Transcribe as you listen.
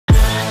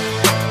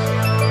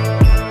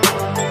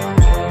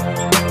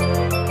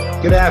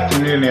Good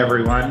afternoon,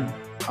 everyone.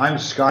 I'm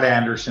Scott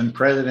Anderson,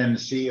 President and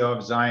CEO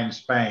of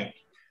Zions Bank,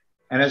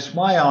 and it's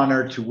my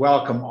honor to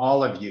welcome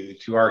all of you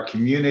to our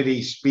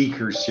community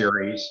speaker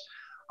series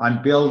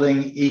on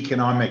building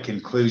economic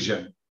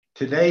inclusion.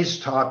 Today's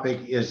topic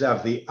is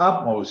of the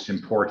utmost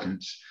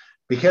importance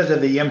because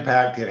of the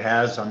impact it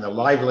has on the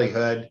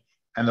livelihood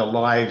and the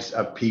lives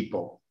of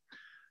people.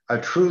 A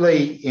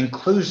truly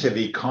inclusive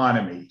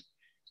economy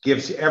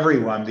gives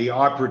everyone the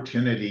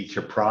opportunity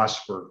to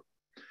prosper.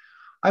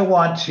 I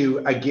want to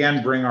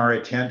again bring our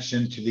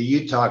attention to the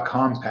Utah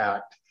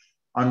Compact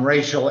on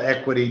racial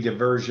equity,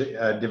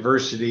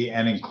 diversity,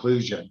 and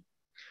inclusion.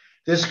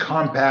 This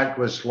compact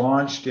was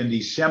launched in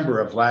December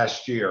of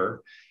last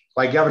year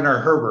by Governor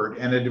Herbert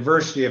and a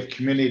diversity of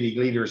community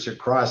leaders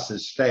across the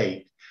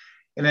state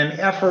in an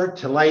effort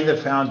to lay the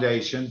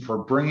foundation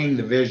for bringing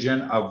the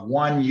vision of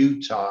One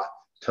Utah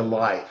to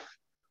life.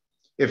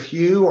 If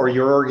you or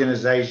your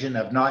organization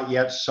have not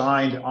yet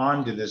signed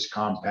on to this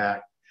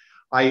compact,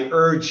 I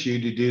urge you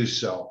to do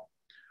so.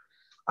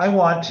 I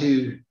want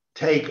to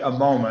take a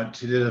moment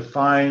to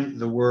define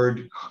the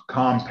word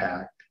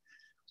compact,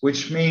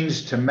 which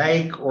means to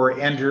make or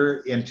enter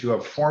into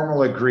a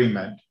formal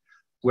agreement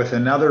with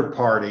another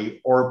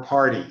party or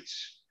parties.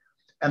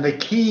 And the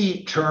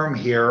key term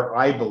here,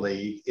 I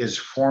believe, is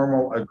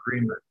formal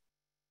agreement.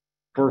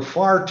 For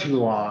far too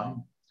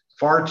long,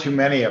 far too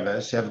many of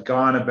us have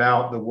gone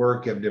about the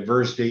work of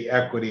diversity,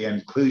 equity, and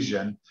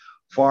inclusion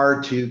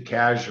far too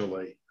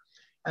casually.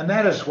 And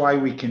that is why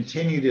we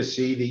continue to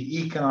see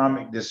the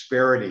economic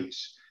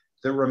disparities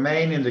that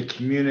remain in the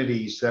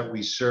communities that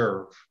we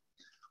serve.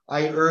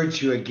 I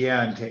urge you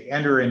again to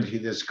enter into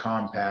this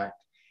compact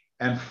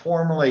and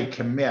formally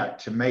commit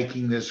to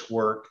making this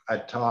work a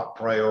top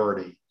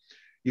priority.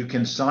 You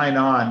can sign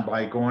on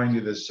by going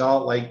to the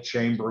Salt Lake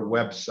Chamber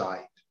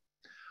website.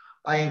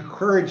 I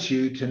encourage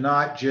you to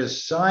not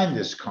just sign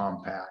this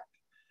compact,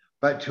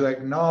 but to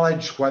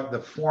acknowledge what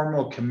the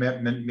formal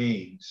commitment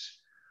means,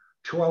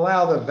 to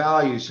allow the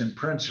values and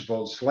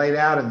principles laid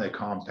out in the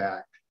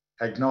compact,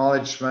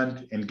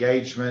 acknowledgement,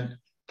 engagement,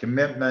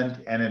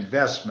 commitment, and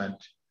investment,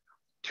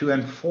 to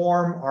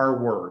inform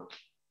our work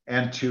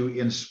and to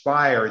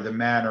inspire the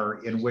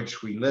manner in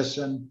which we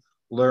listen,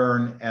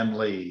 learn, and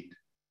lead.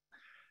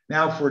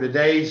 Now for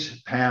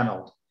today's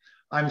panel,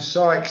 I'm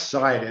so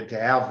excited to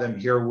have them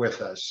here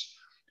with us.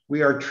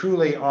 We are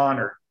truly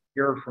honored to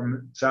hear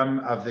from some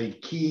of the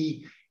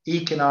key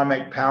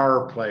economic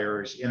power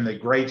players in the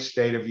great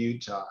state of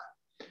Utah.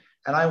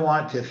 And I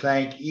want to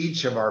thank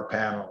each of our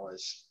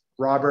panelists,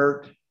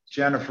 Robert,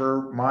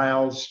 Jennifer,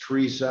 Miles,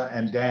 Teresa,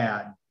 and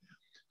Dan,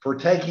 for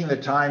taking the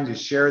time to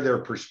share their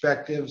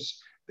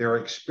perspectives, their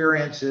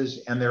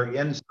experiences, and their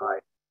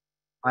insight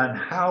on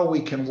how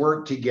we can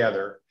work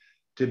together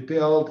to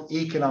build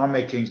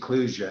economic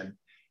inclusion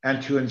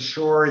and to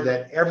ensure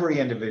that every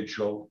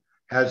individual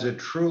has a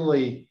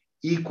truly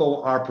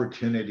equal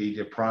opportunity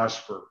to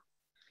prosper.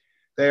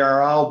 They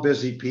are all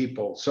busy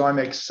people, so I'm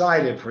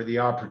excited for the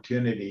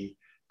opportunity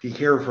to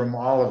hear from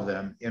all of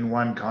them in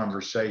one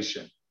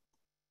conversation.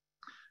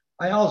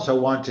 I also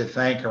want to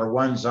thank our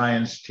One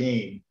Zions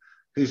team,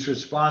 who's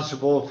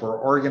responsible for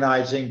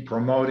organizing,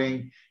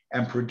 promoting,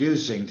 and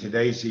producing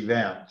today's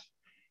event.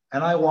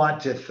 And I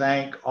want to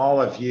thank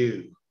all of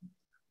you,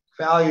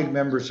 valued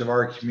members of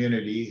our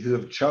community who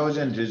have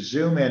chosen to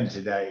Zoom in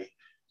today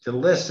to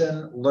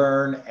listen,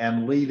 learn,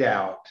 and lead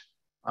out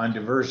on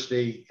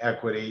diversity,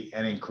 equity,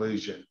 and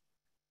inclusion.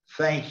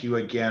 Thank you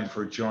again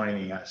for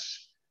joining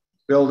us.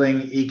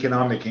 Building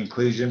economic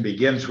inclusion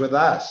begins with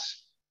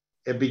us.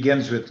 It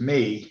begins with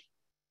me,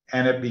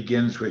 and it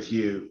begins with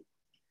you.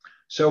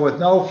 So with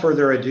no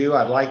further ado,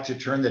 I'd like to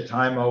turn the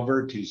time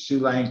over to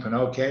Sulang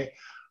Panoke,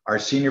 our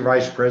Senior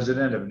Vice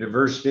President of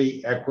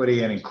Diversity,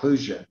 Equity, and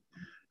Inclusion,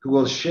 who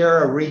will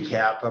share a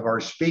recap of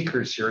our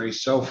speaker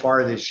series so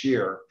far this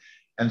year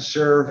and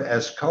serve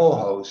as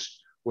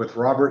co-host with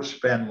Robert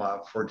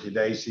Spenlove for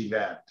today's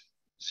event.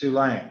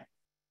 Sulang.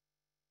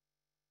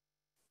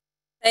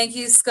 Thank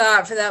you,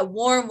 Scott, for that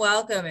warm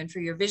welcome and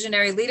for your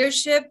visionary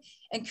leadership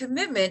and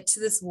commitment to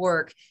this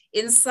work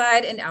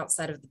inside and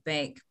outside of the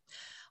bank.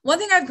 One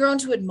thing I've grown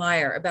to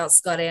admire about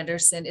Scott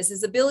Anderson is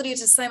his ability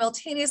to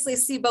simultaneously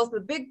see both the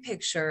big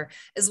picture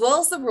as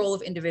well as the role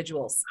of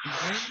individuals in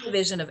bringing the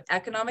vision of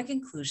economic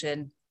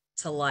inclusion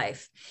to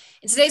life.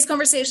 In today's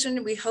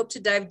conversation, we hope to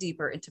dive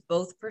deeper into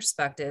both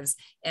perspectives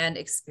and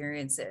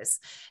experiences.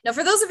 Now,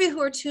 for those of you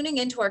who are tuning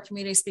into our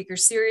community speaker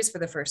series for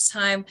the first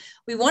time,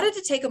 we wanted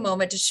to take a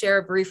moment to share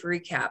a brief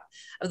recap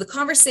of the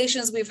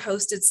conversations we've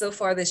hosted so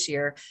far this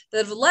year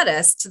that have led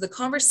us to the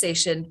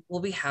conversation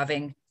we'll be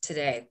having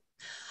today.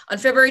 On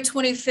February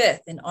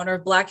 25th, in honor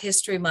of Black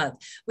History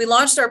Month, we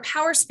launched our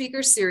Power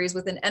Speaker series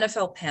with an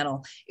NFL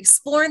panel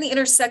exploring the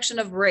intersection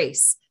of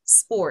race,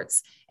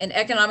 sports, and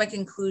economic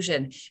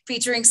inclusion,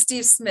 featuring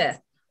Steve Smith,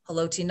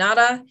 Haloti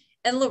Ngata,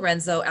 and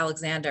Lorenzo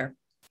Alexander.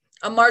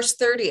 On March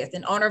 30th,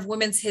 in honor of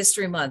Women's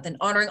History Month and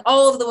honoring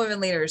all of the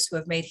women leaders who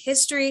have made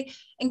history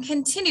and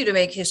continue to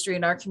make history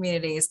in our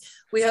communities,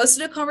 we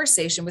hosted a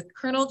conversation with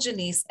Colonel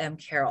Janice M.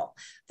 Carroll,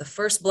 the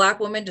first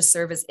Black woman to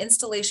serve as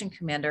installation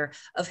commander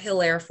of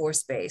Hill Air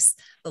Force Base,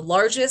 the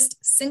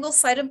largest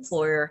single-site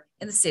employer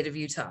in the state of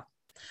Utah.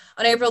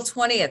 On April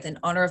 20th, in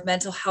honor of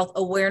Mental Health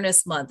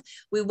Awareness Month,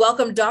 we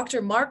welcomed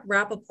Dr. Mark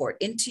Rappaport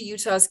into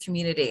Utah's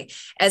community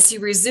as he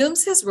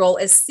resumes his role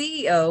as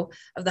CEO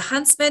of the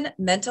Huntsman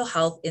Mental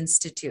Health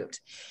Institute.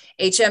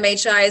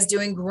 HMHI is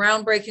doing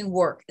groundbreaking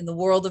work in the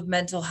world of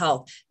mental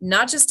health,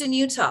 not just in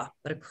Utah,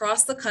 but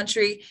across the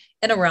country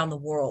and around the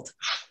world.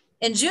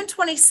 And June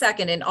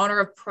 22nd, in honor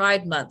of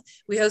Pride Month,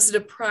 we hosted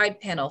a Pride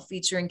panel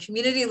featuring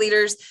community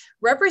leaders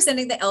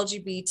representing the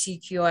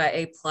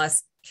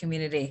LGBTQIA+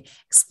 community,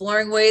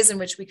 exploring ways in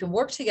which we can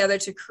work together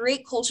to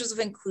create cultures of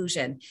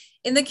inclusion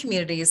in the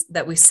communities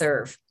that we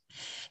serve.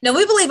 Now,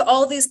 we believe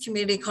all of these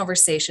community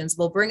conversations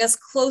will bring us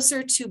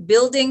closer to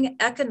building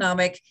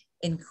economic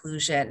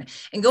inclusion.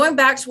 And going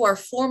back to our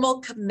formal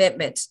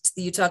commitment to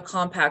the Utah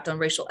Compact on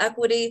Racial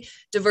Equity,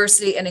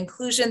 Diversity, and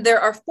Inclusion, there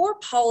are 4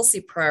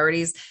 policy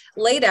priorities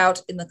laid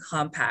out in the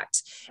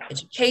Compact: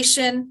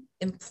 education,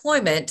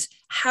 employment,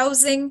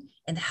 housing,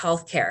 and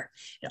healthcare.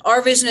 And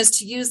our vision is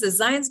to use the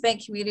Zions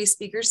Bank Community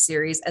Speaker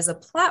Series as a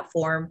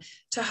platform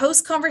to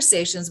host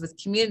conversations with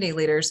community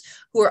leaders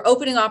who are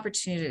opening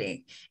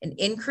opportunity and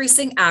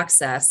increasing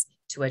access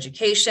to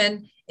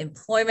education,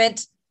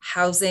 employment,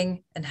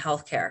 housing, and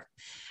healthcare.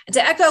 And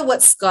to echo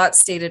what Scott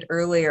stated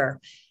earlier,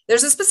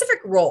 there's a specific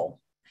role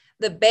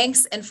that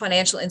banks and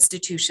financial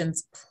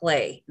institutions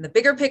play in the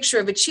bigger picture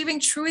of achieving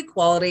true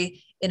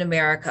equality in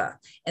America,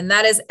 and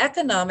that is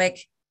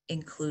economic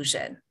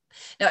inclusion.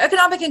 Now,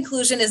 economic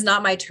inclusion is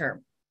not my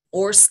term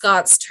or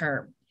Scott's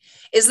term.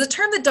 It is the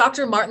term that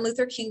Dr. Martin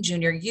Luther King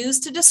Jr.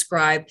 used to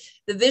describe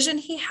the vision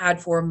he had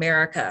for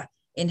America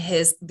in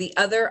his The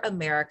Other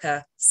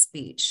America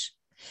speech.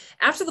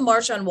 After the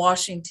March on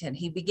Washington,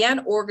 he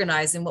began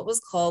organizing what was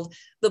called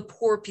the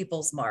Poor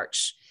People's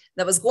March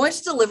that was going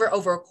to deliver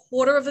over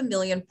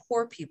 250,000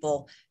 poor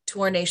people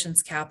to our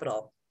nation's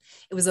capital.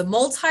 It was a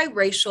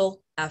multiracial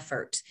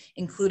effort,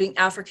 including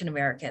African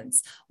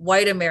Americans,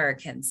 white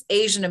Americans,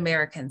 Asian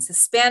Americans,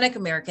 Hispanic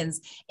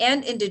Americans,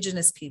 and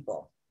Indigenous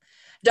people.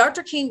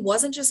 Dr. King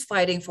wasn't just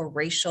fighting for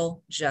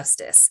racial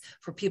justice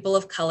for people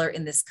of color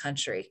in this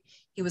country.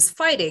 He was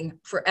fighting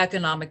for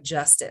economic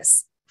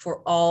justice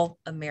for all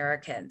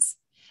Americans.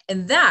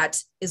 And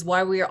that is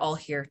why we are all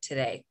here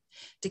today,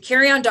 to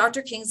carry on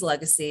Dr. King's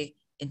legacy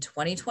in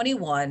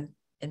 2021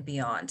 and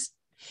beyond.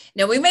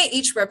 Now, we may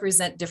each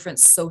represent different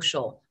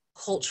social,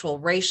 cultural,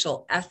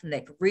 racial,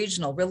 ethnic,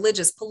 regional,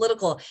 religious,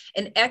 political,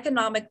 and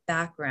economic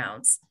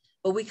backgrounds,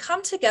 but we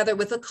come together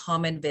with a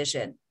common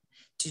vision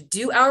to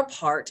do our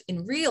part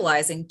in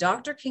realizing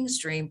Dr. King's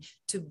dream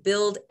to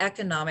build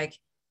economic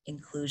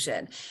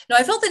inclusion. Now,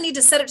 I felt the need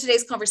to set up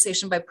today's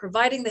conversation by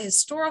providing the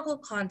historical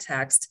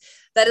context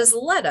that has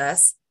led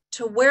us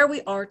to where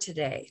we are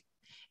today.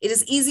 It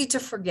is easy to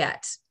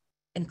forget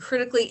and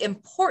critically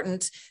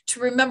important to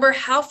remember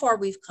how far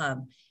we've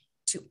come,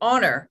 to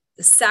honor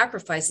the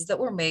sacrifices that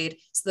were made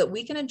so that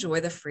we can enjoy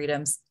the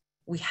freedoms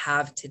we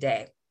have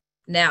today.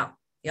 Now,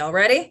 y'all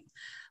ready?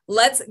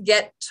 Let's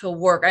get to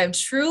work. I am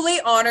truly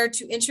honored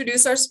to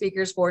introduce our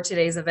speakers for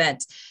today's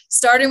event,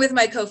 starting with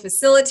my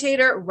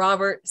co-facilitator,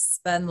 Robert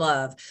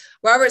Spenlove.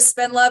 Robert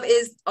Spenlove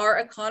is our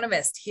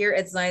economist here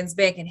at Zions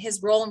Bank, and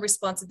his role and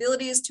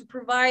responsibility is to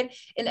provide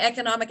an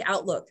economic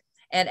outlook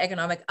and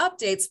economic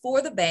updates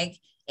for the bank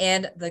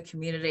and the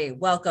community.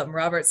 Welcome,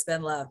 Robert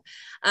Spenlove.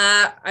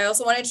 I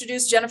also want to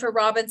introduce Jennifer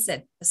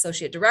Robinson,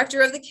 Associate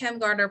Director of the Kem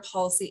Gardner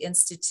Policy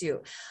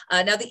Institute.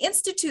 Now, the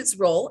Institute's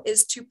role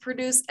is to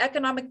produce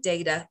economic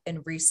data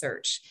and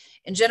research.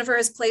 And Jennifer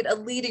has played a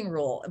leading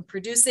role in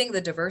producing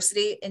the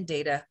Diversity in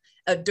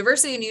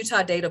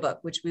Utah Data Book,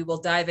 which we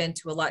will dive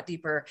into a lot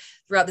deeper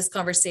throughout this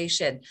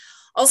conversation.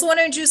 Also want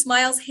to introduce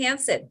Miles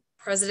Hansen,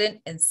 President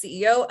and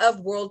CEO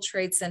of World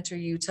Trade Center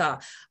Utah.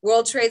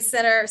 World Trade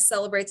Center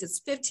celebrates its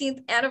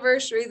 15th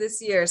anniversary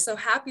this year, so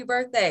happy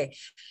birthday.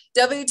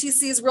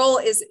 WTC's role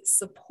is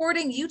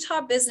supporting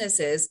Utah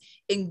businesses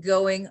in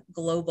going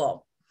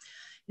global.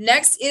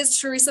 Next is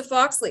Teresa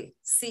Foxley,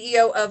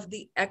 CEO of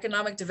the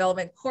Economic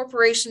Development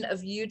Corporation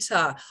of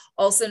Utah,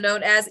 also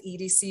known as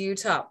EDC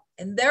Utah,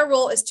 and their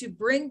role is to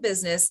bring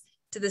business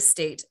to the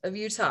state of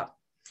Utah.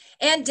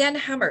 And Dan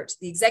Hemmert,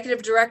 the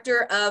Executive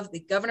Director of the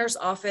Governor's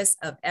Office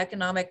of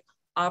Economic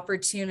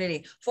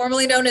Opportunity,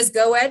 formerly known as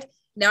GOED.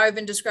 Now I've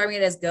been describing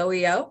it as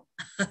GOEO.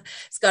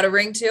 It's got a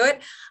ring to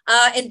it.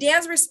 And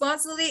Dan's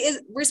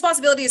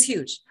responsibility is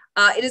huge.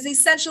 It is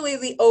essentially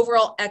the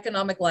overall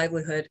economic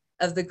livelihood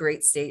of the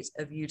great state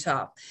of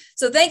Utah.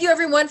 So thank you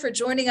everyone for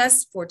joining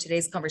us for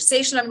today's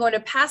conversation. I'm going to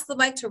pass the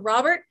mic to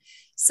Robert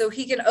so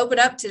he can open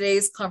up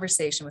today's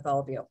conversation with all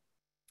of you.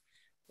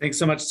 Thanks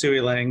so much,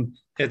 Sue Lang.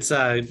 It's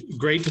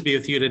great to be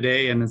with you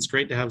today, and it's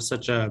great to have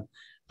such a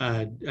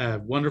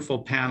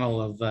wonderful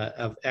panel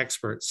of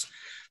experts.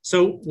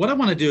 So what I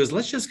want to do is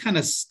let's just kind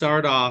of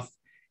start off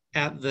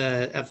at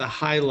the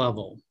high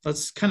level.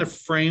 Let's kind of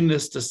frame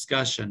this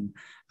discussion.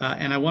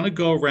 And I want to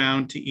go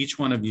around to each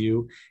one of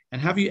you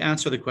and have you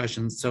answer the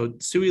questions. So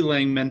Sui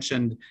Lang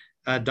mentioned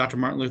Dr.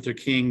 Martin Luther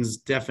King's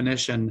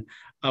definition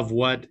of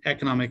what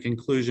economic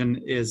inclusion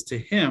is to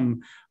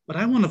him, but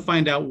I want to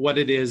find out what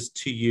it is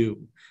to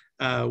you.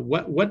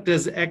 What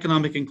does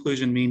economic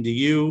inclusion mean to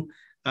you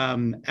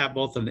at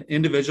both an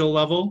individual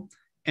level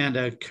and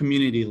a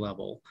community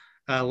level?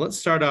 Let's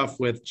start off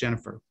with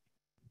Jennifer.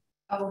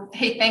 Oh,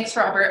 hey, thanks,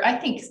 Robert. I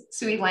think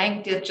Sui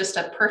Lang did just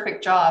a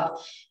perfect job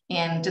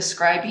in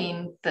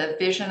describing the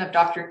vision of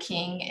Dr.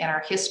 King and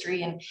our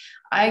history. And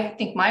I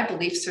think my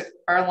beliefs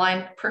are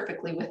aligned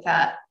perfectly with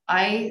that.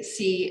 I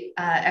see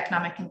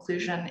economic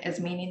inclusion as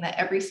meaning that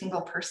every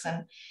single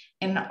person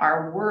in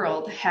our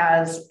world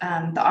has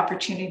the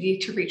opportunity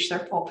to reach their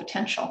full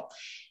potential,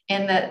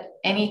 and that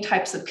any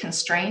types of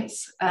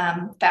constraints,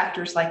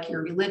 factors like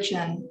your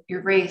religion,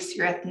 your race,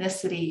 your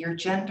ethnicity, your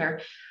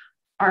gender,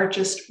 are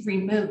just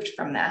removed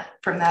from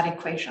that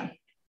equation.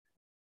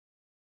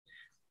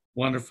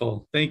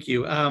 Wonderful. Thank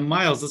you.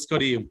 Miles, let's go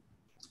to you.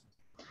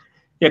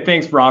 Yeah,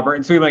 thanks, Robert.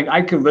 And so, like,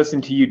 I could listen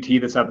to you tee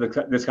this up,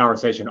 this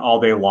conversation all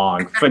day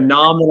long.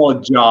 Phenomenal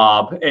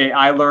job.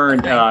 I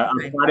learned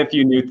quite a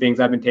few new things.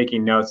 I've been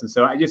taking notes. And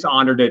so I just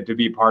honored it to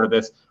be part of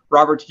this.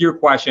 Robert, to your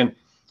question,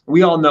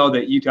 we all know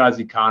that Utah's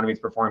economy is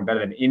performing better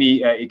than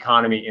any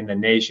economy in the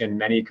nation,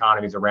 many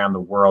economies around the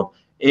world.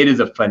 It is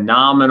a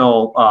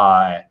phenomenal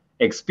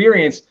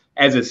experience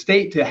as a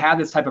state to have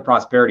this type of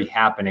prosperity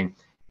happening.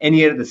 And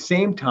yet at the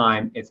same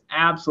time, it's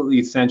absolutely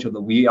essential that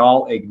we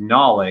all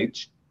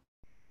acknowledge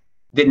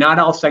that not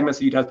all segments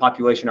of Utah's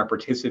population are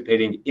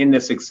participating in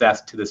this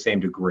success to the same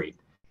degree.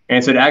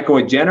 And so to echo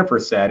what Jennifer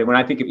said, when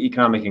I think of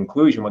economic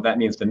inclusion, what that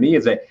means to me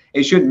is that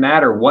it shouldn't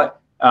matter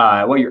what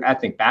your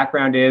ethnic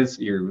background is,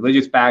 your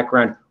religious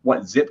background,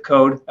 what zip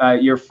code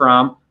you're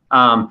from,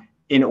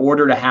 in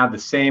order to have the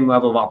same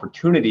level of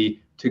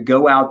opportunity to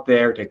go out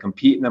there, to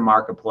compete in the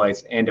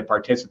marketplace, and to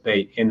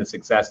participate in the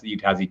success that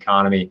Utah's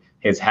economy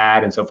has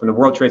had. And so from the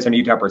World Trade Center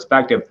Utah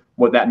perspective,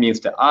 what that means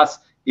to us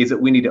is that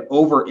we need to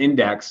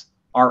over-index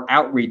our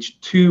outreach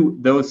to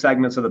those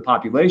segments of the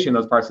population,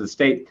 those parts of the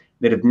state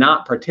that have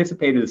not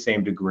participated to the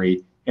same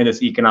degree in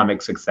this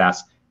economic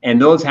success.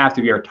 And those have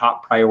to be our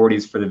top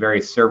priorities for the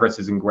various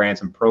services and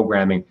grants and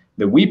programming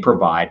that we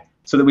provide,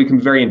 so that we can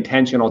be very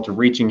intentional to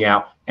reaching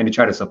out and to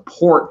try to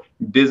support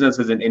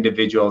businesses and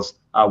individuals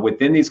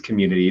within these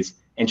communities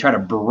and try to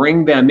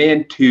bring them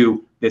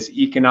into this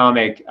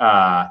economic,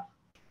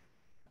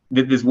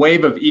 this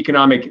wave of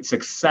economic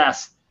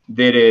success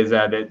that is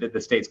that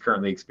the state's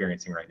currently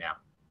experiencing right now.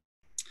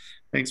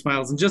 Thanks,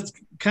 Miles. And just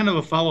kind of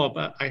a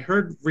follow-up, I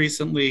heard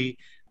recently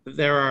that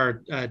there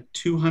are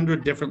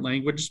 200 different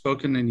languages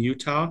spoken in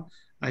Utah.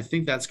 I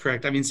think that's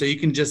correct. I mean, so you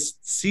can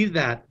just see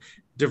that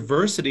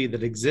diversity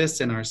that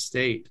exists in our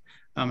state.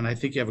 And I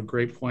think you have a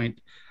great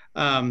point.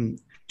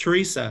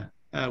 Teresa,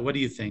 what do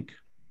you think?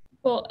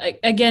 Well,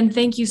 again,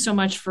 thank you so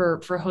much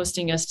for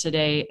hosting us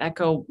today.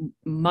 Echo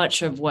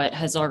much of what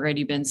has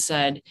already been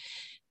said.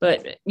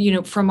 But, you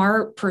know, from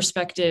our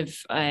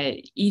perspective,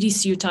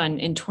 EDC Utah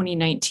in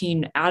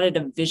 2019 added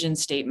a vision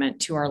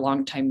statement to our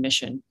longtime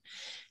mission.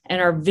 And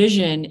our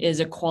vision is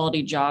a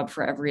quality job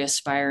for every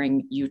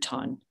aspiring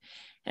Utahn.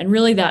 And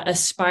really that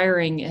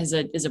aspiring is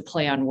a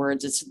play on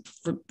words. It's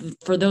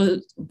for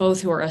those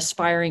both who are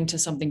aspiring to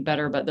something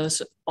better, but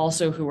those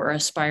also who are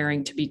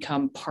aspiring to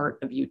become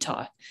part of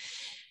Utah.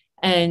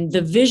 And the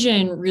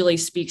vision really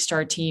speaks to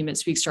our team, it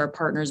speaks to our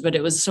partners, but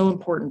it was so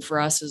important for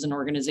us as an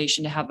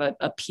organization to have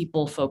a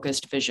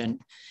people-focused vision.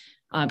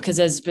 Because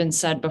as has been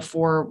said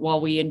before,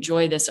 while we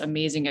enjoy this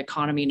amazing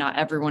economy, not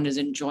everyone is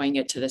enjoying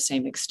it to the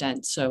same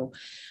extent. So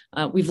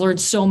we've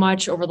learned so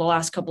much over the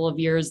last couple of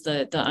years,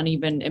 the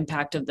uneven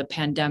impact of the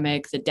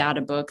pandemic, the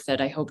data book that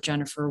I hope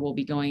Jennifer will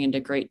be going into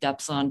great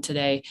depths on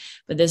today.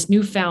 But this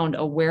newfound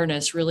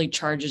awareness really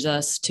charges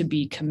us to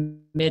be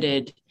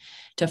committed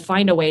to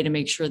find a way to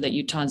make sure that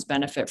Utahns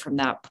benefit from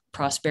that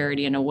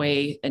prosperity in a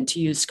way, and to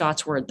use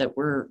Scott's word, that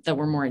we're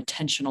more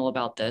intentional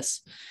about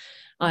this.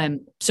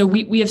 So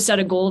we have set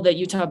a goal that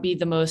Utah be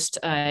the most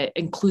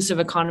inclusive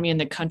economy in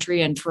the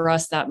country. And for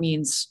us, that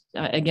means,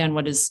 again,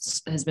 what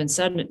has been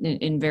said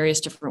in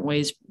various different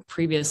ways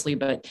previously,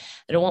 but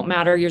it won't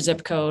matter your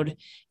zip code. It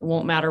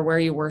won't matter where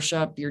you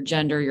worship, your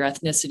gender, your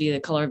ethnicity, the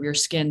color of your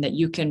skin, that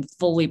you can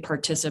fully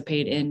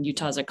participate in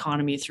Utah's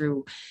economy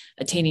through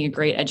attaining a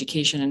great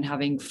education and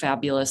having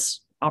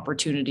fabulous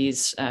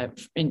opportunities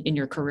in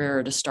your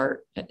career to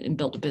start and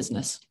build a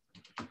business.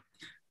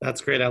 That's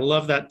great. I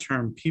love that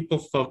term,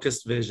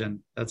 people-focused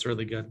vision. That's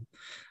really good.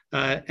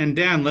 And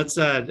Dan, let's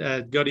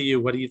go to you.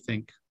 What do you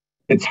think?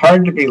 It's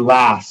hard to be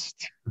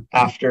last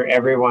after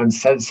everyone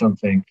said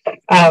something.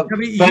 But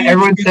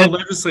everyone said the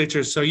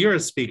legislature, so you're a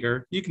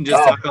speaker. You can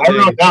just talk all day.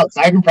 I wrote notes.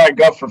 I can probably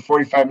go for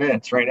 45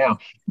 minutes right now.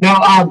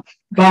 No,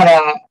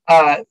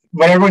 but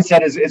what everyone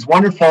said is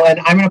wonderful. And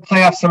I'm going to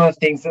play off some of the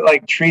things that,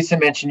 like Teresa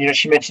mentioned. You know,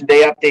 she mentioned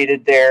they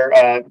updated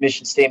their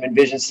mission statement,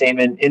 vision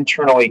statement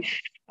internally.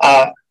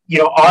 You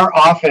know, our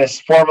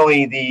office,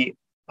 formerly the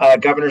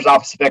Governor's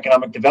Office of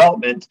Economic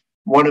Development,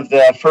 one of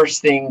the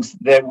first things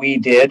that we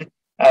did,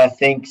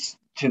 thanks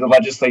to the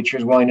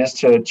legislature's willingness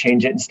to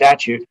change it in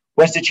statute,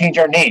 was to change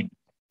our name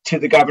to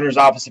the Governor's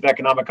Office of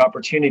Economic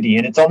Opportunity.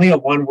 And it's only a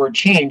one-word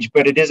change,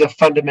 but it is a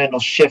fundamental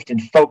shift in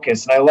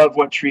focus. And I love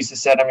what Teresa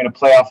said. I'm going to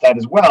play off that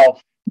as well.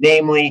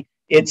 Namely,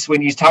 it's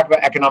when you talk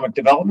about economic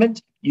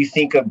development, you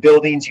think of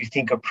buildings, you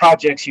think of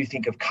projects, you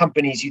think of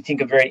companies, you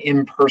think of very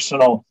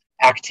impersonal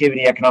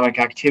activity, economic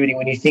activity.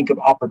 When you think of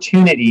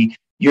opportunity,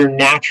 you're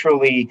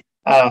naturally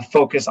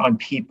focused on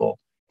people.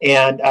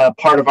 And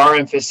part of our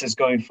emphasis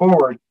going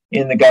forward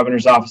in the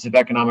Governor's Office of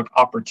Economic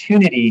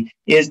Opportunity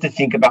is to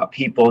think about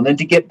people. And then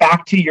to get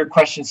back to your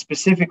question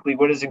specifically,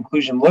 what does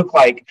inclusion look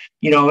like?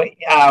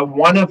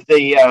 One of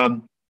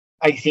the,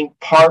 I think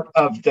part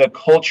of the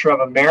culture of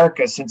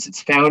America since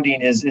its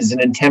founding is an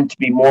attempt to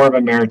be more of a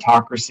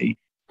meritocracy,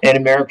 and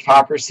a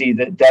meritocracy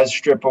that does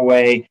strip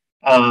away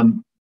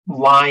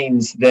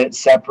lines that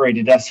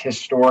separated us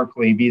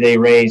historically, be they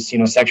race,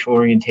 sexual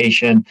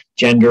orientation,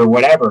 gender,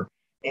 whatever,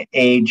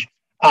 age.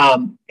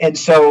 And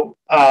so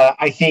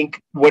I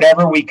think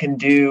whatever we can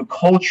do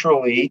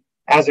culturally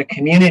as a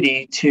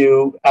community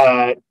to,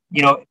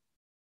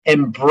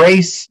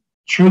 embrace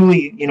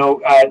truly,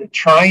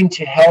 trying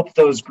to help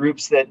those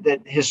groups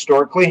that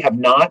historically have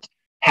not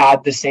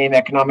had the same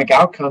economic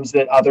outcomes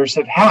that others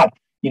have had.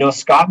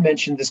 Scott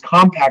mentioned this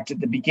compact at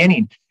the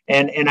beginning,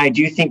 and I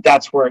do think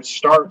that's where it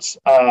starts.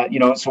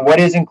 So what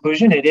is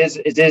inclusion? It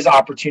is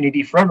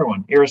opportunity for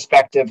everyone,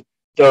 irrespective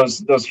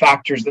those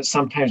factors that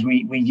sometimes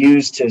we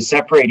use to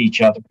separate each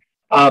other.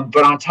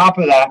 But on top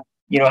of that,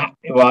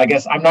 I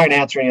guess I'm not going to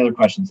answer any other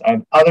questions. I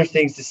have other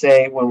things to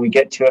say when we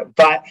get to it,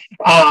 but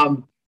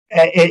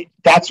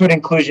that's what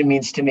inclusion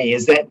means to me,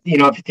 is that,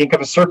 if you think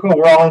of a circle,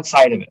 we're all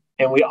inside of it,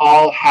 and we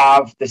all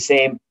have the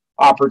same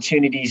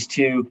opportunities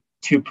to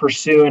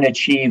pursue and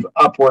achieve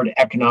upward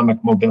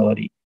economic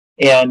mobility.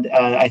 And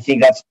I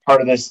think that's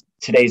part of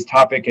today's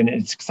topic, and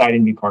it's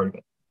exciting to be part of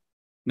it.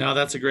 No,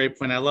 that's a great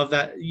point. I love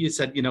that you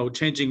said,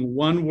 changing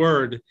one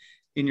word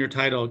in your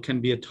title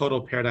can be a total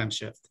paradigm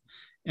shift.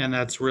 And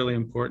that's really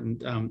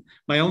important.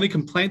 My only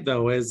complaint,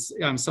 though, is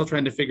I'm still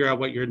trying to figure out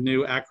what your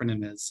new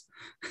acronym is.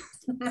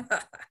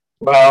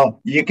 Well,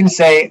 you can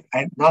say,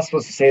 I'm not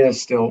supposed to say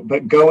this still,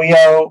 but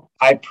GOEO,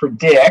 I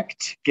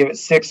predict, give it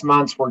 6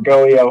 months, we're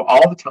GOEO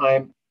all the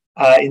time.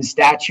 In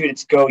statute,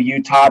 it's Go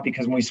Utah,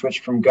 because when we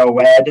switched from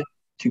GoEd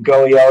to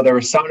GOEO, there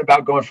was something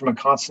about going from a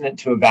consonant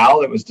to a vowel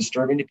that was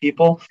disturbing to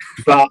people.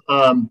 But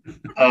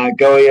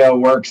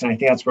GOEO works, and I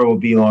think that's where we'll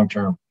be long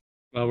term.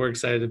 Well, we're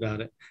excited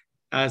about it.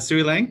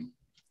 Sui Lang?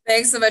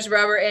 Thanks so much,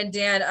 Robert and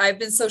Dan. I've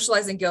been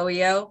socializing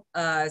GOEO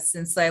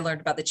since I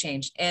learned about the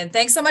change. And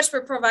thanks so much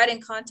for providing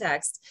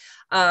context.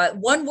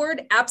 One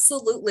word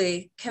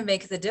absolutely can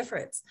make the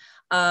difference.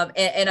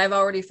 And I've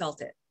already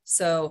felt it.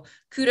 So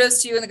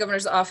kudos to you in the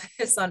Governor's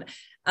Office on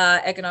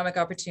Economic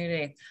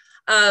Opportunity.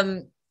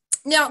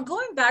 Now,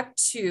 going back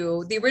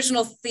to the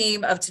original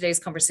theme of today's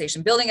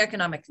conversation, building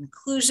economic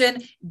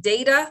inclusion,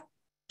 data,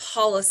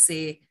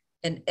 policy,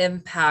 and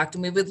impact.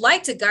 And we would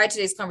like to guide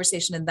today's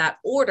conversation in that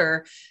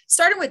order,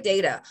 starting with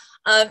data.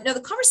 Now,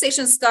 the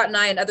conversation Scott and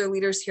I and other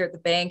leaders here at the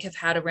bank have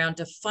had around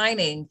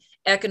defining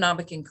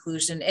economic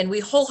inclusion, and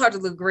we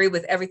wholeheartedly agree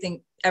with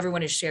everything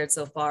everyone has shared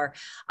so far.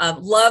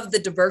 Love the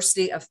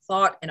diversity of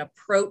thought and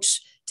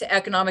approach to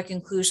economic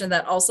inclusion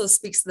that also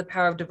speaks to the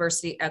power of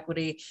diversity,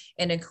 equity,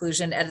 and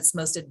inclusion at its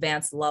most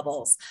advanced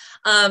levels.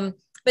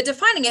 But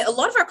defining it, a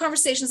lot of our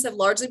conversations have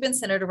largely been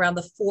centered around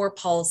the 4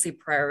 policy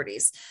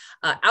priorities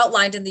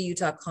outlined in the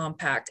Utah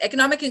Compact.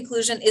 Economic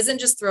inclusion isn't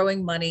just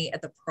throwing money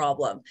at the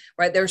problem,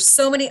 right? There's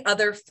so many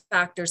other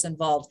factors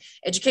involved: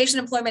 education,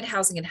 employment,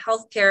 housing, and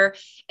healthcare.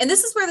 And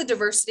this is where the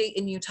Diversity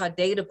in Utah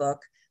Data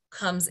Book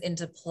comes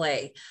into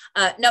play.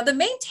 Now, the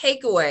main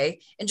takeaway,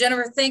 and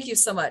Jennifer, thank you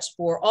so much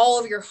for all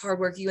of your hard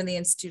work you and the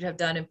Institute have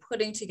done in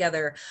putting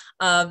together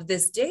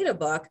this data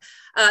book.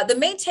 The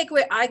main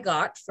takeaway I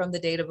got from the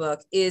data book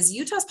is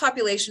Utah's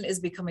population is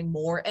becoming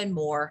more and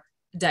more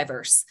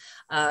diverse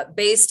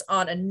based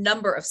on a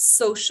number of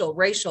social,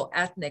 racial,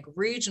 ethnic,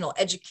 regional,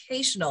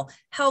 educational,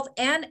 health,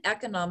 and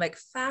economic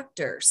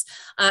factors.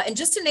 And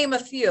just to name a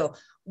few,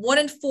 1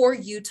 in 4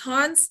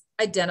 Utahns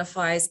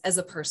identifies as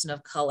a person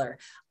of color.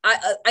 I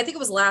think it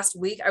was last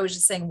week, I was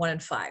just saying 1 in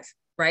 5,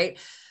 right?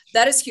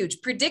 That is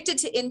huge. Predicted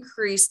to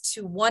increase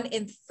to 1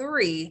 in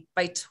 3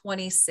 by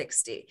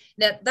 2060.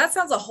 Now, that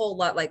sounds a whole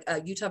lot like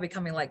Utah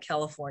becoming like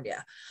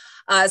California.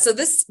 So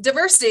this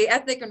diversity,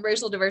 ethnic and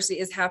racial diversity,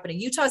 is happening.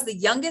 Utah is the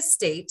youngest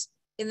state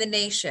in the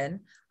nation,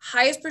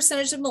 highest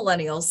percentage of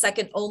millennials,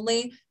 second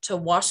only to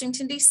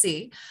Washington,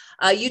 D.C.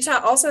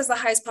 Utah also has the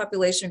highest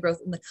population growth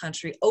in the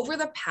country over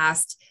the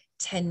past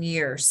 10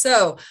 years.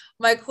 So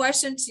my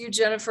question to you,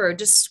 Jennifer,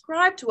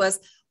 describe to us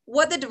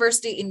what the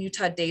Diversity in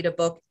Utah Data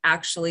Book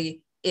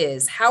actually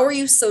is. How are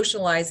you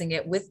socializing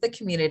it with the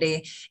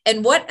community,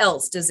 and what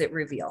else does it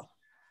reveal?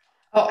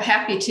 Oh,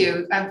 happy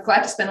to. I'm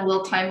glad to spend a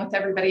little time with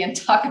everybody and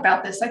talk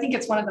about this. I think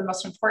it's one of the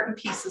most important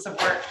pieces of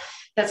work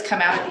that's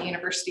come out of the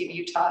University of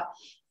Utah.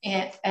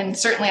 and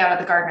certainly out of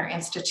the Gardner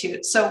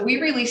Institute. So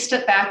we released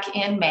it back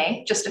in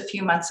May, just a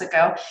few months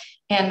ago.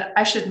 And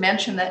I should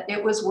mention that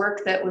it was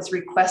work that was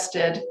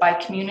requested by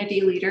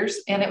community leaders,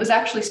 and it was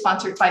actually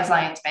sponsored by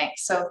Zions Bank.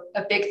 So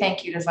a big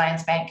thank you to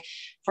Zions Bank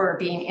for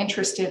being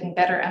interested in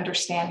better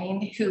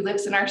understanding who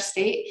lives in our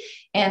state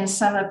and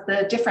some of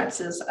the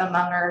differences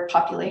among our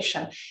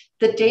population.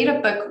 The data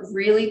book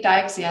really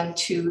dives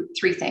into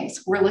three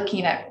things. We're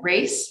looking at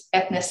race,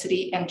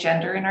 ethnicity, and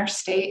gender in our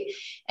state,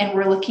 and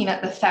we're looking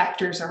at the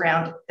factors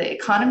around the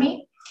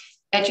economy,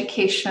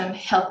 education,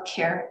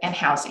 healthcare, and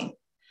housing.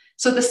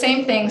 So the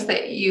same things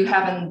that you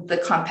have in the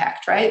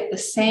compact, right? The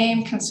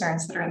same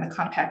concerns that are in the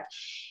compact.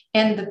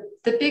 And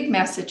the big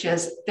message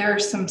is there are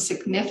some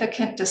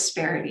significant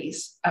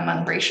disparities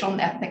among racial and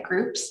ethnic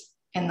groups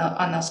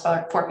on those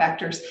four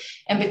factors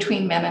and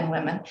between men and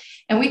women.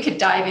 And we could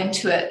dive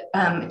into it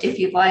if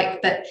you'd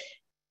like, but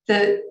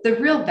the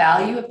real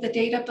value of the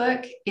data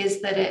book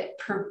is that it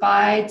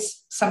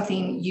provides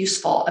something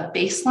useful, a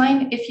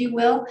baseline, if you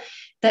will,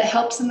 that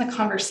helps in the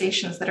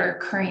conversations that are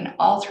occurring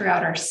all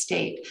throughout our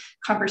state,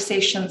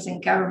 conversations in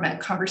government,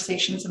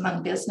 conversations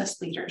among business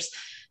leaders.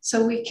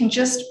 So we can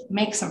just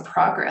make some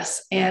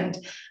progress. And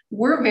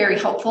we're very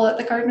hopeful at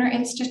the Gardner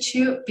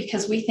Institute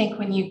because we think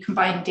when you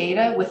combine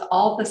data with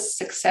all the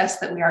success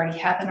that we already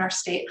have in our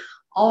state,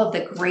 all of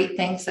the great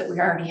things that we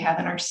already have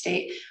in our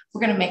state,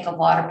 we're going to make a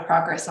lot of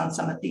progress on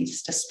some of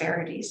these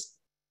disparities.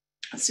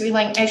 So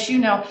Elaine, as you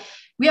know,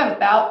 we have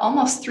about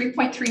almost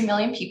 3.3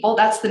 million people.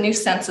 That's the new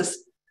census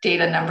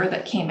data number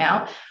that came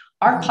out.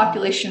 Our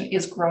population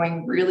is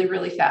growing really,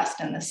 really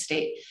fast in this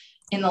state.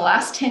 In the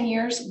last 10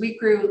 years, we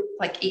grew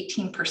like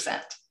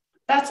 18%.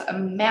 That's a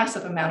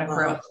massive amount of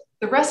growth.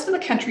 The rest of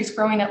the country is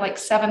growing at like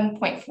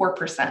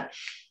 7.4%.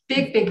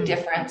 Big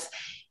difference.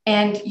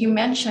 And you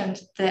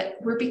mentioned that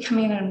we're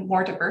becoming a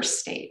more diverse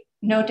state.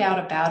 No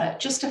doubt about it.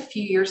 Just a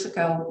few years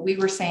ago, we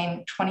were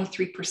saying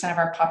 23% of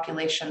our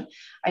population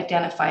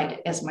identified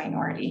as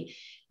minority.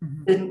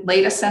 Mm-hmm. The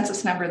latest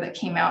census number that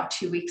came out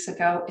 2 weeks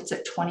ago, it's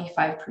at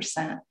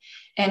 25%.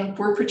 And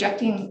we're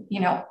projecting,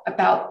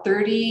 about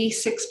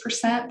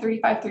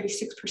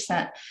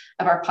 36%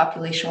 of our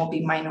population will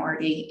be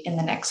minority in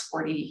the next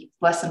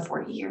less than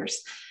 40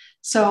 years.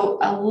 So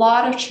a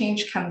lot of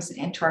change comes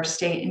into our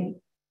state, and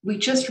we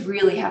just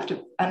really have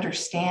to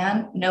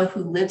understand, know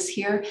who lives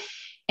here.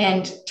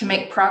 And to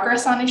make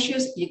progress on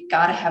issues, you've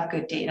got to have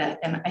good data.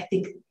 And I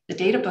think the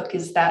data book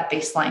is that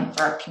baseline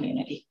for our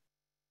community.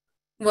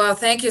 Well,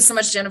 thank you so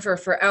much, Jennifer,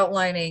 for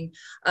outlining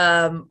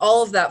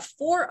all of that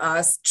for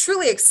us.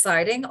 Truly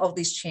exciting, all of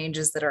these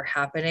changes that are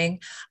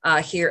happening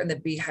here in the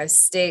Beehive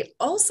State.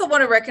 Also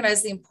want to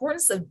recognize the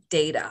importance of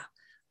data,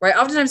 right?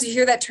 Oftentimes you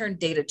hear that term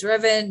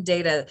data-driven,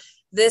 data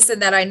this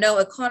and that. I know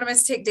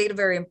economists take data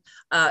very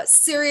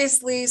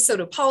seriously, so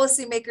do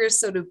policymakers,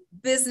 so do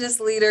business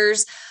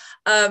leaders.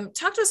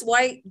 Talk to us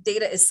why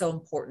data is so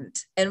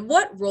important and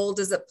what role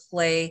does it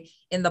play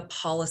in the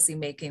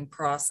policy-making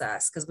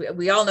process? Because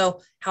we all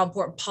know how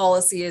important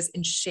policy is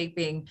in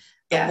shaping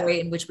the way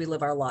in which we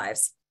live our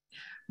lives.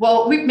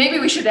 Well, maybe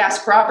we should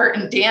ask Robert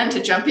and Dan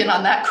to jump in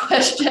on that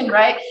question,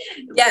 right?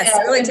 Yes,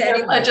 really to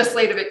anyone.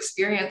 Legislative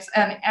experience,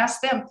 and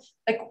ask them,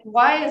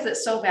 why is it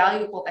so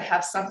valuable to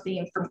have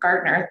something from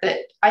Gardner that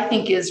I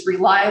think is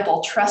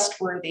reliable,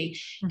 trustworthy,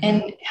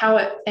 and how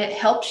it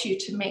helps you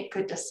to make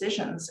good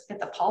decisions at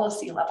the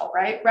policy level,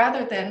 right?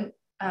 Rather than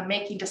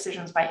making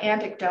decisions by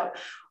anecdote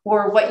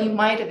or what you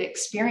might have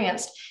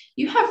experienced,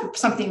 you have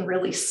something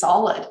really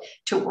solid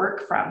to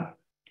work from.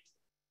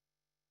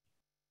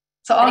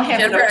 So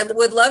Jennifer, I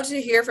would love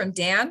to hear from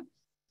Dan.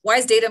 Why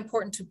is data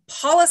important to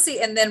policy?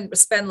 And then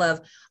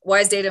Spenlove, why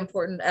is data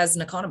important as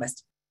an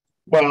economist?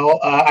 Well,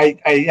 I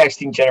actually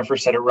think Jennifer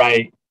said it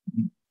right.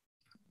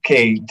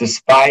 Okay,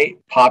 despite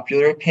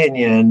popular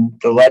opinion,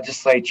 the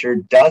legislature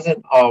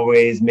doesn't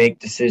always make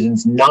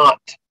decisions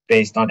not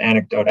based on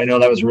anecdote. I know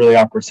that was a really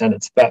awkward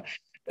sentence, but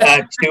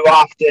too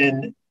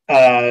often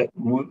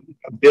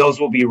bills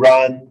will be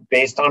run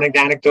based on an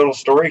anecdotal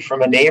story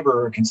from a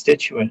neighbor or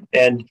constituent.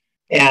 And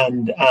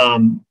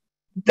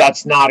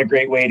that's not a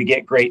great way to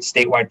get great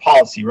statewide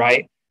policy,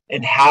 right?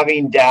 And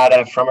having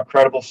data from a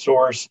credible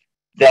source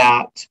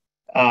that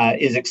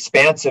is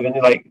expansive and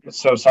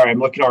I'm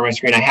looking on my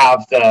screen. I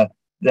have the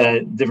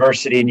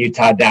Diversity in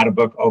Utah data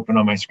book open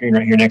on my screen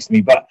right here next to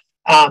me, but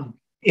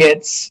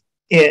it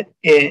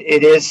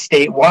is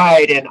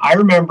statewide. And I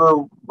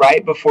remember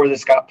right before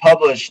this got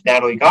published,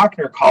 Natalie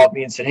Gochner called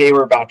me and said, "Hey,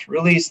 we're about to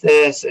release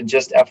this, and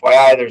just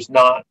FYI,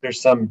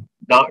 there's some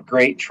not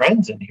great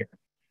trends in here."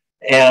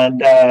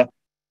 And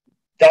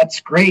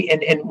that's great.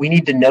 And we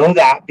need to know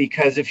that,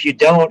 because if you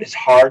don't, it's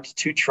hard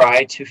to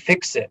try to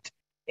fix it.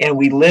 And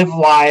we live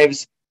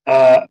lives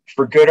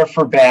for good or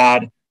for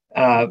bad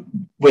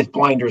with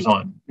blinders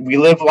on. We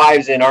live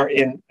lives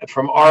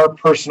from our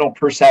personal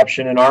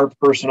perception and our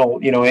personal,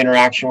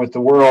 interaction with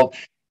the world.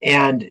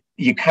 And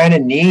you kind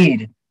of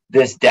need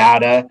this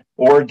data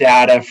or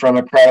data from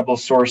a credible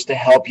source to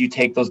help you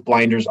take those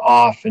blinders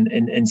off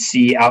and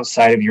see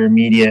outside of your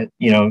immediate,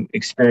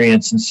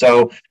 experience. And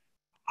so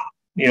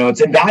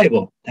it's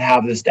invaluable to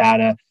have this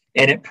data,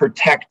 and it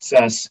protects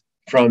us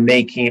from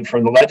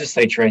the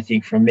legislature, I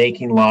think, from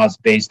making laws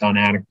based on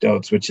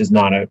anecdotes, which is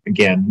not a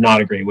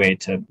great way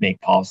to make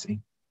policy.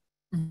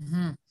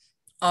 Mm-hmm.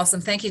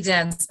 Awesome. Thank you,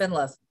 Dan. It's been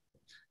love.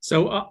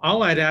 So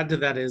all I'd add to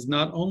that is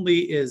not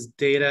only is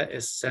data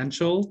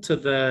essential to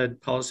the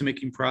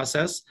policymaking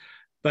process,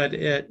 but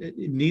it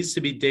needs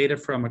to be data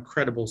from a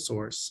credible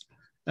source,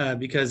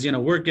 because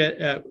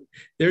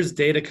there's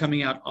data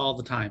coming out all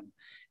the time,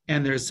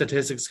 and there's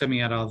statistics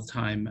coming out all the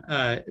time,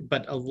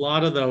 but a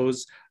lot of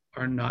those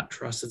are not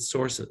trusted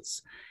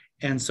sources,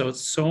 and so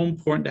it's so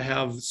important to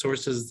have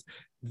sources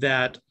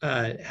that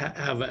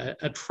have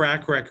a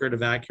track record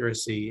of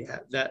accuracy,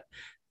 that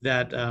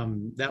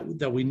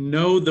we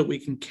know that we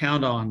can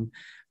count on.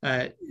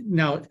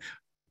 Now,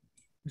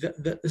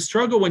 the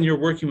struggle when you're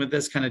working with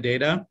this kind of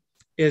data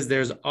is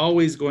there's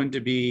always going to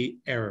be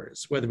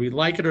errors. Whether we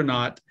like it or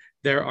not,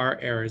 there are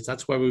errors.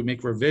 That's why we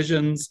make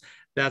revisions.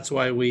 That's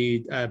why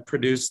we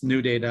produce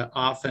new data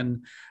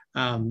often.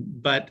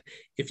 But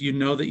if you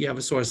know that you have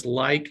a source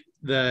like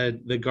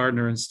the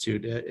Gardner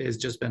Institute, it has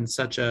just been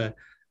such a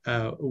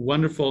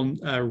wonderful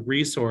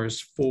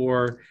resource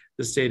for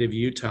the state of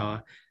Utah.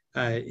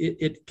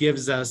 It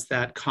gives us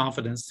that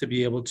confidence to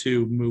be able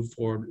to move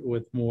forward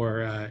with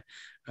more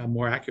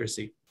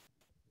accuracy.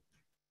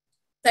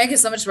 Thank you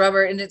so much,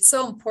 Robert. And it's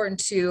so important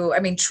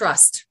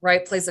trust,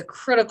 right, plays a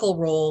critical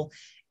role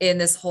in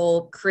this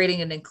whole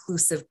creating an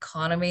inclusive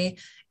economy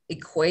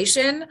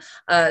equation.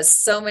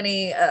 So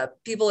many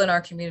people in our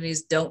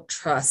communities don't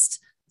trust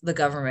the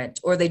government,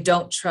 or they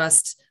don't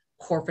trust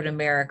corporate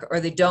America,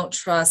 or they don't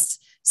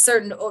trust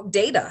certain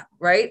data,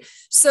 right?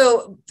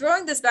 So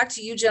throwing this back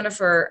to you,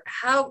 Jennifer,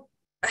 how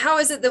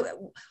is it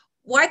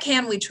why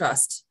can we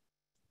trust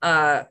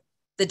the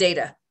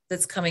data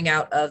that's coming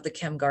out of the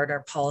Kim Gardner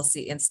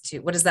Policy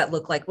Institute? What does that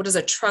look like? What does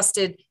a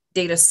trusted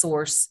data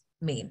source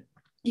mean?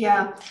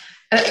 Yeah,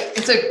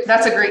 that's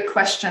a great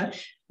question.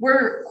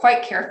 We're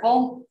quite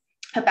careful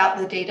about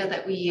the data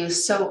that we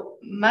use. So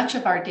much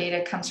of our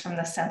data comes from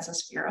the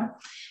Census Bureau,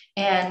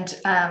 and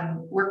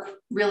we're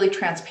really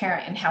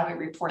transparent in how we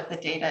report the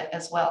data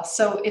as well.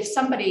 So if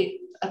somebody,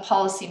 a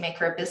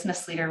policymaker, a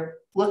business leader,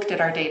 looked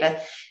at our data,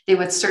 they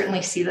would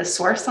certainly see the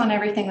source on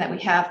everything that we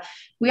have.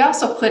 We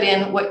also put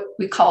in what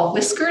we call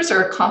whiskers,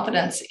 or a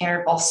confidence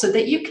interval, so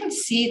that you can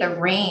see the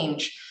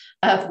range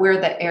of where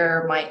the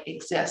error might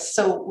exist.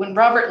 So when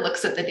Robert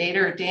looks at the data,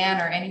 or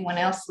Dan or anyone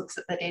else looks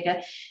at the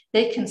data,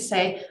 they can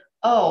say,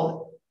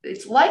 oh,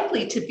 it's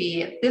likely to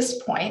be at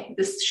this point,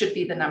 this should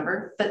be the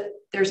number, but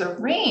there's a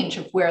range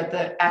of where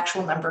the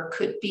actual number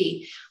could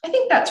be. I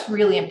think that's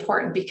really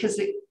important, because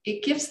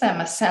it gives them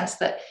a sense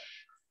that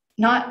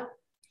not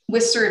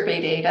with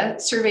survey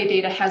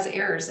data has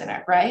errors in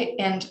it, right?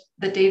 And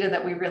the data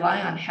that we rely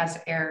on has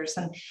errors.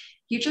 And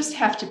you just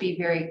have to be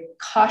very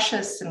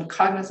cautious and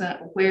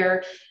cognizant,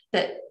 aware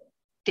that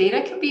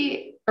data can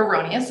be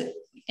erroneous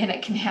and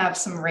it can have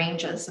some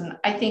ranges. And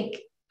I think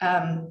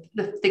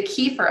the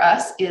key for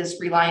us is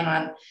relying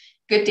on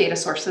good data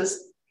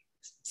sources,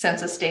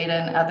 census data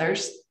and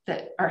others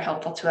that are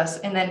helpful to us,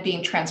 and then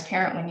being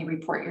transparent when you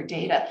report your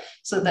data,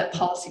 so that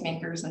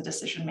policymakers and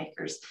decision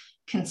makers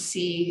can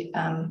see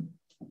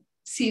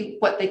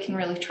what they can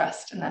really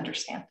trust and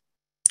understand.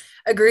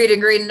 Agreed.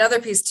 Another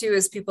piece too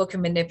is people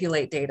can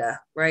manipulate data,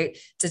 right,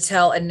 to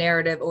tell a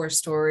narrative or a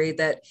story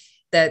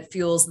that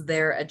fuels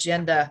their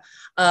agenda.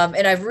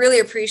 And I've really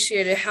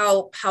appreciated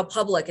how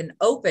public and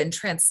open,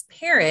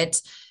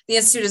 transparent the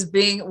Institute is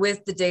being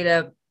with the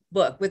data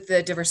book, with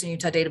the Diversity in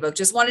Utah data book.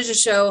 Just wanted to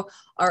show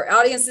our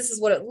audience, this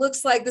is what it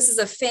looks like. This is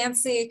a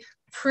fancy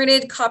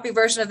printed copy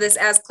version of this.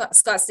 As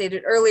Scott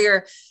stated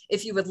earlier,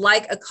 if you would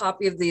like a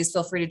copy of these,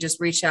 feel free to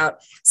just reach out,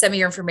 send me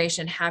your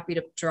information. Happy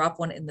to drop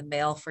one in the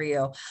mail for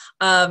you.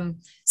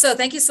 So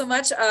thank you so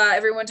much,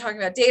 everyone talking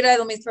about data.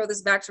 Let me throw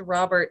this back to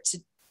Robert to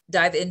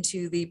dive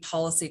into the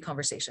policy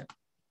conversation.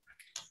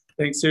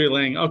 Thanks, Sui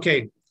Ling.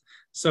 Okay,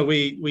 so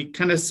we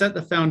kind of set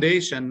the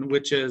foundation,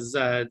 which is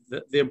the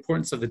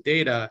importance of the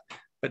data,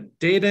 but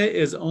data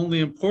is only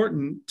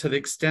important to the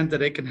extent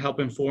that it can help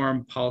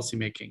inform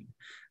policymaking.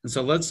 And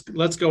so let's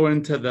go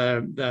into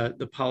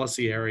the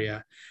policy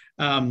area.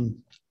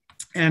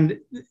 And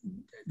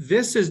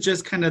this is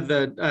just kind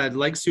of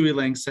like Sui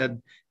Ling said,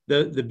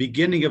 the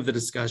beginning of the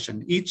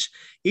discussion.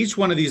 Each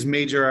one of these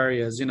major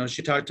areas,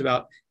 she talked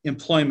about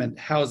employment,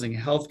 housing,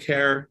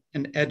 healthcare,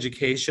 and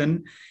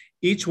education.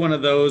 Each one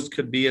of those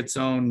could be its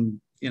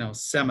own,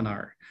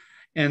 seminar.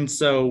 And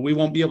so we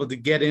won't be able to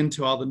get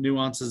into all the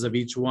nuances of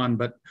each one,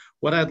 but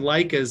what I'd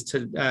like is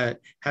to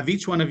have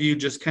each one of you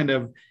just kind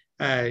of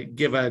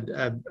give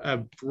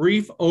a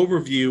brief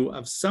overview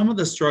of some of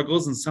the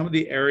struggles and some of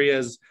the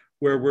areas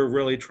where we're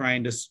really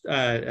trying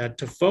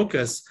to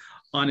focus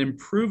on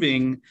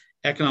improving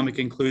economic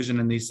inclusion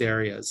in these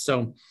areas.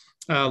 So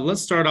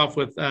let's start off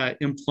with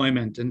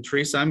employment. And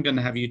Teresa, I'm going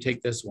to have you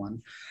take this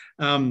one.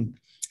 And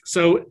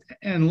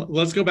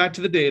let's go back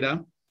to the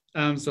data.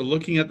 So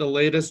looking at the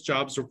latest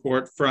jobs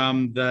report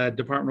from the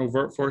Department of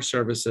Workforce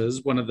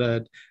Services, one of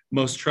the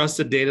most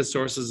trusted data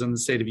sources in the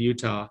state of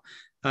Utah,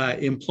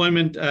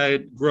 employment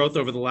growth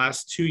over the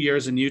last 2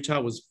 years in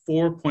Utah was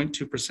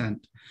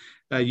 4.2%.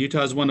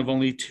 Utah is one of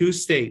only 2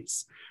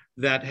 states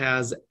that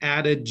has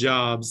added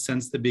jobs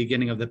since the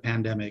beginning of the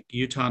pandemic,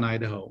 Utah and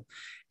Idaho.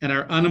 And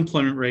our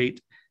unemployment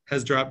rate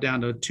has dropped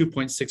down to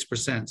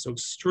 2.6%, so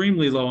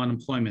extremely low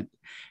unemployment.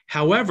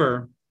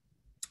 However,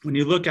 when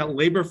you look at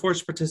labor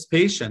force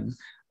participation,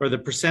 or the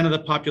percent of the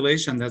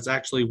population that's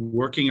actually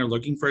working or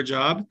looking for a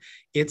job,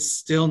 it's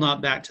still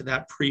not back to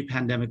that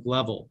pre-pandemic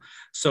level.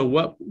 So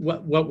what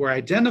we're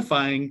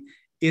identifying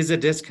is a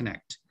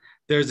disconnect.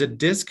 There's a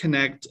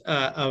disconnect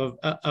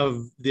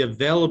of the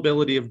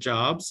availability of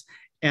jobs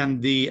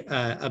and the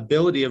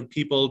ability of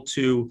people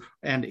to,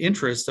 and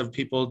interest of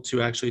people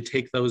to actually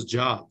take those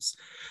jobs.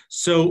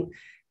 So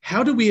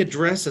how do we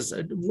address this?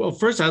 Well,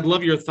 first, I'd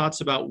love your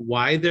thoughts about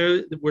why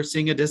we're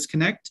seeing a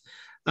disconnect.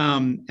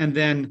 And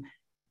then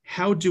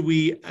how do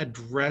we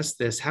address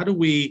this? How do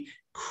we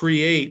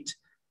create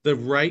the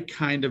right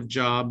kind of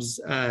jobs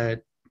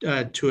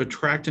to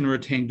attract and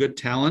retain good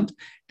talent,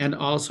 and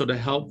also to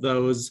help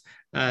those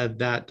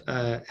that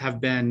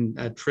have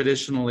been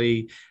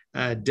traditionally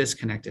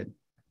disconnected?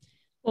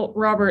 Well,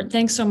 Robert,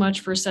 thanks so much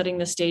for setting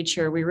the stage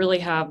here. We really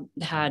have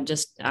had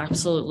just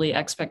absolutely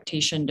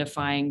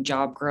expectation-defying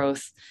job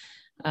growth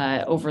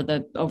over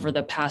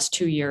the past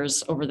 2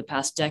 years, over the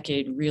past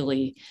decade,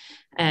 really.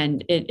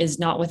 And it is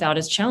not without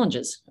its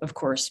challenges, of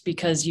course,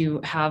 because you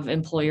have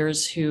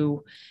employers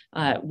who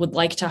would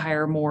like to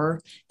hire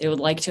more. They would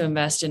like to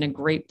invest in a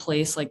great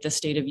place like the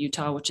state of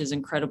Utah, which is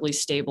incredibly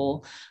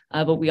stable.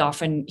 But we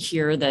often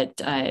hear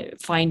that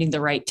finding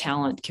the right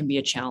talent can be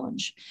a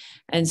challenge.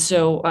 And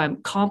so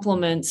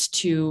compliments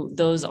to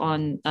those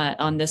on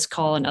this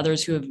call and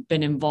others who have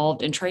been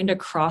involved in trying to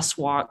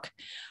crosswalk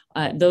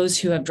those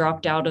who have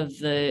dropped out of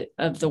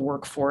the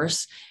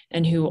workforce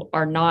and who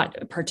are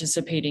not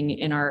participating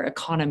in our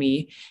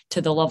economy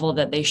to the level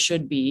that they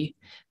should be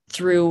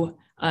through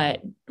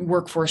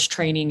workforce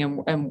training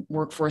and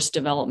workforce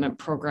development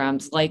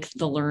programs like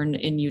the Learn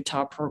in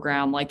Utah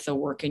program, like the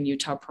Work in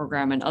Utah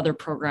program, and other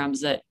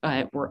programs that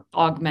were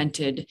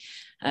augmented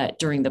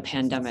during the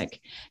pandemic.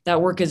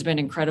 That work has been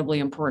incredibly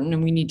important,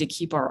 and we need to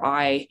keep our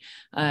eye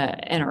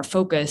and our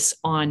focus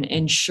on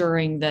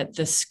ensuring that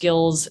the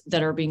skills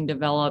that are being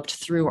developed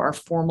through our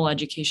formal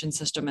education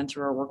system and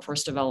through our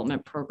workforce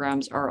development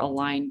programs are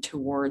aligned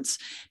towards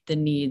the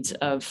needs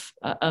of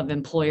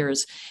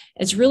employers.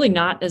 It's really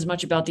not as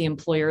much about the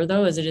employer,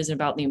 though, as it is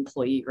about the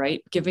employee,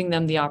 right? Giving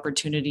them the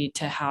opportunity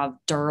to have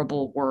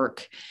durable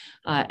work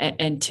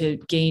and to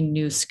gain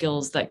new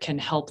skills that can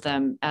help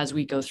them as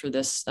we go through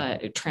this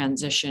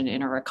transition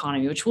in our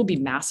economy, which will be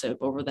massive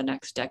over the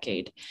next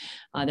decade.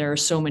 There are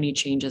so many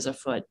changes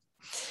afoot.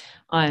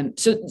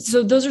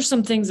 So those are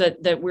some things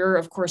that we're,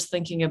 of course,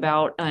 thinking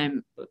about.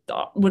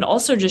 Would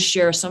also just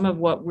share some of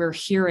what we're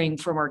hearing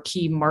from our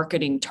key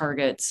marketing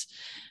targets,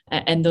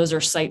 and those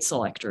are site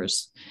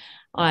selectors.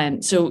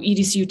 So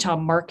EDC Utah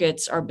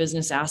markets our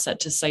business asset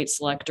to site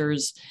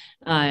selectors.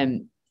 They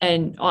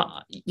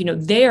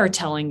are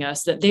telling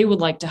us that they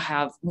would like to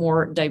have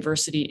more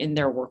diversity in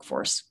their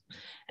workforce.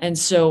 And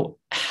so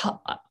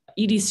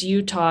EDC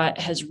Utah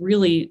has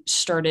really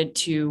started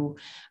to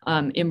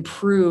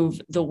improve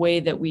the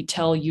way that we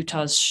tell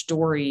Utah's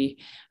story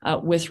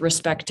with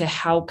respect to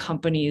how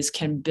companies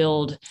can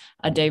build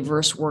a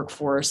diverse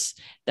workforce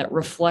that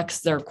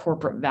reflects their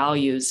corporate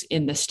values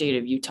in the state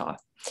of Utah.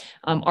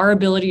 Our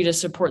ability to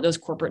support those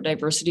corporate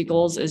diversity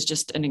goals is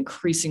just an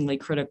increasingly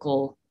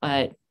critical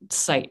an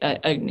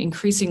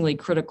increasingly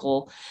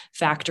critical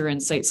factor in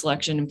site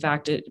selection. In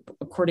fact,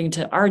 according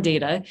to our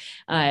data,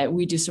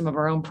 we do some of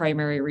our own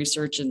primary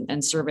research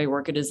and survey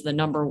work. It is the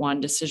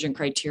 #1 decision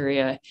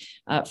criteria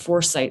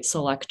for site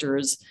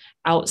selectors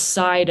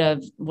outside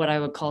of what I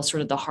would call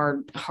sort of the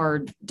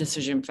hard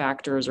decision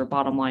factors or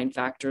bottom line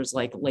factors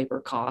like labor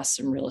costs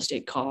and real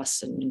estate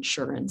costs and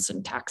insurance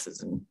and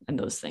taxes and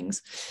those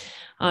things.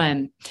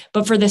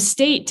 But for the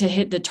state to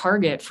hit the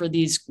target for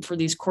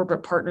these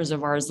corporate partners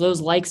of ours, those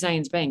like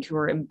Zions Bank who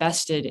are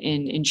invested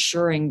in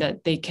ensuring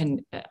that they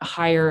can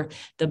hire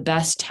the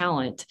best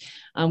talent,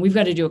 we've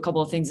got to do a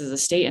couple of things as a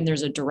state, and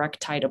there's a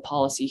direct tie to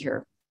policy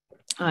here.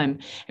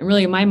 And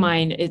really, in my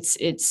mind,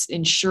 it's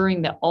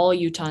ensuring that all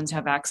Utahns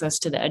have access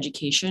to the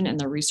education and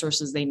the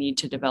resources they need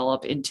to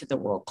develop into the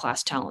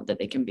world-class talent that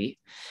they can be.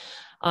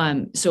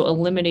 So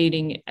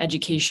eliminating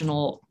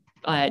educational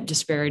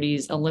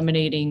disparities,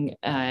 eliminating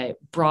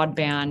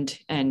broadband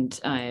and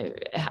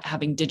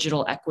having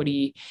digital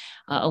equity,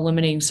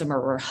 eliminating some of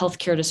our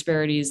healthcare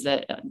disparities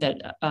that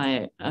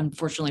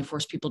unfortunately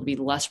force people to be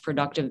less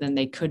productive than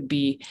they could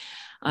be.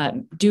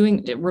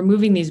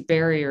 Removing these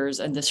barriers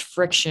and this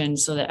friction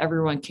so that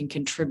everyone can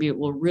contribute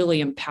will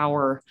really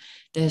empower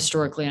the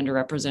historically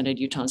underrepresented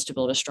Utahns to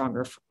build a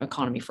stronger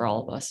economy for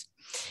all of us.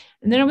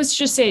 And then I was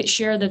just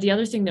share that the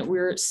other thing that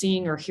we're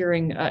seeing or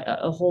hearing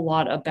a whole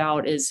lot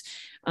about is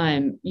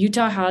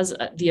Utah has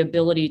the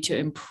ability to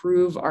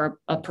improve our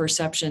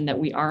perception that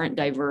we aren't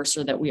diverse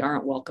or that we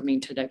aren't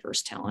welcoming to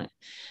diverse talent.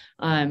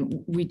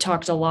 We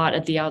talked a lot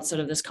at the outset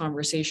of this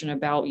conversation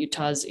about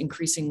Utah's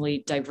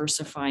increasingly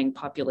diversifying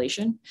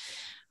population.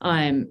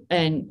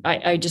 And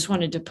I just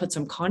wanted to put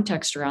some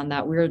context around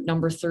that. We're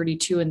number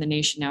 32 in the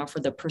nation now for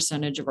the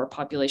percentage of our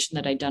population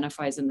that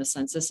identifies in the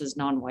census as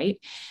non-white.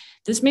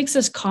 This makes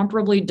us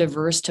comparably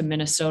diverse to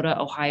Minnesota,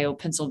 Ohio,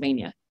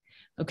 Pennsylvania.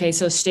 Okay,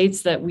 so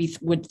states that we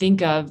would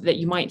think of, that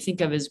you might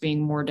think of as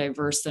being more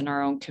diverse than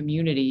our own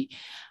community.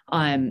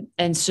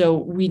 And so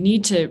we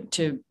need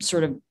to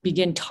sort of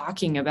begin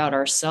talking about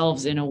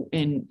ourselves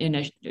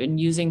in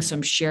using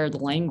some shared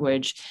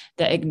language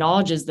that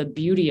acknowledges the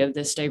beauty of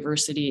this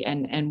diversity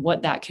and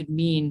what that could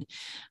mean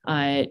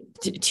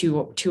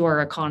to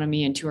our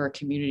economy and to our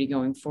community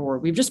going forward.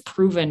 We've just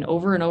proven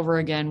over and over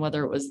again,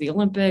 whether it was the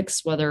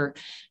Olympics,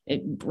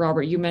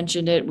 Robert, you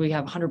mentioned it, we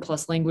have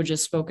 100+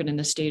 languages spoken in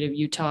the state of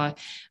Utah.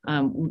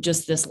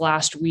 Just this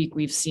last week,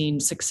 we've seen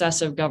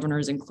successive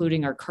governors,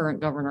 including our current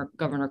governor,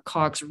 Governor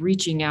Cox,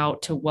 reaching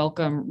out to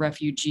welcome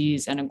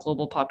refugees and a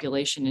global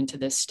population into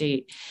this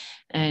state.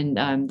 And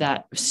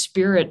that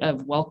spirit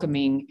of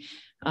welcoming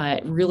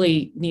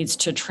really needs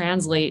to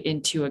translate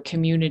into a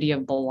community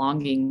of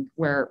belonging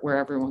where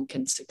everyone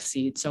can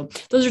succeed. So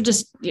those are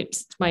just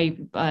my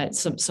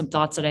some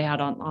thoughts that I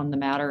had on the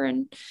matter.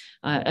 And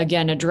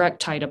again, a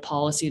direct tie to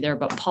policy there,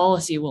 but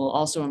policy will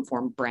also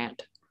inform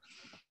brand.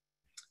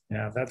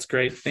 Yeah, that's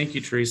great. Thank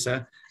you,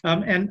 Teresa.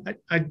 And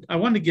I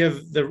want to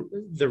give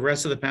the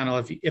rest of the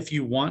panel, if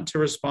you want to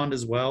respond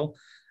as well,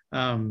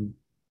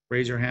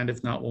 raise your hand.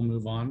 If not, we'll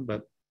move on.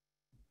 But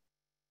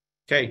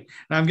okay,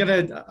 now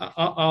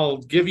I'll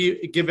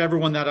give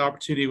everyone that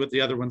opportunity with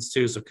the other ones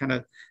too. So kind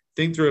of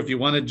think through if you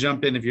want to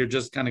jump in, if you're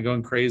just kind of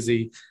going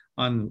crazy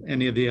on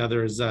any of the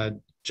others,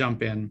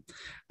 jump in.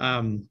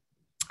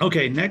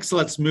 Okay, next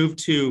let's move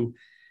to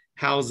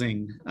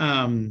housing.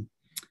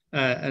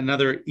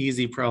 Another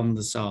easy problem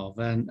to solve.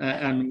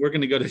 And we're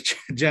going to go to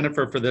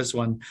Jennifer for this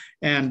one.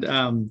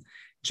 And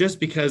just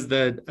because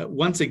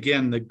once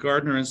again, the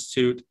Gardner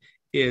Institute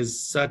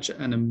is such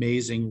an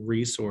amazing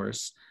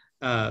resource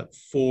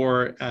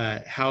for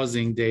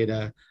housing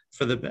data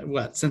for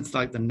since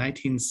like the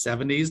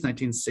 1970s,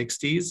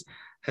 1960s,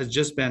 has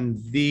just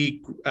been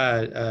the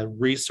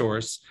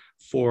resource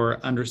for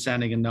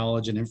understanding and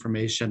knowledge and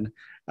information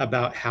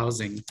about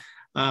housing.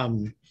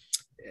 And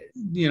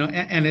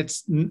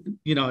it's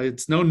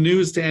no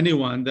news to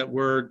anyone that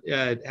we're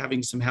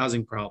having some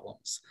housing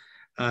problems.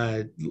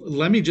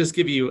 Let me just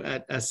give you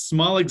a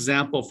small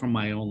example from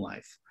my own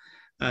life.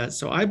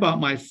 So I bought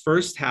my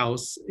first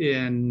house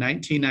in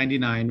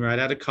 1999, right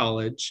out of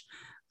college.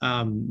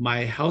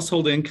 My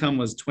household income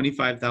was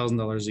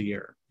 $25,000 a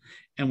year,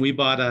 and we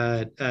bought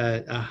a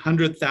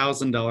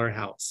 $100,000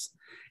 house.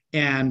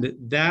 And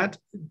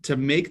to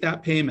make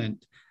that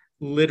payment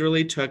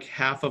literally took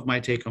half of my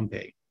take-home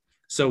pay.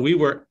 So we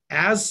were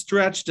as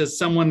stretched as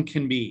someone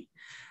can be,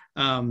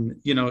 and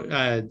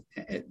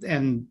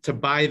to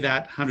buy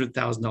that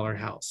 $100,000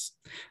 house.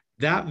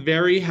 That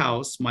very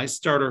house, my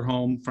starter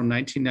home from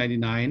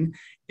 1999,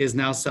 is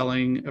now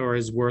selling or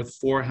is worth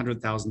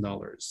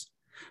 $400,000.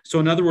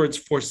 So in other words,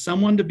 for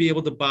someone to be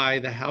able to buy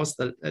the house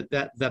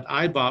that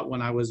I bought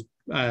when I was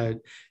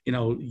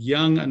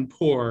young and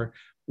poor,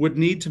 would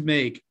need to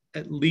make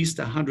at least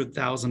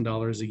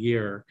 $100,000 a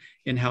year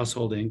in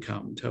household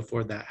income to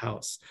afford that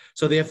house.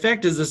 So the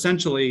effect is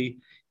essentially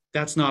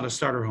that's not a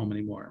starter home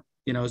anymore.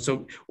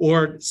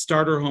 Or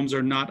starter homes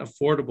are not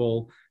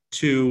affordable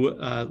to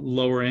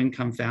lower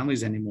income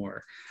families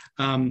anymore.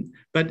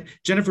 But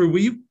Jennifer, will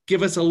you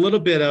give us a little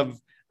bit of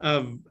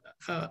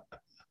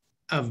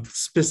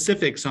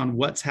specifics on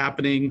what's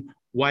happening,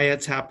 why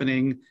it's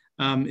happening?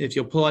 If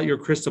you'll pull out your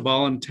crystal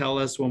ball and tell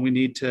us when we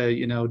need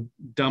to,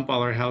 dump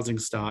all our housing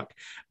stock.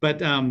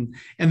 But and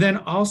then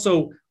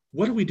also,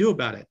 what do we do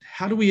about it?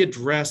 How do we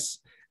address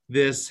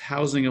this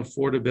housing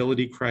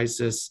affordability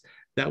crisis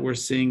that we're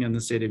seeing in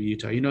the state of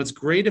Utah? It's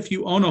great if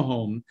you own a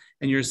home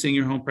and you're seeing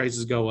your home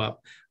prices go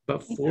up,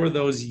 but for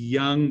those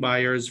young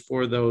buyers,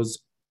 for those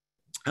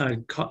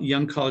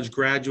young college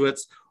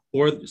graduates,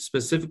 or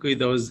specifically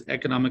those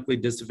economically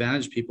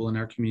disadvantaged people in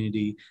our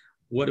community,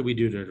 what do we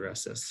do to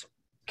address this?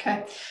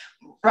 Okay.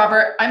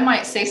 Robert, I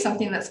might say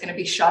something that's going to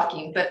be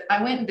shocking, but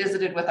I went and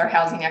visited with our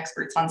housing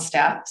experts on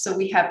staff. So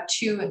we have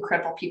two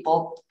incredible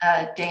people,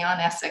 Dayon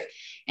Essick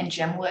and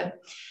Jim Wood.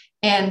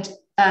 And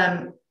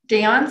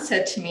Dayon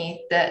said to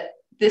me that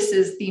this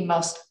is the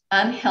most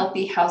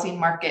unhealthy housing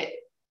market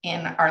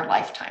in our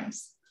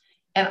lifetimes.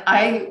 And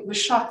I was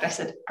shocked. I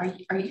said,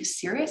 are you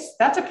serious?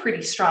 That's a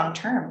pretty strong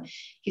term.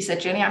 He said,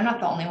 Jenny, I'm not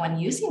the only one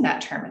using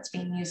that term. It's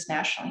being used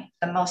nationally.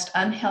 The most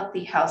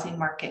unhealthy housing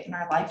market in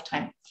our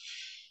lifetime.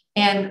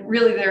 And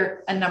really, there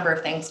are a number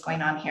of things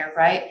going on here,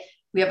 right?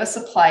 We have a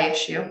supply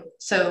issue.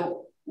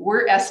 So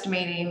we're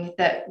estimating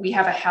that we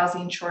have a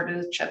housing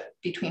shortage of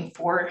between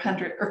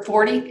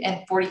 40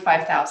 and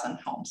 45,000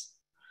 homes.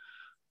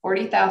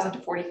 40,000 to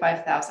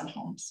 45,000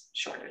 homes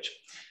shortage.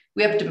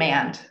 We have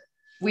demand.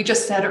 We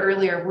just said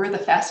earlier, we're the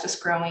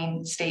fastest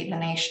growing state in the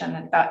nation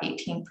at about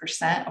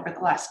 18% over the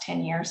last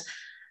 10 years.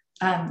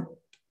 A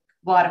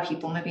lot of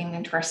people moving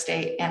into our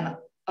state and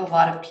a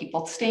lot of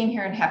people staying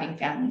here and having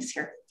families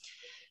here.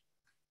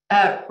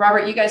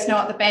 Robert, you guys know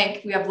at the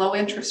bank, we have low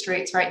interest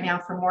rates right now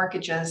for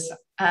mortgages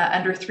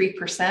under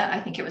 3%. I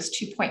think it was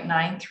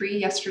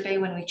 2.93 yesterday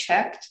when we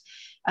checked.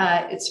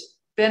 It's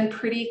been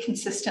pretty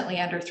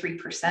consistently under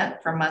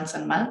 3% for months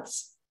and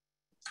months.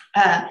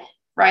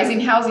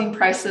 Rising housing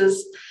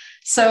prices.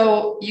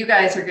 So you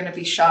guys are going to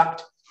be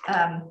shocked.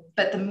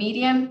 But the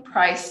median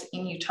price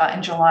in Utah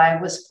in July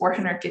was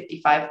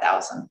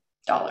 $455,000.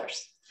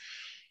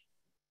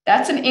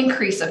 That's an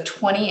increase of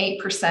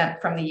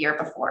 28% from the year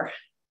before.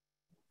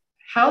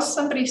 How's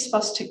somebody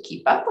supposed to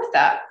keep up with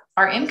that?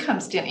 Our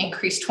incomes didn't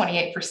increase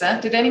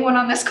 28%. Did anyone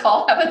on this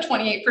call have a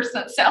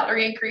 28%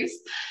 salary increase?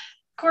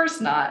 Of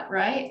course not,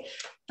 right?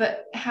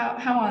 But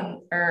how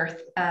on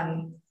earth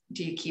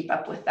do you keep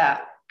up with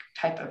that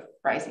type of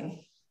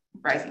rising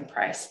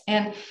price?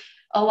 And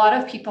a lot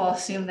of people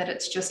assume that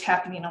it's just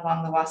happening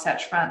along the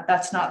Wasatch Front.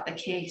 That's not the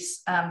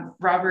case.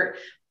 Robert,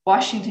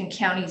 Washington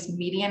County's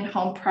median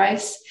home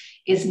price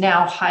is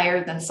now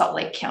higher than Salt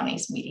Lake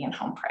County's median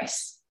home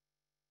price.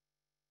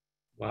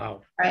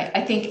 Wow. Right.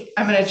 I think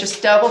I'm going to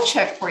just double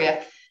check for you.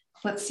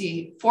 Let's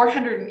see.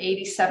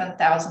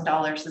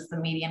 $487,000 is the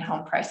median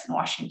home price in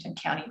Washington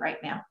County right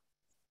now.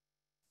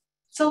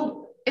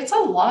 So it's a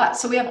lot.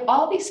 So we have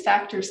all these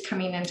factors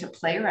coming into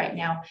play right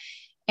now.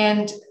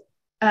 And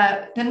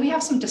then we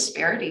have some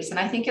disparities. And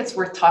I think it's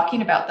worth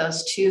talking about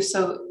those too.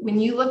 So when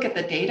you look at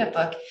the data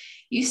book,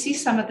 you see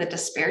some of the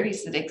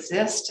disparities that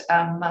exist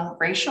among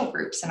racial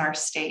groups in our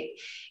state.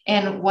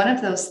 And one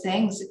of those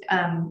things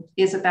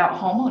is about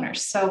homeowners.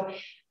 So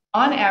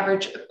on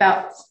average,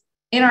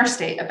 in our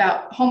state,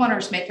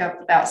 homeowners make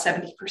up about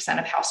 70%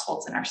 of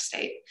households in our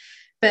state.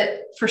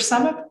 But for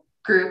some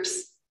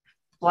groups,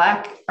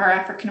 Black or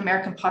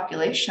African-American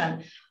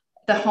population,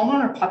 the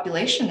homeowner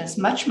population is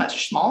much,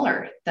 much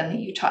smaller than the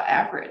Utah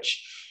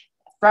average.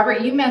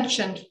 Robert, you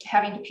mentioned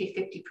having to pay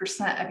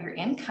 50% of your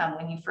income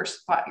when you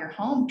first bought your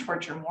home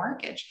towards your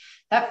mortgage.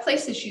 That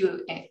places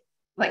you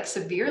like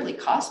severely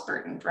cost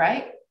burdened,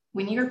 right?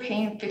 When you're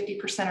paying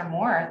 50% or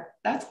more,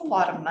 that's a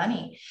lot of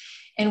money.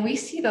 And we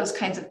see those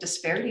kinds of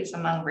disparities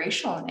among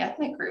racial and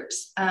ethnic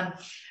groups.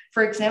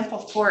 For example,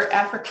 for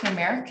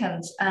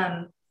African-Americans,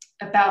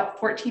 about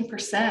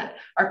 14%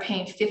 are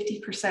paying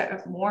 50%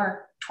 or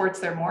more towards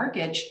their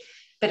mortgage.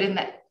 But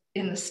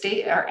in the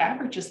state, our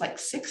average is like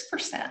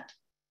 6%.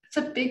 It's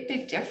a big,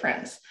 big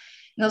difference.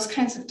 And those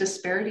kinds of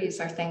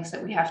disparities are things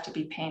that we have to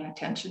be paying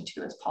attention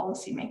to as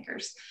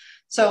policymakers.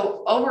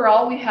 So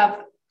overall, we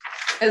have,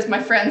 as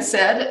my friend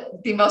said,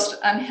 the most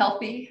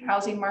unhealthy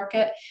housing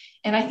market.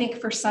 And I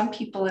think for some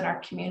people in our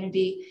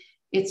community,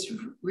 it's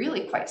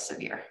really quite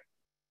severe.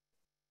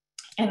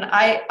 And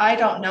I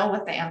don't know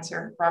what the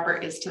answer,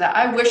 Robert, is to that.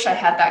 I wish I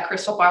had that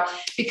crystal ball,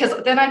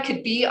 because then I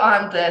could be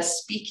on the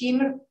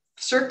speaking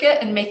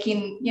circuit and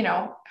making,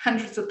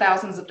 hundreds of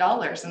thousands of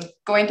dollars and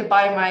going to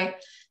buy my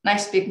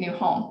nice big new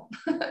home.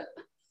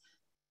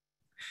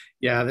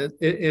 Yeah,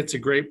 it's a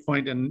great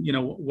point. And,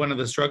 one of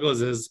the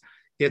struggles is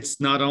it's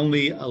not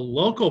only a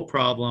local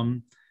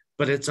problem,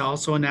 but it's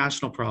also a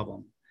national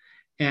problem.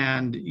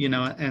 And,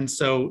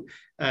 so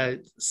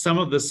some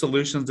of the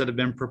solutions that have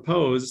been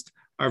proposed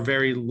are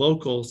very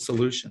local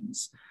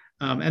solutions.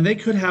 And they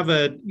could have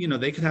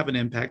an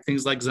impact,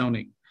 things like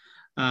zoning,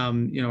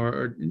 trying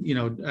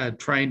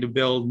to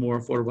build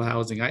more affordable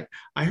housing. I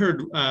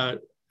heard, I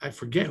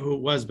forget who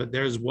it was, but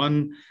there's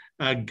one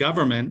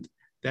government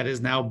that is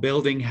now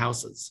building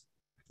houses.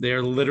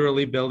 They're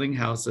literally building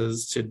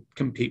houses to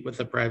compete with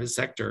the private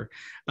sector.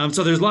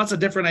 So there's lots of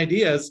different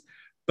ideas,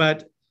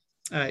 but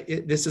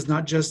this is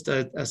not just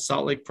a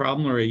Salt Lake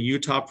problem or a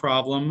Utah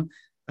problem.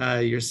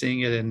 You're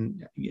seeing it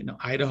in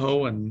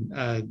Idaho and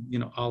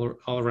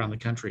all around the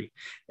country.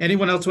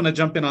 Anyone else want to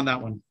jump in on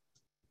that one?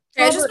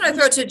 I just want to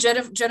throw it to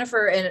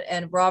Jennifer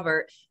and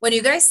Robert. When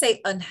you guys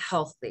say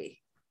unhealthy,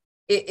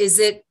 is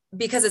it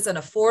because it's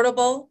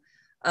unaffordable?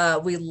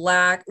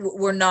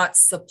 We're not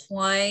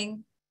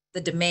supplying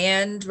the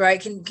demand,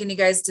 right? Can you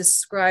guys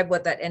describe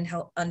what that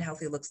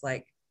unhealthy looks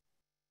like?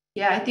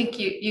 Yeah, I think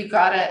you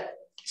got it.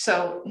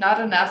 So not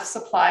enough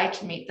supply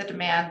to meet the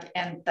demand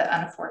and the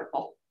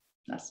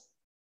unaffordableness.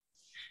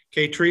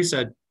 Okay,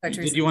 Teresa,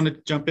 did you want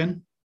to jump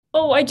in?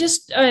 Oh, I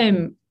just,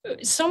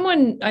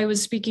 someone I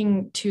was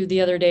speaking to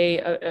the other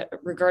day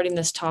regarding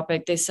this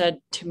topic, they said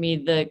to me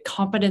the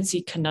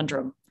competency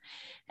conundrum.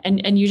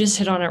 And you just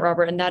hit on it,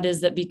 Robert, and that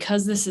is that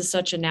because this is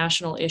such a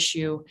national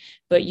issue,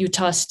 but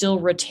Utah still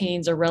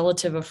retains a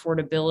relative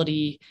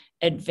affordability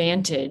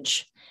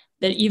advantage,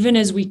 that even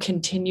as we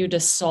continue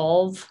to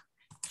solve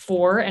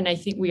for, and I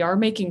think we are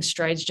making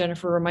strides,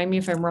 Jennifer, remind me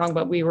if I'm wrong,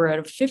 but we were at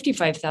a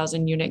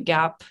 55,000 unit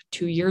gap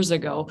 2 years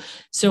ago.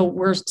 So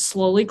we're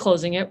slowly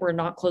closing it. We're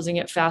not closing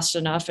it fast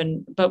enough.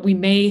 But we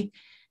may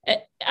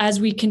as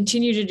we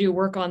continue to do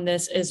work on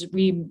this, as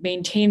we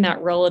maintain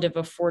that relative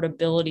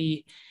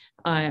affordability,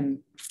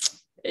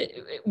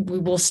 we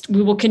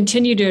will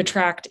continue to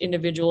attract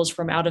individuals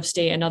from out of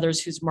state and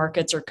others whose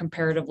markets are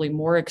comparatively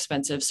more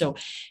expensive. So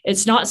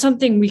it's not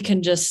something we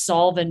can just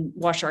solve and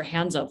wash our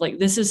hands of. Like,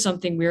 this is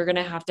something we're going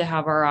to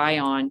have our eye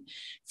on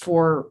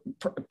for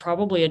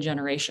probably a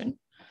generation.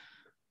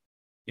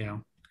 Yeah.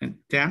 And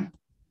Dan?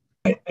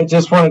 I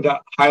just wanted to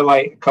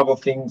highlight a couple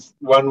of things.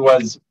 One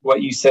was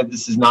what you said,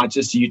 this is not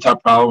just a Utah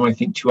problem. I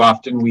think too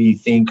often we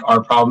think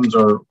our problems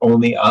are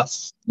only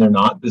us. They're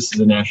not. This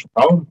is a national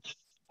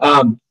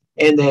problem.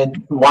 And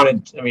then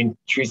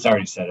Teresa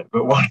already said it,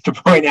 but wanted to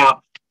point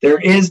out there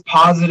is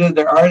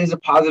a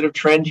positive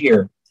trend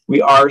here.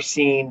 We are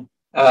seeing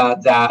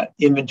that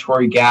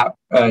inventory gap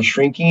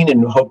shrinking,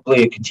 and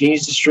hopefully it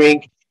continues to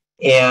shrink.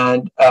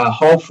 And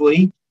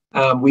hopefully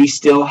we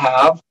still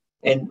have,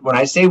 and when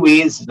I say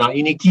we, this is not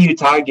unique to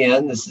Utah.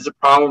 Again, this is a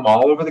problem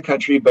all over the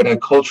country, but a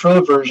cultural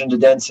aversion to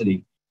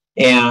density.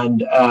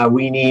 And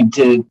we need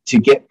to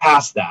get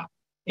past that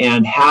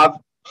and have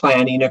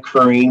planning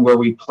occurring where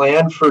we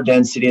plan for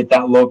density at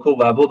that local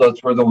level.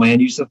 That's where the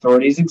land use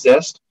authorities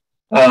exist.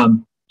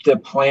 To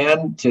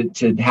plan,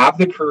 to have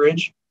the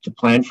courage to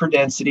plan for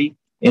density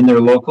in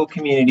their local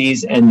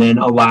communities, and then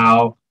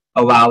allow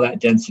that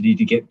density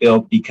to get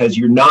built, because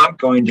you're not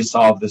going to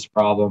solve this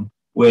problem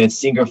with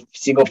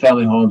single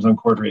family homes on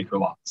quarter-acre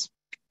lots.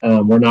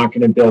 We're not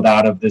going to build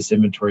out of this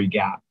inventory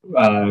gap,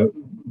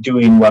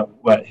 doing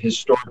what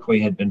historically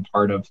had been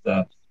part of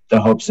the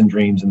hopes and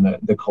dreams and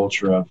the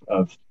culture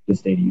of the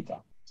state of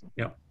Utah.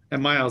 Yeah.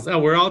 And Miles,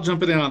 we're all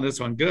jumping in on this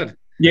one. Good.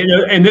 Yeah,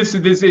 and this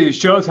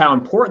shows how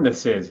important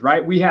this is,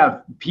 right? We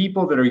have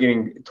people that are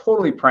getting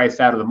totally priced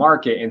out of the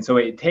market, and so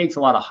it takes a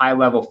lot of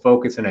high-level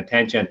focus and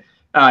attention.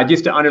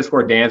 Just to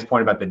underscore Dan's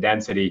point about the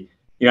density,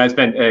 I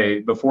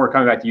spent before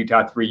coming back to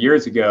Utah 3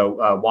 years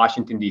ago,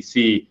 Washington,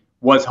 D.C.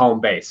 was home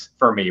base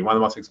for me, one of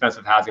the most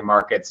expensive housing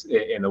markets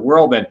in the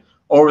world. And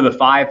over the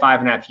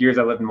 5.5 years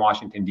I lived in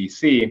Washington,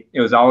 D.C.,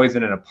 it was always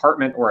in an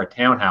apartment or a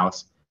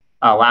townhouse.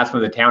 Last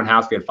one, the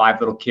townhouse, we had 5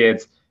 little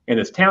kids in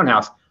this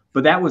townhouse,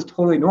 but that was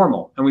totally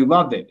normal, and we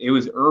loved it. It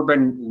was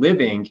urban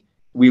living.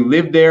 We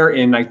lived there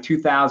in like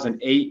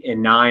 2008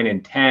 and 9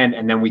 and 10,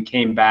 and then we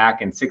came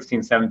back in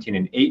 16, 17,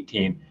 and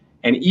 18.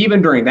 And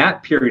even during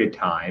that period of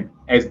time,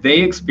 as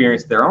they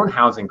experienced their own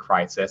housing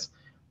crisis,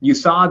 you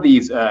saw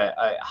these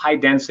high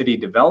density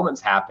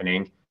developments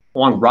happening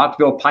along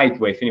Rockville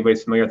Pikeway, if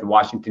anybody's familiar with the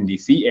Washington,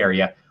 D.C.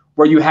 area,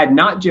 where you had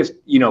not just,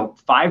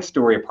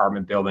 5-story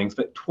apartment buildings,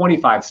 but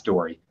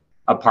 25-story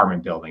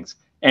apartment buildings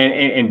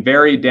and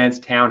very dense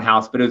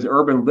townhouse, but it was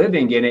urban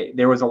living, and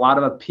there was a lot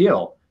of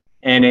appeal,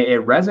 and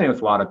it resonated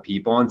with a lot of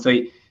people. And so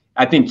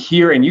I think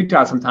here in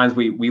Utah, sometimes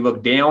we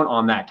look down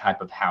on that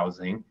type of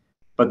housing.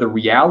 But the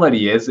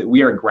reality is that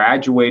we are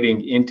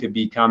graduating into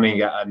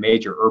becoming a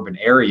major urban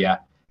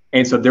area.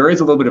 And so there is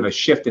a little bit of a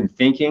shift in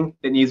thinking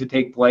that needs to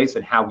take place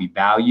and how we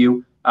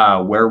value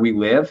where we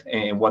live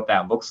and what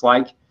that looks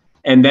like.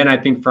 And then I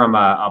think from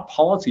a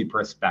policy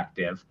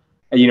perspective,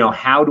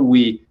 how do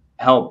we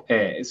help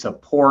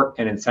support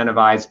and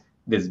incentivize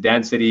this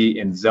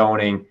density and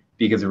zoning?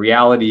 Because the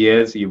reality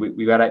is we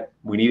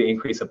need to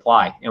increase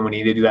supply, and we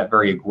need to do that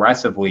very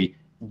aggressively,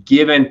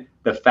 given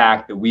the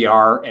fact that we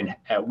are and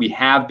we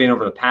have been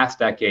over the past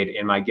decade,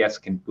 and my guess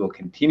will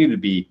continue to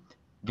be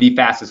the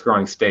fastest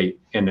growing state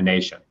in the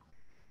nation.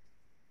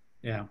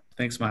 Yeah,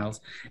 thanks,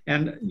 Miles.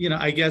 And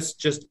I guess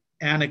just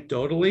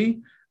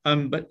anecdotally,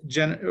 but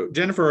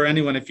Jennifer or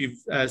anyone, if you've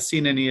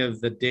seen any of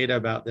the data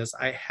about this,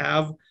 I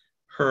have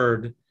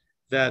heard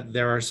that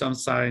there are some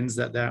signs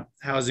that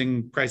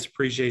housing price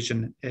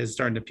appreciation is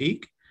starting to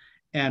peak,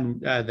 and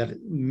that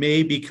it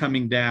may be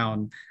coming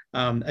down.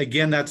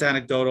 Again, that's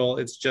anecdotal.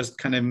 It's just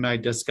kind of my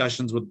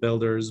discussions with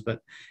builders,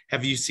 but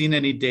have you seen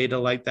any data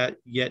like that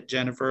yet,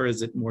 Jennifer? Or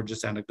is it more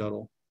just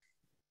anecdotal?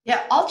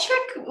 Yeah, I'll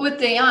check with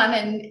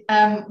Dayan,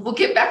 and we'll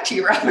get back to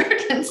you,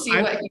 Robert, and see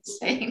what he's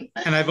saying.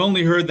 And I've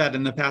only heard that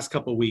in the past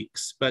couple of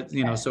weeks, but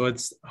so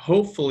it's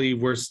hopefully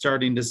we're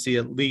starting to see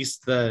at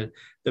least the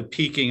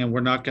peaking, and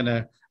we're not going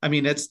to,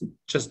 it's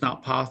just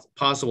not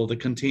possible to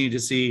continue to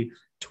see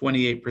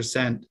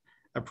 28%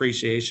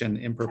 appreciation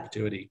in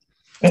perpetuity.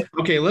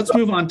 Okay, let's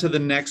move on to the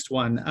next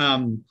one.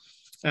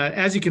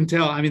 As you can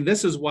tell,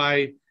 this is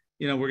why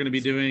we're going to be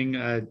doing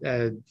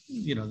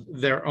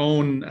their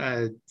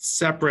own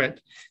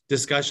separate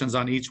discussions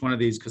on each one of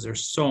these, because they're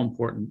so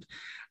important.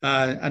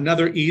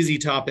 Another easy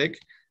topic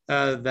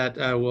that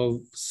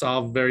we'll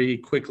solve very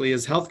quickly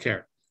is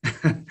healthcare.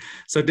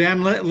 So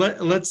Dan,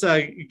 let's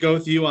go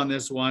with you on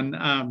this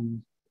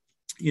one.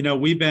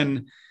 We've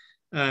been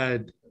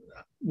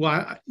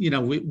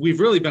we've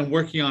really been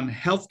working on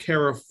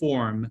healthcare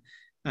reform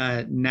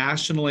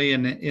nationally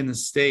and in the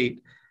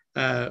state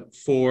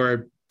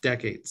for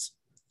decades.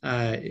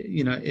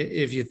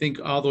 If you think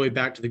all the way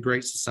back to the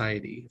Great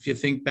Society, if you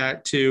think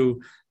back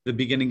to the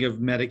beginning of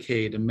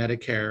Medicaid and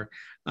Medicare,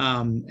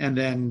 and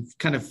then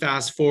kind of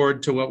fast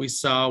forward to what we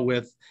saw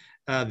with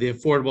the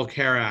Affordable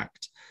Care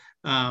Act,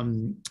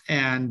 and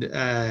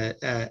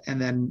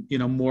then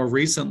more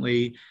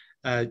recently,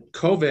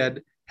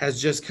 COVID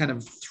has just kind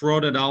of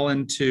thrown it all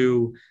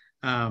into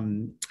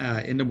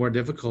more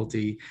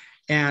difficulty.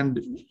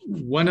 And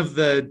one of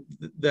the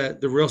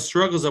real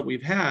struggles that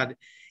we've had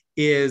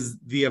is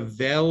the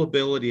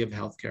availability of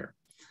healthcare,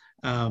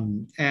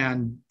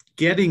 and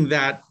getting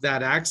that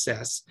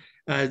access.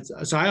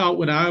 So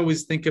when I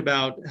always think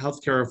about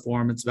healthcare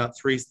reform, it's about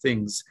three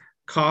things: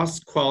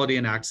 cost, quality,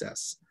 and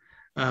access.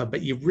 But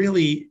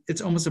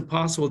it's almost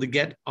impossible to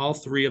get all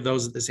three of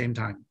those at the same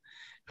time.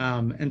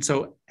 And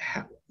so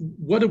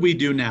what do we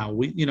do now?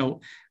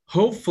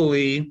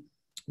 Hopefully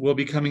we'll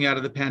be coming out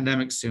of the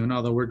pandemic soon,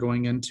 although we're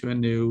going into a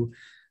new,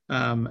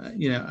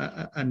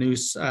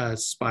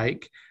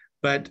 spike.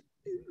 But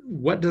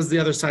what does the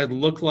other side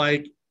look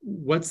like?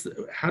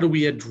 How do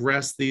we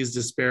address these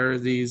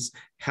disparities?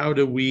 How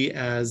do we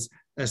as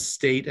a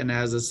state and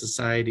as a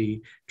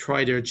society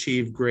try to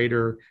achieve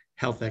greater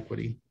health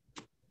equity?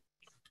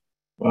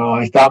 Well,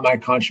 I thought my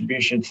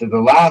contribution to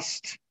the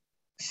last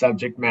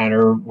subject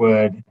matter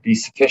would be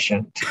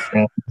sufficient.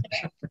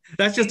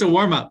 That's just a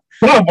warm-up.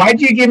 No,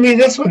 why'd you give me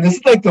this one? This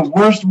is like the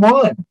worst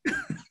one.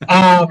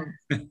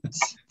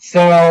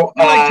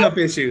 Tough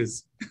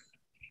issues.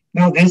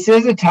 No, this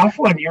is a tough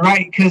one. You're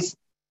right, because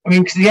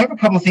you have a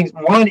couple of things.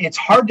 One, it's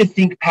hard to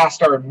think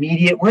past our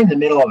immediate. We're in the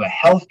middle of a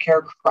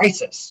healthcare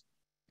crisis,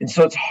 and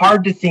so it's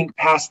hard to think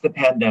past the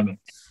pandemic.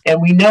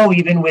 And we know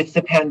even with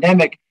the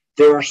pandemic,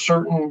 there are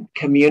certain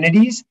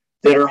communities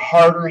that are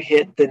harder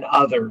hit than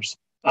others.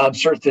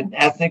 Certain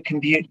ethnic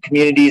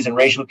communities and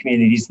racial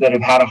communities that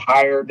have had a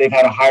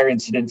higher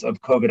incidence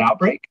of COVID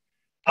outbreak,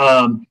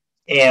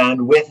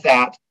 and with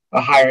that, a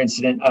higher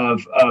incidence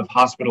of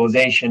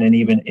hospitalization and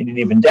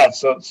even death.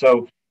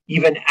 So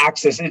even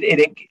access,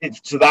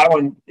 so that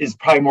one is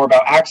probably more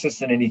about access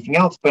than anything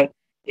else. But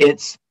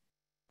it's,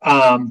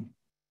 man,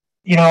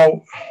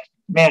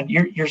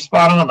 you're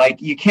spot on.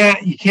 Like you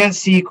can't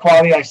see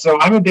quality life.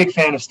 So I'm a big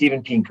fan of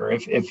Steven Pinker.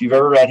 If you've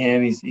ever read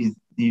him,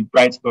 he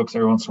writes books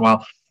every once in a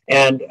while.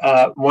 And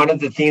one of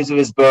the themes of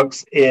his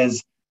books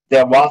is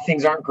that while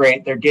things aren't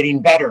great, they're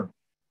getting better.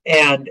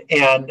 And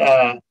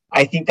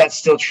I think that's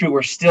still true.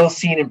 We're still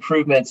seeing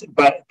improvements,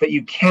 but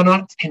you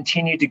cannot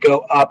continue to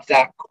go up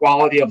that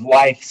quality of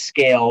life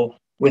scale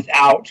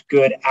without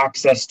good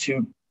access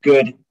to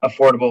good,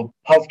 affordable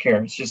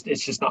healthcare.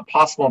 It's just not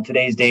possible in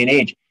today's day and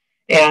age.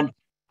 And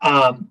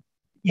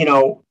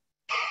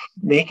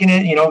making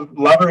it,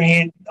 love or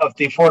hate of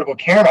the Affordable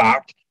Care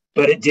Act,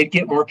 but it did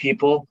get more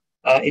people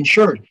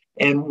insured.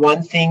 And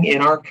one thing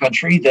in our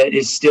country that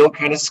is still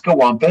kind of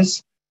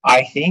scawampus,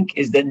 I think,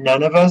 is that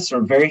none of us,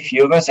 or very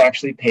few of us,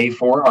 actually pay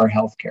for our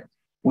health care.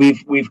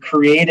 We've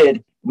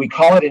created, we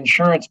call it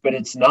insurance, but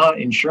it's not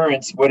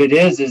insurance. What it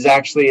is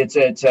actually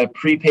it's a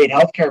prepaid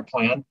healthcare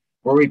plan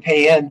where we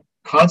pay in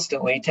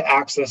constantly to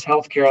access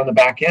healthcare on the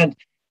back end.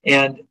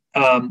 And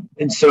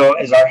so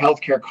as our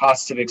healthcare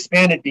costs have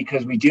expanded,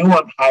 because we do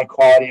want high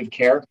quality of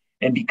care,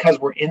 and because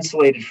we're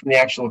insulated from the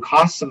actual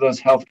costs of those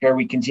healthcare,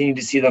 we continue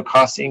to see the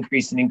costs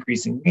increase and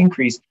increase and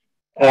increase.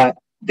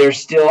 There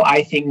still,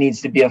 I think,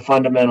 needs to be a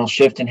fundamental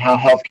shift in how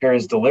healthcare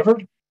is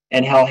delivered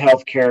and how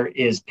healthcare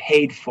is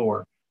paid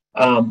for.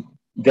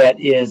 That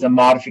is a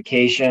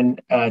modification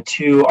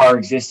to our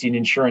existing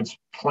insurance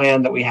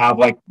plan that we have,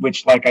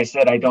 which, like I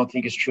said, I don't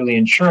think is truly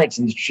insurance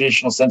in the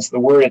traditional sense of the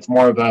word. It's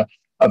more of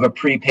a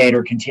prepaid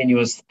or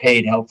continuous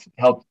paid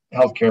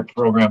healthcare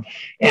program.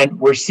 And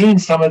we're seeing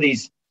some of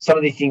these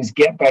things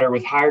get better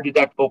with higher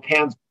deductible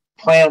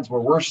plans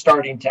where we're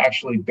starting to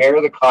actually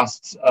bear the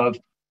costs of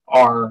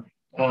our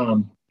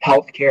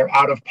healthcare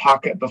out of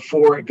pocket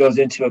before it goes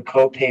into a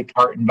co-pay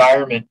part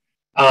environment.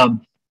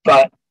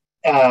 But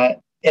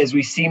as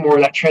we see more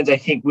of that trends, I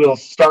think we'll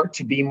start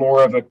to be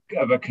more of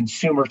a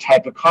consumer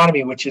type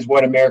economy, which is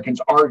what Americans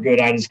are good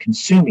at, is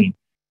consuming.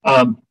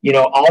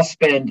 I'll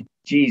spend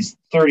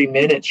 30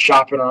 minutes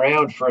shopping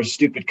around for a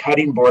stupid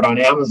cutting board on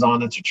Amazon.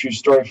 That's a true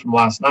story from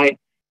last night.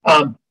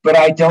 But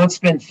I don't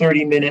spend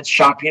 30 minutes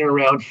shopping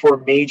around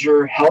for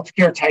major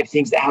healthcare type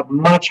things that have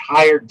much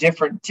higher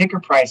different ticker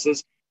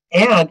prices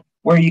and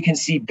where you can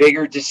see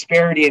bigger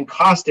disparity in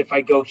cost if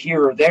I go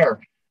here or there.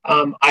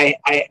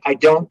 I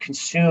don't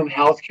consume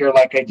healthcare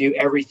like I do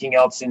everything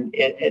else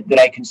that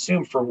I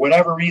consume for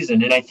whatever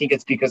reason. And I think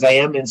it's because I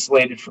am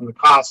insulated from the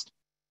cost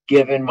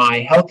given my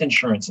health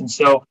insurance. And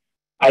so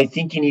I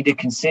think you need to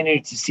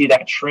continue to see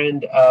that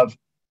trend of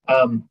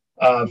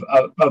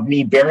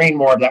me bearing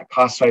more of that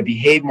cost, so I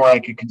behave more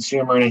like a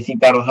consumer, and I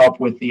think that'll help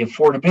with the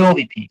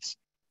affordability piece.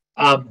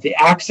 The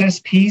access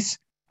piece,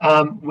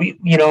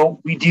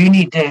 we do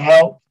need to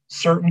help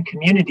certain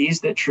communities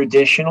that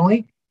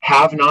traditionally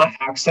have not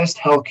accessed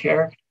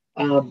healthcare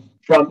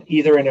from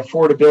either an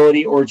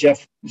affordability or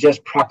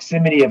just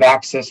proximity of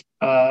access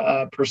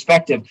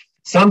perspective.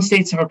 Some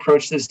states have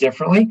approached this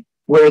differently,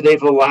 where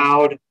they've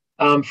allowed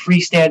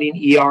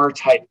freestanding ER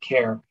type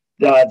care.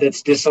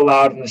 That's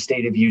disallowed in the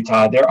state of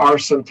Utah. There are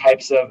some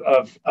types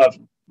of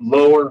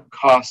lower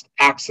cost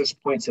access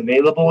points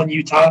available in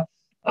Utah,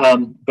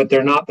 but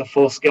they're not the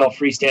full-scale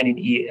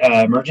freestanding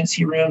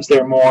emergency rooms.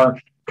 They're more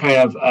kind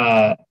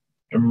of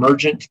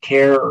emergent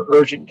care or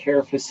urgent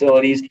care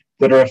facilities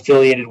that are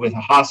affiliated with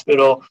a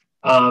hospital.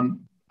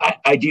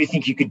 I do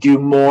think you could do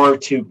more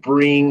to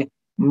bring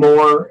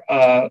more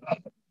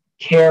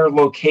care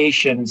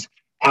locations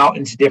out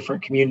into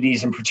different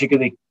communities, and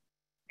particularly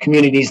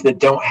communities that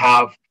don't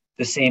have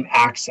the same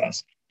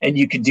access. And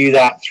you could do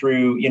that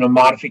through,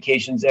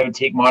 modifications. That would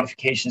take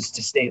modifications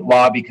to state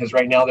law, because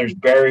right now there's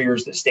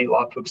barriers that state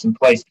law puts in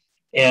place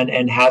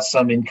and has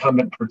some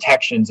incumbent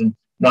protections. And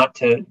not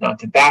to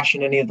bash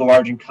in any of the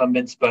large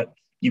incumbents, but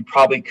you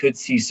probably could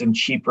see some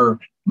cheaper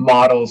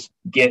models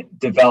get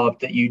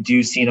developed that you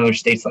do see in other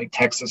states, like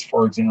Texas,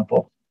 for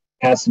example,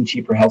 has some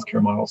cheaper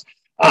healthcare models.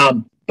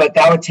 But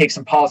that would take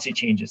some policy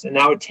changes, and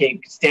that would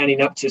take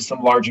standing up to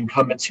some large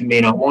incumbents who may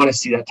not want to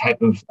see that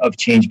type of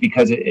change,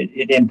 because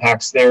it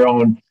impacts their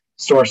own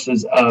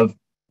sources of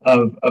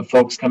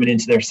folks coming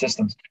into their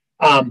systems.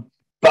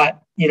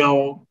 But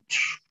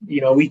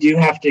we do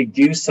have to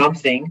do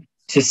something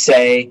to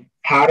say,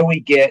 how do we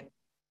get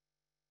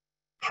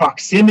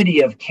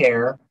proximity of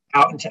care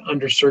out into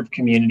underserved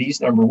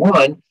communities, number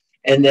one,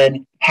 and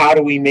then how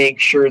do we make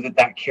sure that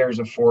that care is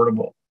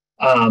affordable?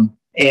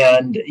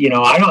 And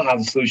I don't have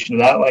the solution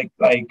to that.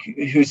 Like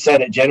who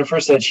said it? Jennifer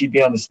said she'd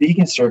be on the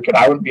speaking circuit.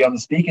 I wouldn't be on the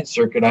speaking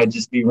circuit. I'd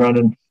just be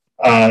running,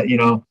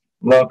 low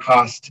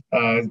cost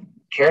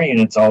care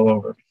units all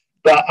over.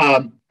 But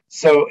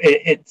so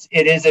it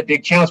is a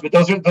big challenge. But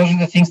those are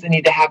the things that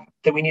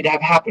we need to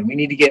have happen. We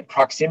need to get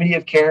proximity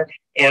of care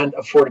and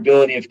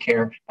affordability of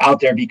care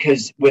out there,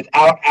 because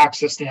without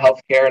access to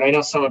health care, and I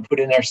know someone put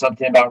in there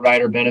something about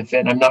rider benefit,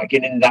 and I'm not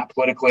getting into that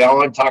politically.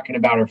 All I'm talking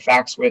about are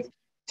facts.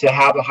 To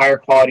have a higher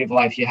quality of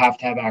life, you have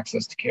to have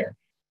access to care.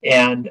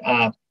 And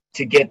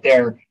to get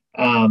there,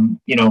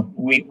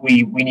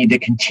 we need to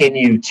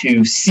continue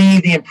to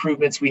see the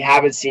improvements we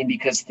haven't seen,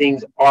 because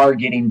things are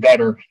getting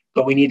better,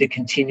 but we need to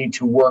continue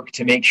to work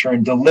to make sure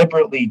and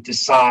deliberately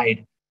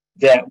decide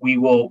that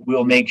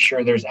we'll make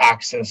sure there's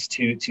access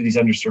to these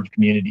underserved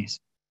communities.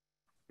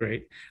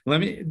 Great.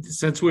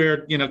 Since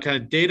we're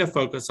kind of data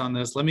focused on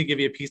this, let me give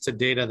you a piece of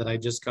data that I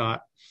just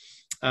got.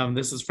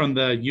 This is from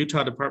the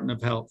Utah Department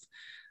of Health.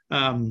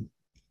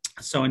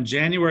 So in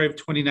January of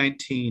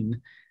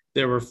 2019,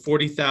 there were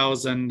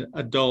 40,000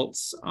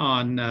 adults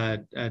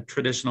on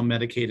traditional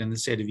Medicaid in the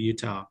state of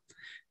Utah.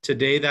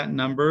 Today, that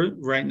number,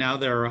 right now,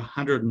 there are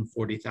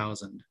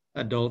 140,000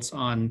 adults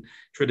on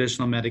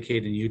traditional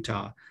Medicaid in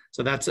Utah.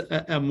 So that's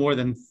a more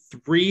than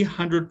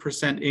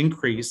 300%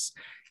 increase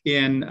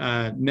in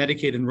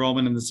Medicaid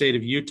enrollment in the state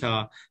of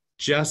Utah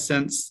just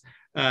since,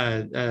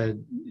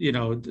 in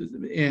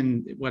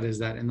the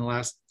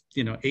last,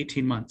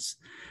 18 months.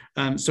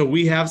 So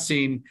we have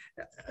seen,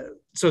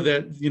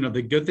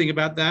 the good thing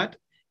about that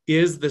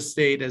is the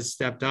state has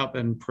stepped up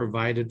and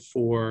provided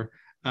for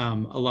a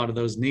lot of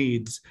those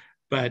needs.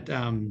 But,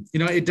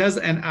 it does,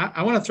 and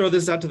I want to throw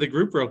this out to the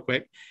group real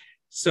quick.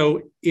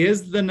 So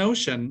is the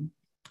notion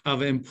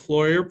of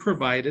employer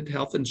provided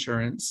health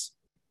insurance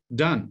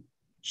done?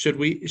 Should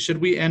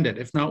we end it?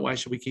 If not, why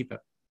should we keep it?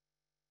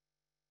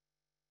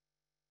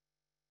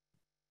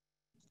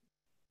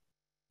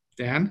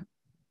 Dan?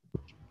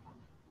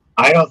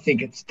 I don't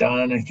think it's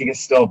done. I think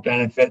it's still a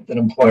benefit that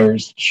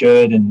employers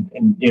should. And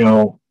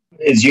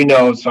as you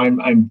know, so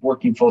I'm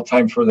working full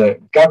time for the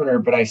governor,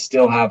 but I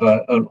still have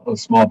a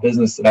small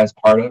business that I was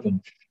part of,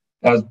 and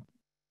that was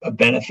a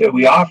benefit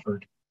we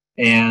offered.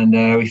 And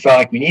we felt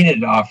like we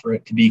needed to offer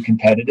it to be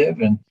competitive.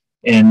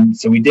 And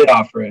so we did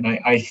offer it. And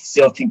I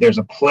still think there's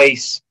a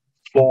place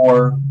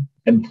for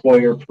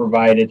employer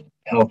provided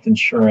health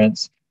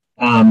insurance.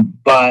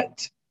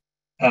 But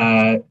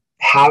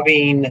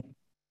having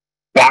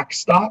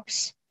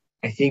backstops,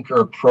 I think,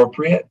 are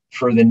appropriate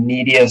for the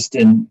neediest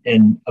in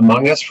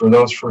among us, for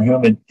those for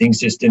whom things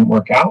just didn't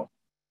work out.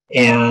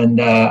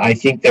 And I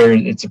think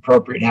it's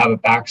appropriate to have a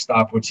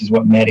backstop, which is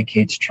what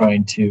Medicaid's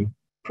trying to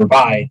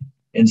provide.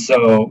 And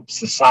so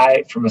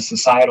from a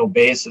societal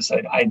basis,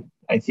 I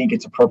think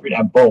it's appropriate to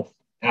have both.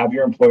 Have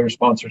your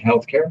employer-sponsored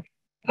healthcare.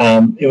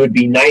 It would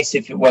be nice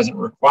if it wasn't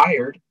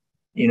required.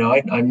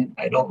 I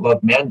don't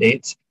love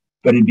mandates,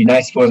 but it'd be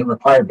nice if it wasn't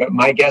required. But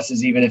my guess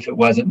is even if it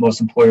wasn't, most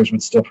employers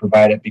would still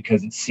provide it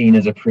because it's seen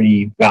as a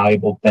pretty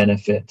valuable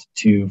benefit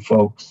to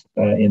folks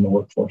in the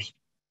workforce.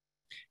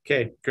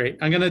 Okay, great.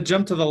 I'm going to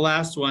jump to the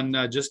last one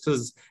just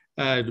because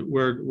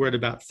we're at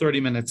about 30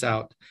 minutes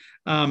out.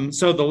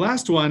 So the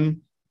last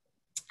one,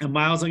 and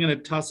Miles, I'm going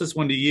to toss this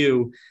one to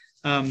you,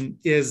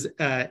 is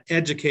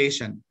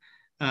education.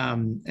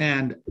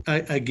 And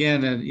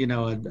again,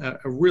 a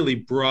really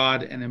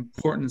broad and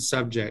important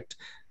subject.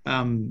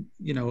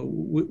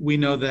 We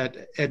know that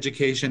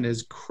education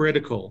is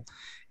critical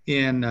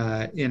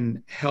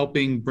in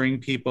helping bring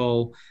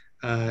people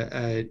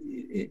to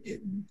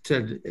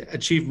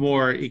achieve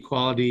more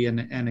equality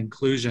and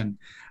inclusion.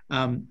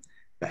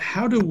 But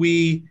how do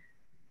we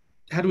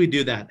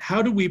do that?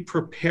 How do we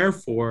prepare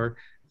for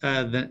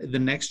the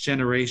next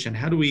generation?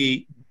 How do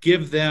we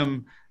give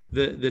them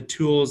the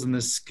tools and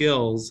the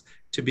skills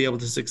to be able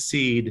to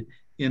succeed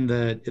in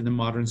the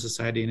modern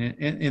society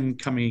and in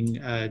coming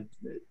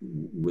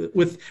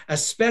with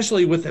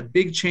especially with the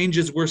big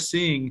changes we're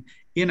seeing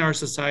in our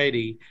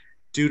society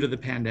due to the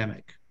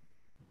pandemic?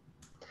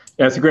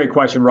 Yeah, that's a great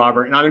question,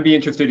 Robert. And I'm going to be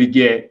interested to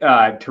get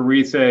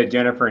Teresa,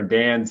 Jennifer, and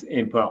Dan's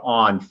input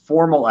on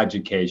formal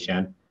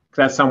education,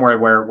 because that's somewhere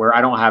where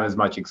I don't have as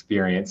much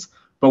experience.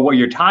 But what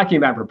you're talking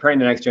about, preparing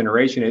the next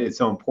generation, is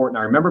so important.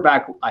 I remember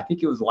back, I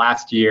think it was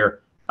last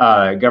year,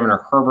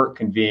 Governor Herbert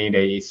convened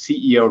a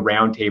CEO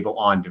roundtable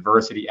on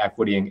diversity,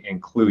 equity, and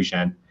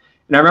inclusion.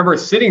 And I remember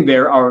sitting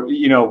there,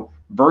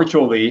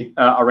 virtually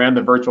around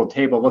the virtual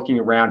table, looking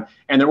around,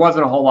 and there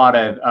wasn't a whole lot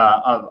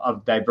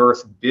of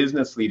diverse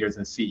business leaders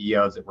and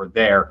CEOs that were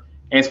there.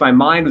 And so my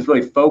mind was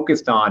really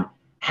focused on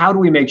how do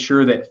we make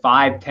sure that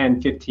 5,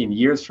 10, 15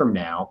 years from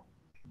now,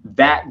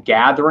 that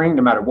gathering,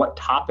 no matter what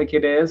topic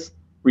it is,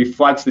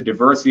 reflects the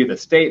diversity of the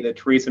state that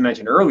Teresa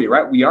mentioned earlier,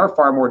 right? We are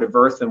far more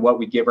diverse than what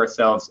we give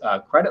ourselves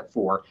credit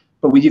for,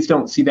 but we just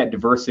don't see that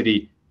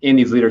diversity in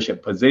these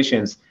leadership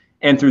positions.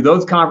 And through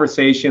those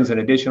conversations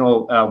and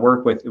additional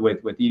work with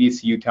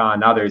EDC Utah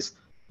and others,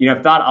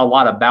 I've thought a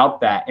lot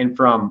about that. And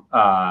from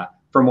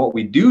what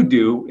we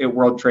do at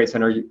World Trade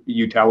Center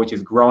Utah, which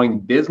is growing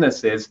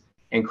businesses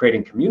and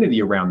creating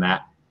community around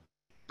that,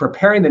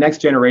 preparing the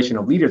next generation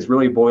of leaders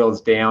really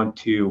boils down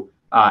to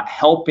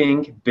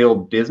helping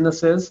build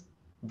businesses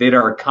that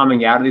are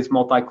coming out of these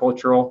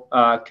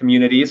multicultural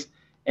communities.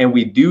 And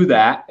we do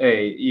that,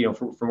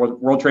 from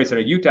World Trade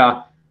Center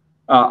Utah.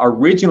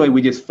 Originally,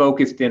 we just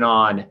focused in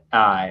on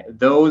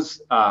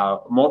those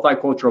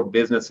multicultural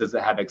businesses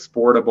that have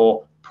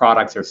exportable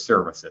products or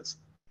services.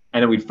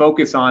 And then we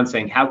focus on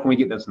saying, how can we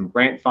get them some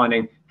grant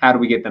funding? How do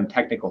we get them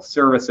technical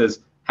services?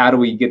 How do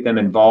we get them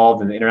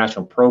involved in the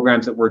international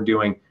programs that we're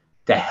doing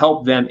to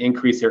help them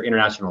increase their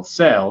international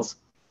sales?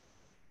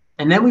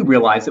 And then we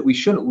realized that we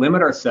shouldn't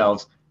limit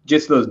ourselves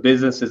just to those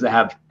businesses that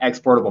have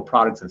exportable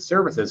products and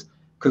services,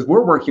 because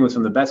we're working with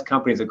some of the best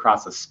companies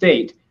across the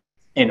state.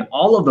 And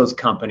all of those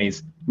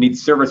companies need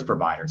service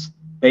providers.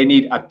 They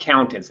need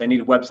accountants, they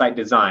need website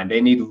design,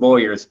 they need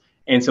lawyers.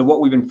 And so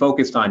what we've been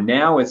focused on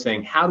now is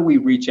saying, how do we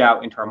reach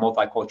out into our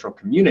multicultural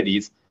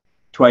communities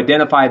to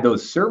identify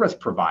those service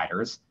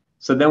providers,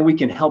 so then we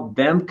can help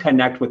them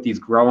connect with these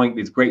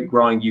great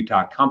growing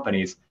Utah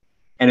companies.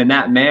 And in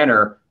that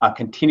manner,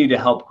 continue to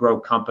help grow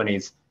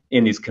companies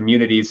in these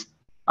communities.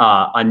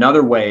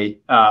 Another way,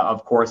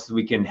 of course, is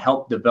we can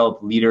help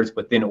develop leaders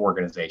within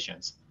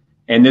organizations.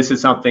 And this is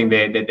something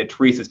that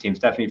Teresa's team,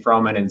 Stephanie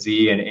Froman and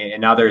Z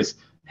and others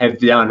have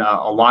done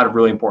a lot of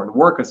really important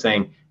work of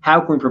saying, how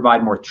can we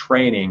provide more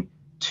training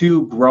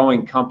to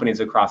growing companies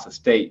across the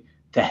state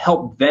to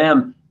help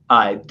them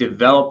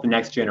develop the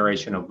next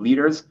generation of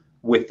leaders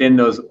within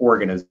those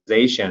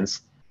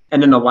organizations?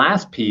 And then the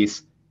last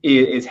piece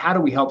is how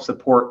do we help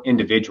support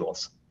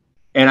individuals?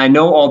 And I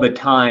know all the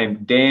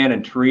time, Dan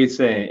and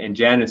Teresa and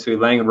Jen and Sui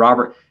Lang and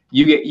Robert,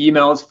 you get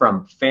emails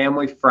from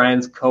family,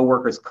 friends,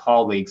 coworkers,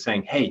 colleagues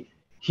saying, hey,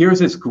 here's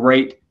this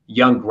great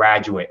young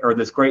graduate or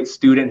this great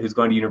student who's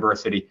going to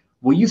university.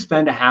 Will you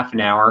spend a half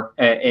an hour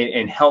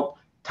and help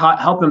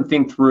them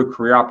think through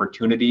career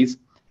opportunities?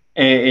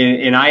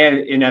 And I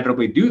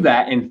inevitably do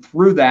that. And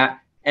through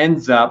that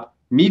ends up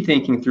me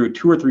thinking through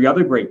 2 or 3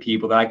 other great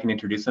people that I can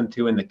introduce them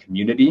to in the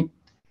community.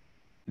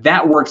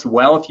 That works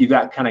well if you've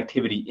got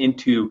connectivity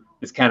into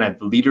this kind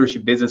of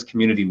leadership, business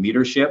community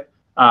leadership.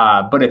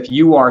 But if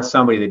you are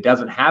somebody that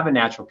doesn't have a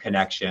natural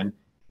connection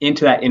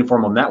into that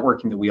informal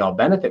networking that we all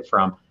benefit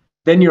from,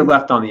 then you're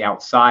left on the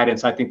outside. And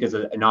so I think there's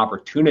an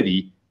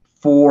opportunity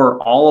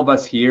for all of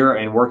us here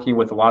and working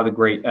with a lot of the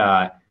great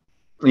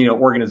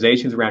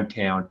organizations around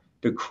town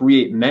to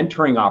create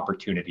mentoring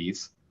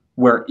opportunities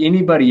where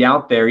anybody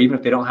out there, even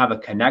if they don't have a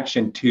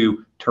connection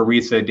to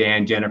Teresa,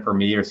 Dan, Jennifer,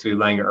 me, or Sui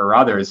Lang or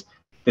others,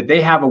 that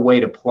they have a way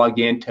to plug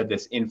into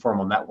this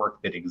informal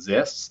network that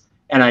exists.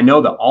 And I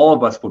know that all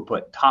of us would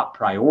put top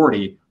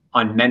priority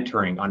on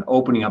mentoring, on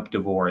opening up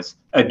doors,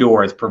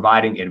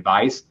 providing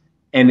advice.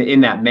 And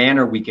in that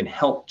manner, we can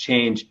help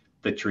change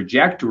the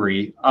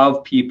trajectory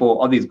of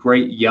people, of these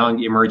great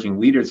young emerging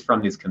leaders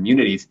from these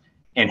communities,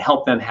 and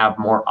help them have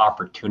more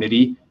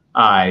opportunity,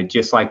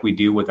 just like we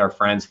do with our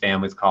friends,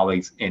 families,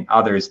 colleagues, and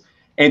others.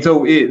 And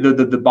so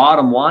the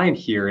bottom line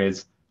here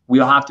is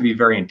we'll have to be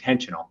very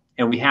intentional.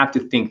 And we have to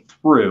think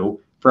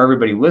through, for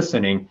everybody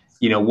listening,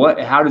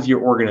 how does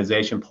your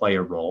organization play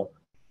a role?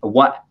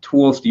 What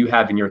tools do you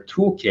have in your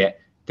toolkit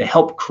to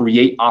help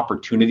create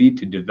opportunity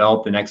to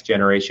develop the next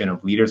generation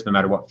of leaders, no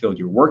matter what field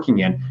you're working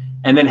in?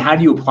 And then how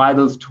do you apply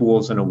those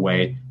tools in a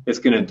way that's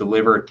going to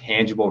deliver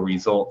tangible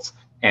results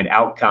and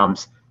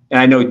outcomes? And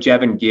I know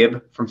Jevin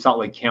Gibb from Salt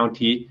Lake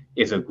County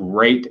is a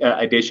great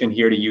addition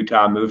here to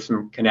Utah, moves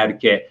from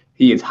Connecticut.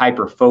 He is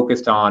hyper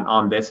focused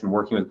on this and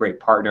working with great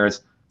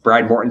partners.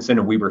 Brad Mortensen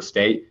of Weber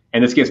State.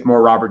 And this gets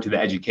more, Robert, to the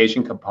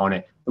education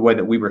component, the way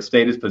that Weber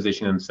State has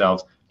positioned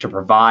themselves to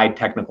provide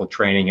technical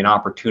training and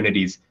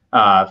opportunities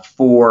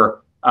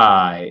for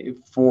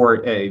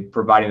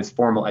providing this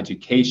formal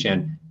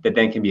education that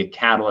then can be a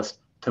catalyst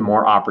to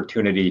more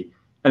opportunity.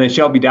 And then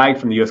Shelby Dyke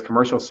from the U.S.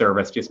 Commercial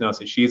Service, just noticed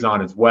that she's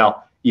on as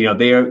well. You know,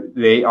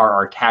 they are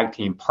our tag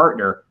team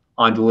partner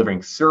on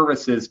delivering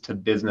services to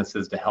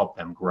businesses to help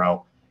them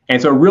grow.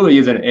 And so it really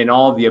is an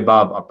all of the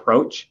above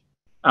approach,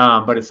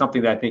 but it's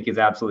something that I think is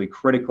absolutely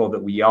critical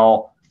that we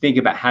all think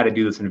about how to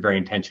do this in a very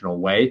intentional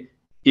way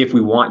if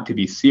we want to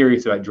be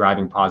serious about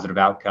driving positive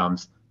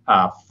outcomes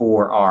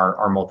for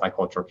our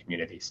multicultural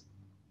communities.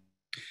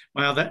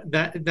 Wow,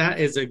 that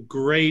is a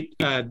great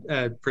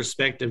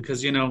perspective,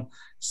 because, you know,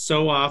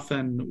 so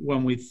often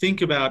when we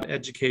think about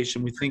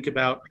education, we think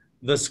about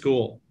the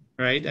school,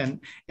 right?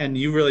 And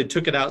you really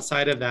took it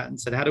outside of that and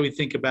said, how do we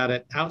think about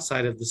it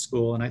outside of the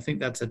school? And I think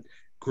that's a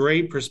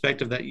great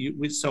perspective that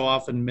we so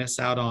often miss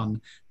out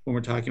on when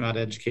we're talking about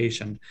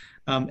education.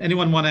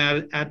 Anyone want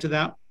to add to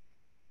that?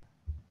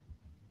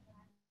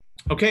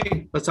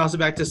 Okay, let's toss it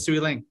back to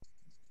Sui Ling.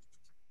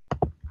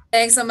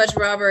 Thanks so much,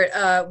 Robert.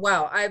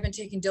 Wow, I've been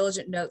taking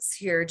diligent notes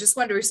here. Just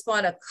wanted to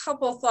respond a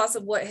couple of thoughts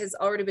of what has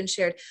already been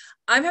shared.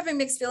 I'm having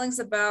mixed feelings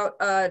about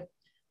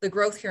the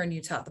growth here in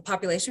Utah, the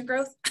population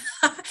growth.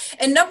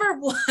 And number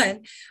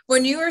one,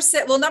 when you were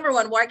saying, well, number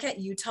one, why can't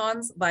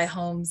Utahns buy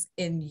homes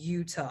in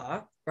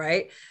Utah,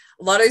 right?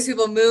 A lot of these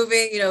people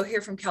moving, you know,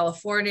 here from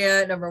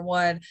California, number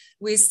one,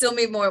 we still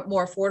be more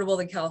affordable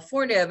than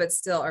California, but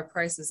still our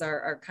prices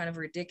are kind of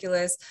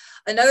ridiculous.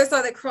 Another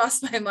thought that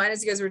crossed my mind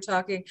as you guys were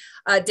talking,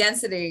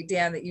 density,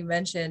 Dan, that you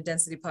mentioned,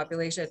 density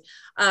population.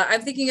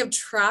 I'm thinking of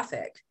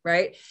traffic,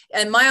 right?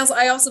 And Miles,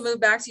 I also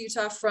moved back to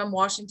Utah from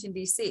Washington,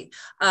 D.C.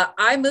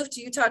 I moved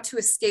to Utah to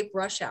escape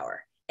rush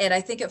hour. And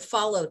I think it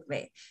followed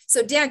me.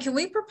 So Dan, can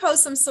we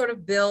propose some sort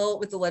of bill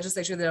with the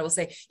legislature that will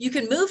say, you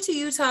can move to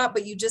Utah,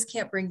 but you just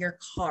can't bring your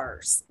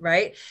cars,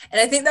 right?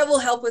 And I think that will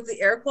help with the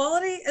air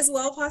quality as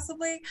well,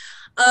 possibly.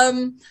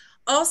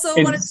 Also,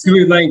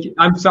 Sui Ling,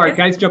 I'm sorry,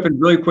 can I just jump in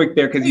really quick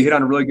there, because you hit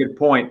on a really good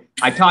point.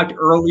 I talked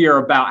earlier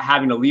about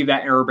having to leave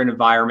that urban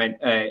environment,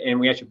 and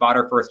we actually bought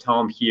our first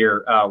home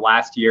here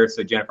last year.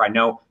 So Jennifer, I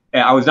know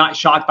I was not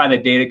shocked by the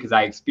data because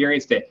I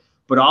experienced it.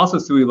 But also,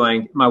 Sui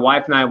Ling, my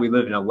wife and I, we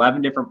live in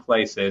 11 different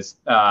places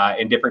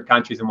in different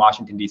countries in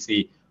Washington,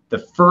 D.C. The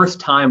first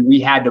time we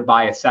had to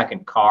buy a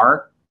second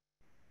car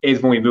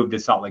is when we moved to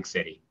Salt Lake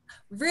City.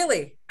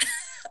 Really?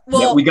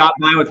 Well, yeah, we got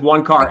by with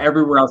one car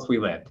everywhere else we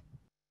lived.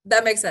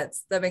 That makes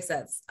sense. That makes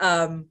sense.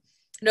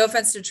 No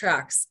offense to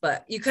Trax,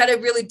 but you kind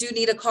of really do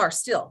need a car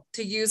still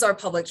to use our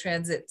public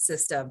transit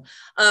system.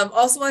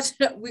 Also, want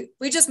to know,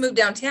 we just moved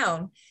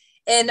downtown,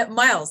 and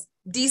Miles,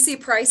 DC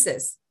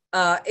prices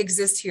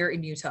exist here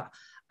in Utah.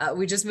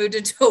 We just moved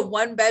into a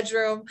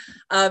 1-bedroom,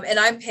 and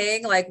I'm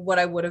paying like what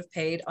I would have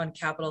paid on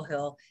Capitol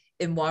Hill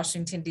in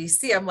Washington,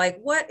 D.C. I'm like,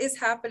 what is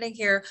happening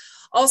here?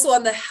 Also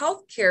on the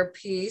healthcare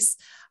piece,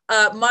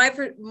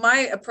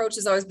 my approach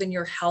has always been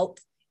your health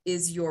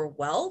is your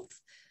wealth.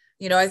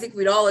 You know, I think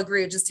we'd all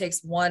agree it just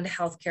takes one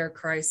healthcare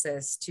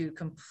crisis to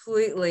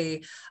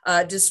completely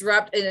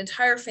disrupt an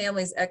entire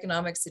family's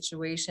economic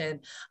situation.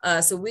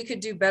 So we could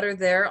do better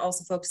there,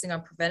 also focusing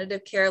on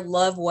preventative care.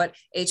 Love what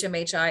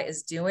HMHI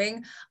is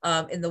doing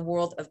in the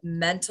world of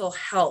mental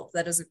health.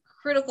 That is a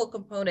critical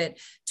component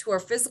to our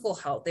physical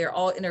health. They're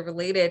all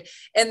interrelated.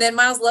 And then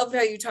Miles, loved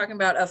how you're talking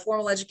about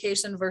formal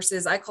education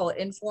versus, I call it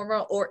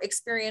informal or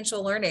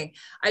experiential learning.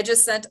 I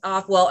just sent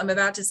off, well, I'm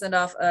about to send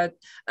off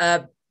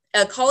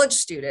a college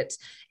student.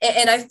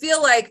 And I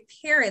feel like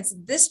parents,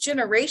 this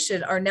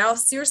generation, are now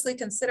seriously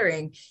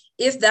considering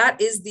if that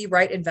is the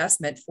right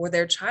investment for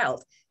their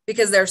child,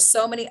 because there are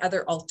so many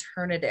other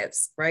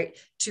alternatives, right,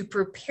 to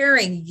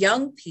preparing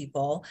young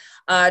people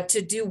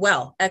to do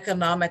well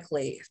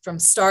economically, from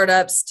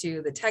startups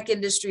to the tech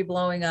industry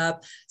blowing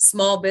up,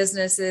 small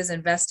businesses,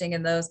 investing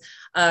in those,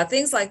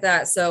 things like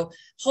that. So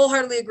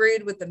wholeheartedly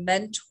agreed with the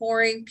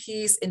mentoring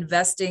piece,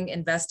 investing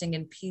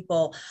in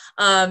people.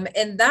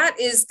 And that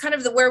is kind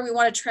of where we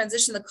want to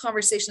transition the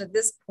conversation at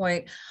this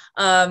point.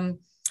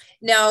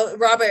 Now,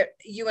 Robert,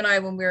 you and I,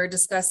 when we were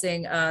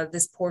discussing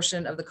this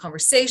portion of the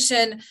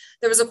conversation,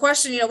 there was a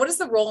question, you know, what is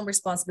the role and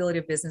responsibility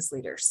of business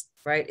leaders,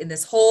 right, in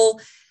this whole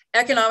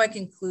economic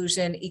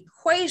inclusion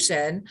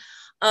equation?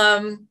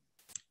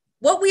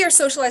 What we are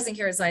socializing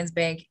here at Zions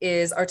Bank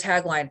is our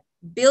tagline,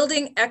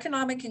 building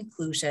economic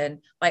inclusion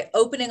by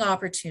opening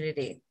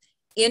opportunity,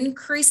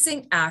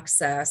 increasing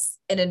access,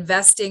 and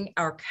investing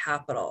our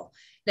capital.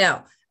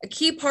 Now, a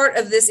key part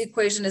of this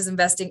equation is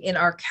investing in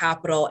our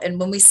capital. And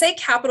when we say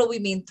capital, we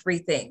mean 3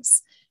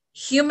 things: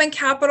 human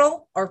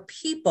capital, our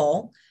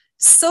people;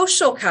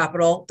 social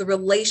capital, the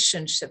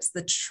relationships,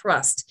 the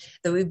trust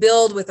that we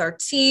build with our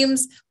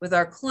teams, with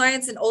our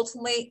clients, and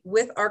ultimately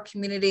with our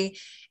community.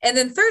 And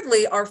then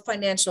thirdly, our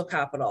financial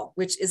capital,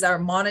 which is our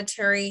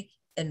monetary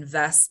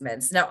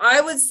investments. Now, I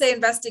would say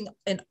investing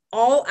in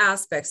all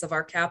aspects of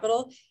our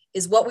capital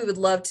is what we would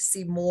love to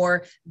see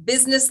more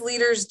business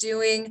leaders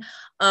doing,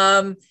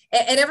 and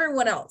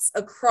everyone else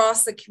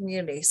across the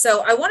community.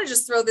 So I want to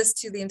just throw this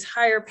to the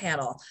entire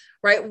panel,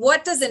 right?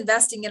 What does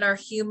investing in our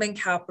human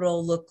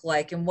capital look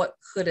like, and what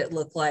could it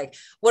look like?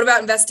 What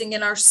about investing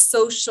in our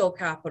social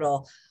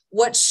capital?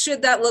 What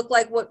should that look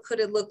like? What could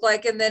it look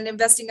like? And then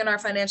investing in our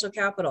financial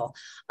capital.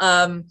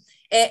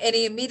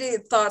 Any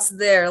immediate thoughts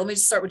there? Let me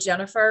just start with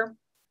Jennifer.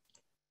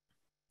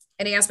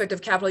 Any aspect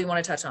of capital you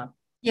want to touch on?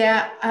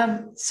 Yeah,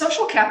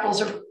 social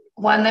capitals are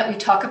one that we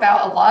talk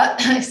about a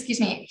lot, excuse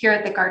me, here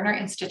at the Gardner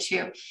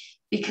Institute,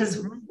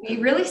 because we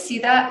really see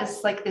that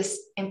as like this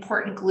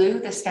important glue,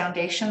 this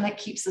foundation that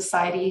keeps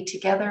society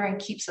together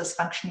and keeps us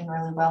functioning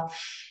really well.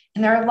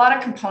 And there are a lot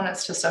of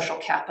components to social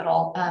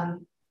capital.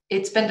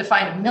 It's been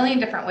defined a million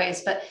different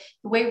ways, but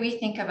the way we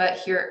think of it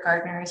here at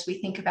Gardner is we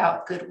think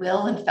about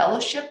goodwill and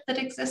fellowship that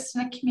exists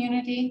in a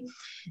community,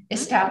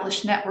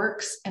 established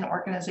networks and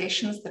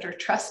organizations that are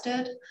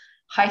trusted,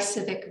 high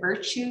civic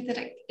virtue that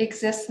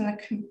exists in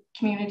the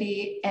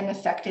community, and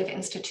effective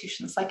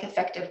institutions like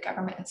effective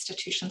government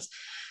institutions.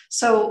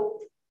 So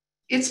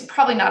it's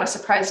probably not a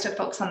surprise to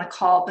folks on the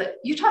call, but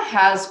Utah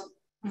has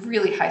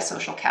really high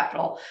social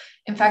capital.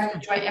 In fact, the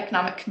Joint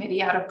Economic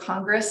Committee out of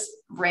Congress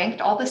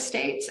ranked all the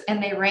states,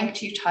 and they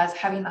ranked Utah as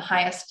having the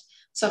highest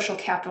social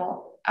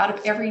capital out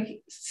of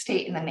every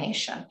state in the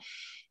nation.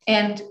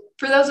 And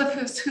for those of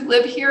us who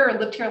live here or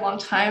lived here a long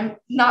time,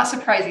 not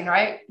surprising,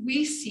 right?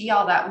 We see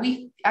all that.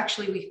 We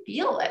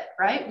feel it,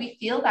 right? We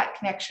feel that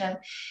connection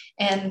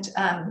and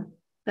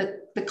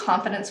the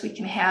confidence we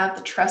can have,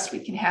 the trust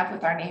we can have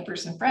with our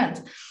neighbors and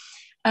friends.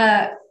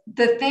 The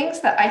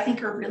things that I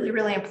think are really,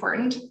 really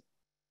important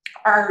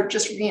are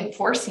just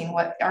reinforcing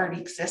what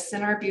already exists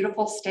in our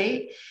beautiful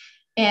state.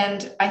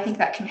 And I think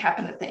that can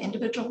happen at the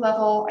individual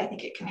level. I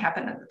think it can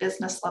happen at the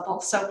business level.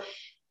 So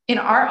in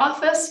our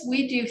office,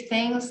 we do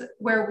things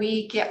where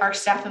we get our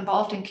staff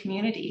involved in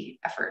community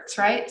efforts,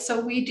 right? So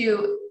we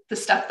do the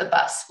Stuff the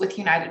Bus with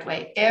United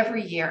Way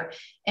every year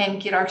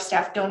and get our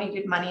staff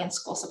donated money and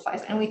school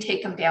supplies. And we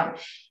take them down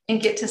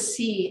and get to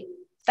see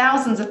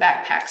thousands of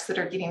backpacks that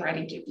are getting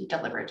ready to be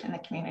delivered in the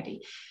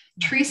community.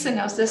 Teresa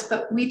knows this,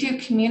 but we do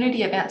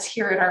community events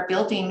here at our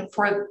building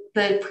for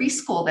the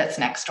preschool that's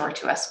next door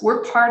to us.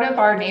 We're part of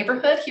our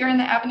neighborhood here in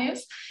the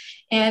Avenues,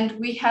 and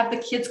we have the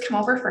kids come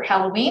over for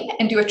Halloween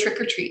and do a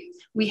trick or treat.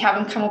 We have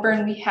them come over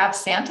and we have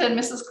Santa and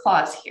Mrs.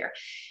 Claus here.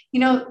 You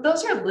know,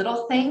 those are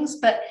little things,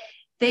 but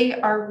they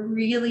are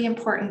really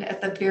important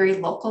at the very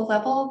local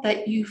level,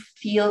 that you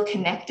feel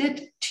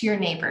connected to your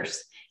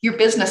neighbors, your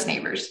business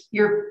neighbors,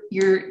 your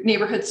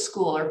neighborhood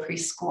school or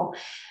preschool.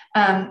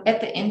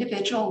 At the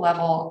individual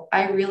level,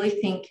 I really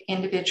think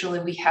individually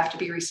we have to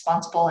be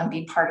responsible and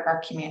be part of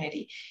our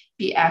community,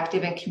 be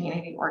active in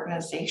community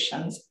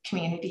organizations,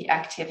 community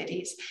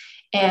activities.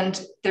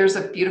 And there's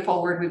a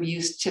beautiful word we've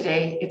used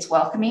today, it's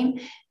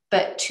welcoming,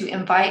 but to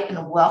invite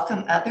and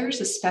welcome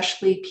others,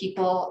 especially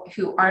people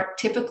who aren't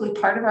typically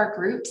part of our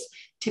groups,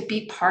 to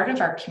be part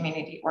of our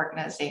community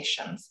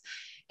organizations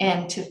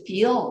and to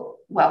feel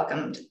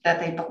welcomed, that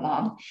they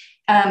belong.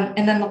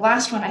 And then the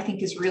last one I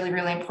think is really,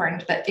 really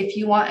important, that if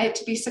you want it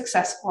to be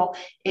successful,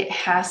 it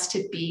has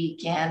to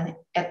begin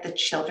at the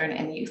children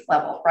and youth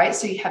level, right?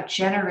 So you have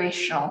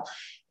generational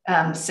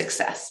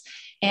success.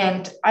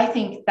 And I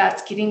think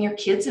that's getting your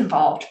kids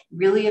involved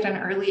really at an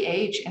early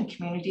age in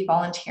community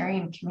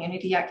volunteering,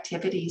 community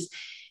activities.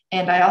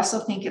 And I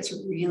also think it's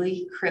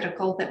really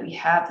critical that we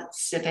have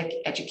civic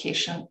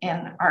education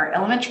in our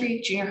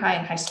elementary, junior high,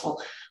 and high school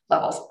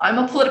levels. I'm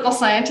a political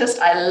scientist.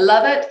 I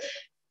love it.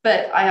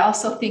 But I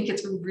also think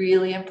it's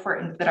really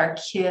important that our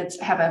kids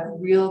have a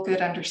real good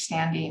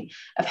understanding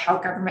of how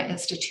government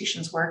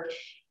institutions work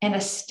and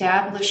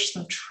establish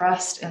some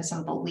trust and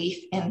some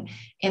belief in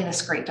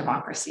this great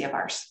democracy of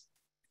ours.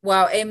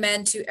 Wow,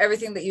 amen to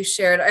everything that you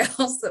shared. I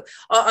also,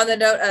 on the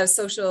note of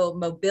social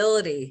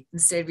mobility in the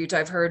state of Utah,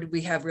 I've heard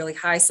we have really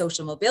high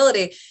social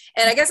mobility.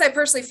 And I guess I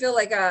personally feel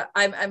like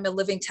I'm a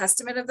living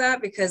testament of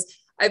that, because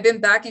I've been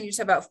back in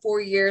Utah about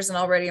 4 years and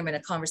already I'm in a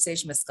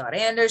conversation with Scott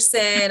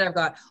Anderson. I've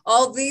got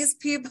all these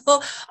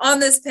people on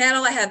this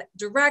panel I have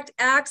direct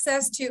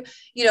access to.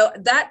 You know,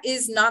 that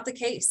is not the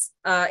case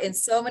in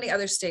so many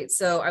other states.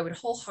 So I would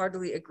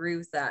wholeheartedly agree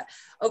with that.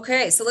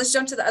 Okay, so let's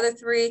jump to the other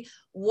three.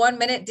 1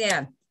 minute,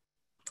 Dan.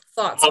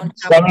 Thoughts on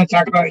so I'm going to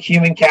talk about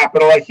human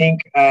capital, I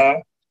think.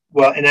 And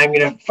I'm going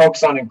to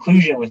focus on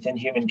inclusion within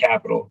human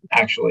capital,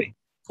 actually.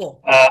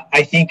 Cool.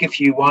 I think if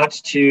you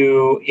want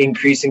to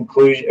increase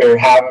inclusion or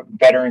have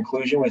better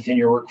inclusion within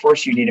your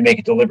workforce, you need to make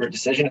a deliberate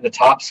decision. At the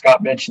top,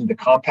 Scott mentioned the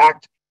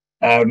compact.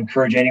 I would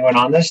encourage anyone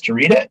on this to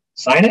read it,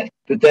 sign it,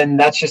 but then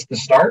that's just the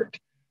start.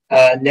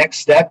 Next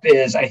step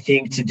is, I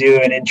think, to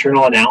do an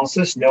internal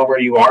analysis, know where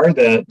you are.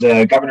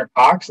 The Governor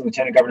Cox and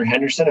Lieutenant Governor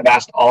Henderson have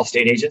asked all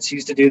state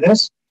agencies to do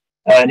this.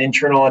 An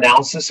internal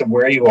analysis of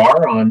where you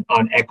are on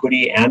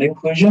equity and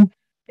inclusion.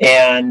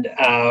 And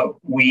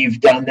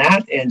we've done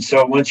that. And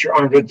so once you're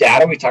armed with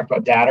data, we talked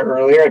about data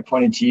earlier. I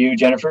pointed to you,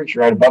 Jennifer, because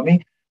you're right above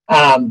me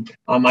on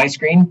my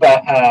screen.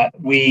 But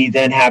we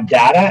then have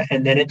data,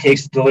 and then it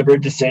takes a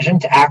deliberate decision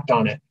to act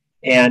on it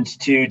and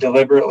to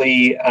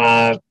deliberately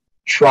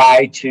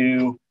try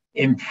to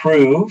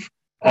improve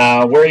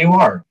where you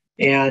are.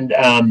 And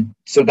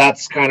so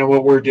that's kind of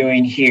what we're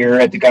doing here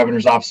at the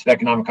Governor's Office of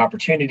Economic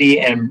Opportunity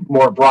and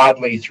more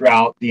broadly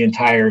throughout the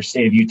entire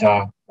state of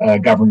Utah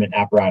government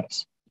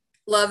apparatus.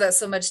 Love that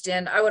so much,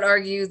 Dan. I would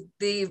argue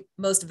the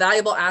most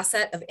valuable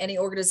asset of any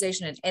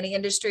organization in any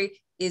industry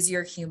is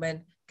your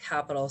human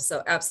capital.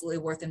 So absolutely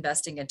worth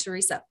investing in.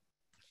 Teresa.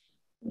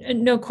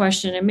 No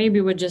question. And maybe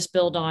would just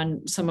build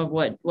on some of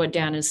what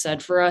Dan has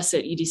said. For us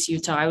at EDC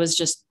Utah, I was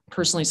just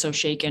personally so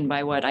shaken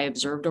by what I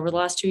observed over the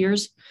last 2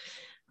 years.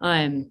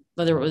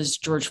 Whether it was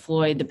George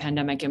Floyd, the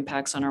pandemic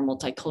impacts on our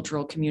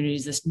multicultural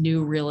communities, this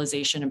new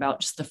realization about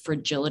just the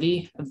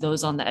fragility of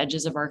those on the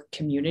edges of our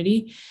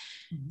community.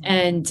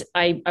 And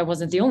I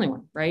wasn't the only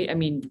one, right? I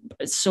mean,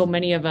 so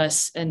many of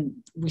us, and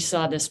we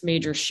saw this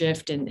major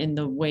shift in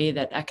the way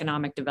that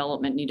economic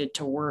development needed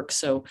to work.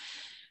 So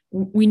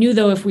we knew,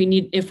 though, if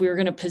we were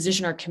going to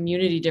position our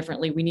community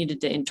differently, we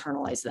needed to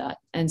internalize that.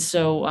 And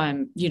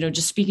so,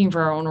 just speaking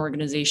for our own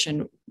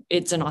organization,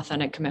 it's an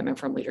authentic commitment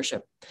from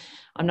leadership.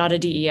 I'm not a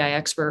DEI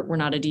expert. We're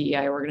not a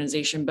DEI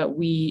organization, but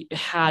we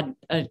had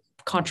a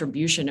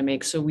contribution to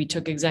make. So we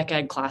took exec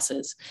ed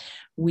classes.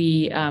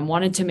 We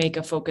wanted to make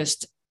a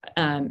focused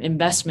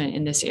investment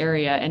in this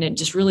area. And it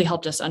just really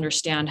helped us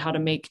understand how to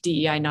make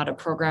DEI not a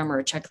program or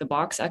a check the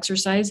box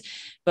exercise,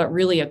 but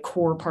really a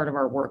core part of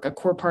our work, a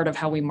core part of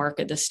how we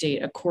market the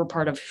state, a core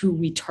part of who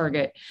we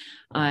target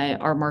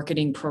our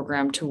marketing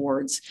program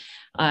towards,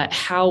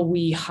 how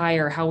we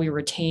hire, how we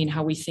retain,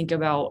 how we think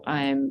about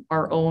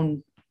our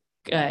own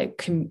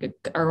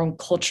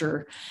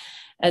culture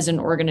as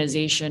an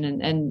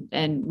organization.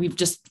 And we've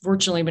just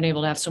fortunately been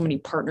able to have so many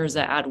partners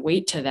that add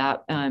weight to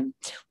that.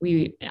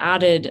 We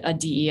added a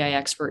DEI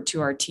expert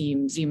to our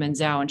team, Zeman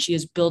Zhao, and she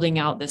is building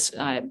out this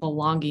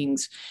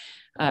belongings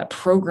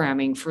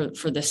programming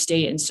for the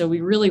state. And so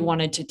we really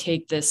wanted to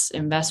take this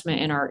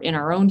investment in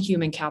our own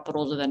human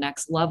capital to the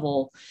next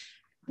level,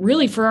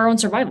 really for our own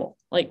survival.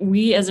 Like,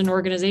 we as an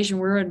organization,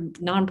 we're a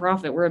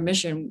nonprofit, we're a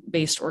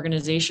mission-based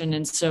organization.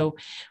 And so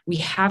we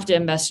have to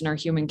invest in our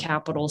human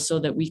capital so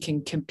that we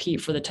can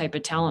compete for the type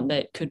of talent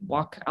that could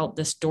walk out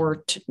this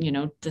door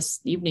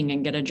this evening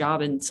and get a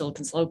job in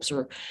Silicon Slopes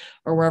or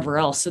wherever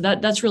else. So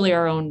that's really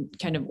our own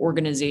kind of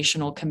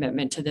organizational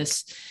commitment to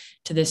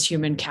this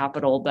human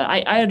capital. But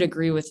I would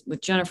agree with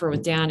Jennifer,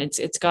 with Dan,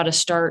 it's got to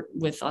start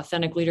with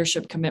authentic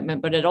leadership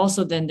commitment, but it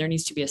also then there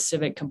needs to be a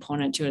civic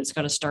component to it. It's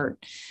got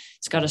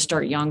to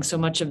start young. So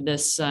much of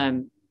this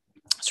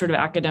sort of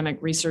academic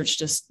research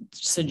just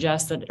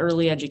suggests that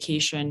early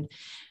education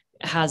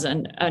has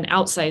an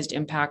outsized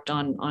impact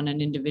on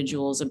an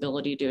individual's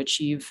ability to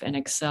achieve and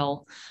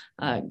excel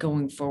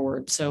going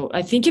forward. So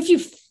I think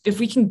if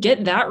we can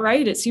get that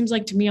right, it seems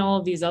like to me all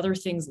of these other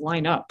things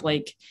line up.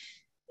 Like,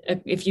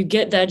 if you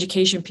get the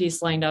education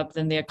piece lined up,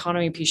 then the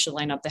economy piece should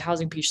line up, the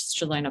housing piece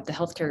should line up, the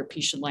healthcare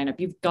piece should line up.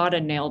 You've got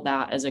to nail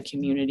that as a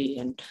community.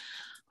 And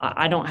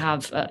I don't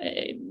have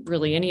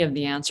really any of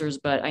the answers,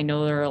 but I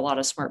know there are a lot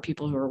of smart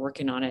people who are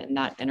working on it, and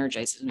that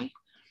energizes me.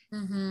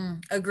 Mm-hmm.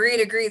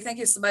 Agreed. Thank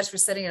you so much for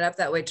setting it up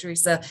that way,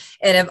 Teresa.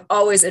 And I've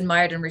always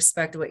admired and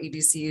respected what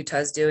EDC Utah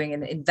is doing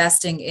and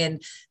investing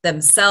in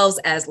themselves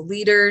as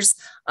leaders.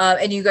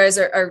 And you guys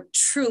are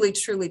truly,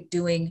 truly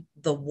doing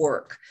the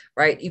work,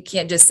 right? You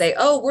can't just say,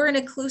 oh, we're an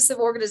inclusive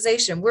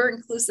organization, we're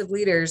inclusive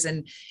leaders,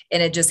 and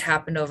it just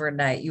happened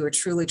overnight. You are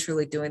truly,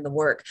 truly doing the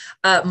work.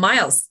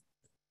 Miles,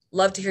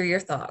 love to hear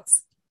your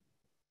thoughts.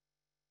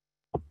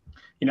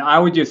 I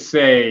would just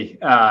say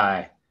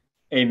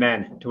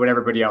amen to what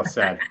everybody else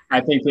said.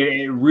 I think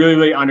it really,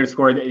 really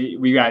underscored that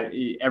we got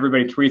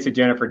everybody, Teresa,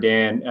 Jennifer,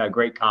 Dan,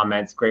 great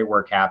comments, great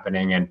work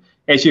happening. And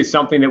it's just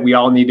something that we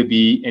all need to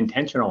be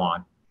intentional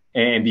on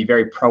and be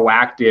very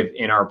proactive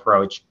in our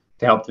approach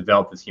to help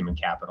develop this human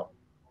capital.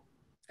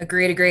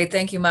 Agreed.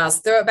 Thank you, Miles.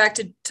 Throw it back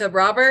to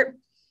Robert.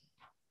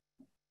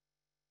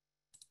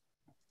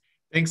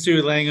 Thanks,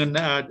 Sue Lang.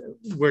 And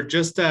we're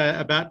just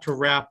about to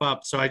wrap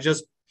up. So I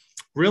just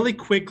really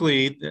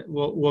quickly,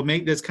 we'll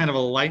make this kind of a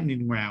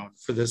lightning round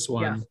for this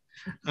one.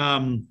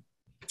 Yeah.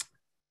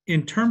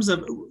 In terms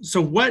of,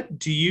 so what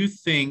do you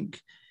think,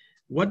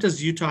 what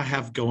does Utah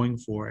have going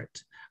for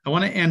it? I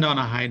want to end on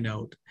a high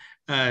note.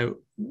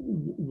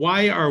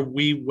 Why are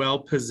we well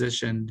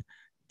positioned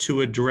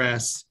to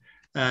address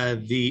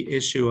the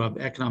issue of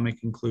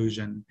economic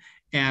inclusion,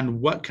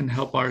 and what can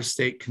help our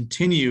state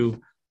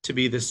continue to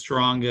be the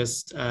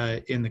strongest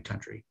in the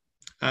country?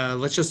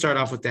 Let's just start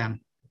off with Dan.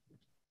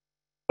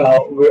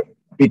 Well,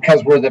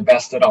 because we're the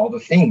best at all the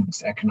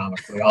things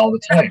economically all the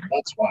time.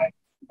 That's why.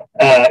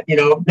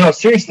 No,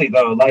 seriously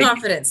though, like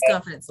confidence,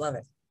 love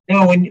it.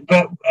 No, when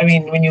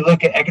you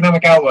look at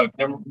economic outlook,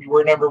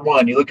 we're number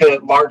one. You look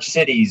at large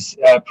cities,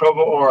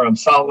 Provo, Orem,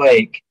 Salt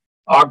Lake,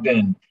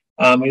 Ogden.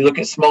 When you look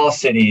at small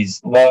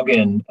cities,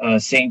 Logan,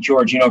 St.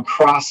 George,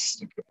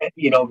 across,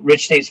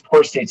 rich states,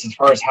 poor states, as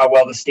far as how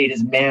well the state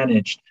is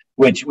managed,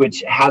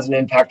 which has an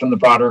impact on the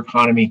broader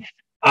economy.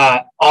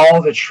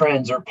 All the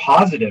trends are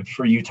positive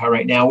for Utah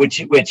right now,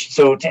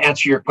 so to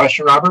answer your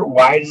question, Robert,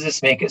 why does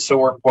this make it so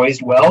we're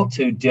poised well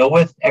to deal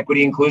with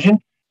equity inclusion?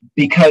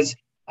 Because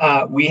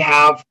we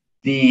have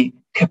the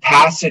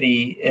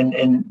capacity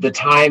and the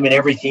time and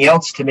everything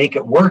else to make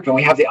it work. And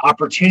we have the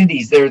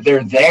opportunities. They're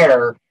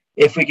there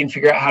if we can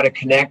figure out how to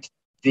connect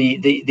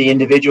the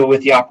individual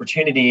with the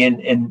opportunity,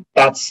 and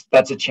that's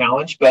a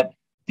challenge. But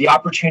the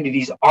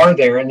opportunities are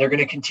there, and they're going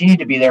to continue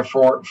to be there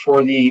for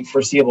the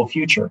foreseeable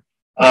future.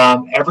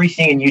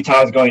 Everything in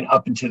Utah is going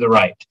up and to the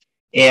right,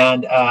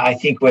 and I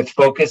think with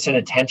focus and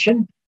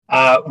attention,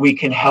 we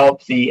can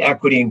help the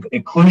equity and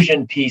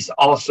inclusion piece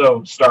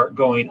also start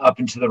going up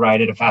and to the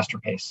right at a faster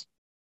pace.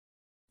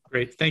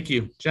 Great, thank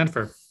you,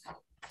 Jennifer.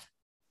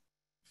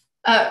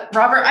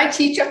 Robert, I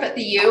teach up at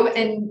the U,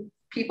 and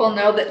people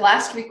know that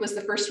last week was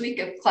the first week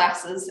of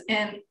classes,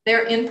 and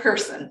they're in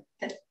person.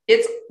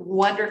 It's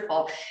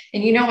wonderful.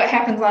 And you know what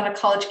happens on a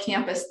college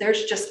campus?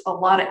 There's just a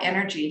lot of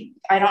energy.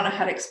 I don't know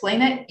how to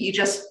explain it. You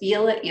just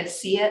feel it, you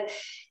see it.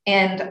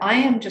 And I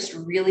am just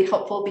really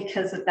hopeful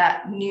because of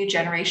that new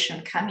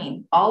generation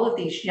coming. All of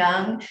these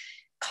young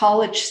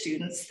college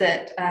students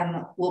that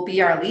will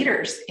be our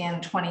leaders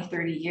in 20,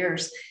 30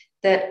 years,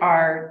 that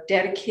are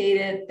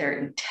dedicated, they're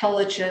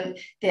intelligent,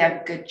 they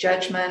have good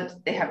judgment,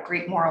 they have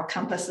great moral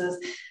compasses.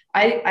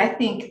 I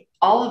think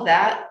all of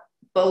that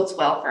bodes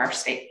well for our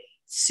state.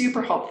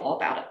 Super hopeful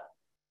about it.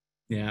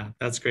 Yeah,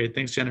 that's great.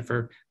 Thanks,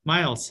 Jennifer.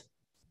 Miles.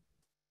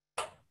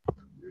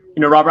 You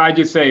know, Robert, I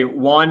just say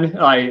one,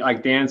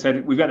 like Dan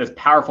said, we've got this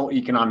powerful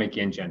economic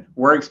engine.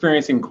 We're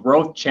experiencing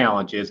growth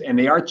challenges, and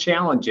they are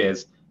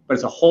challenges, but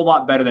it's a whole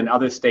lot better than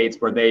other states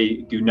where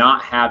they do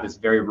not have this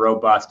very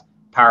robust,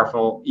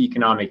 powerful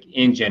economic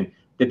engine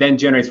that then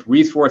generates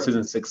resources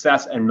and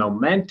success and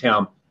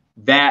momentum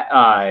that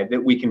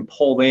that we can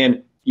pull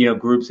in, you know,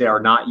 groups that are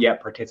not yet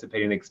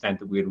participating to the extent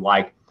that we would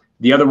like.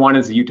 The other one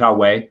is the Utah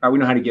way. Right? We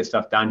know how to get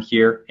stuff done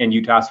here in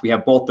Utah. So we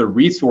have both the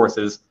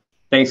resources,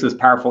 thanks to this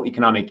powerful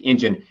economic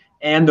engine,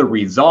 and the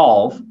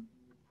resolve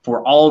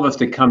for all of us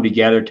to come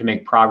together to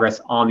make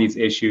progress on these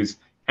issues.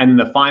 And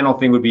the final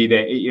thing would be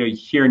that, you know,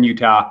 here in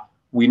Utah,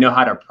 we know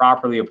how to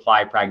properly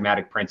apply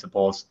pragmatic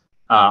principles.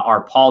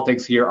 Our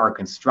politics here are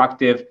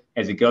constructive.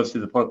 As it goes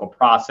through the political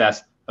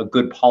process,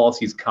 good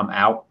policies come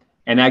out.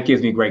 And that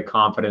gives me great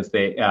confidence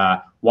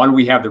that, one,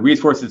 we have the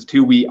resources,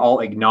 two, we all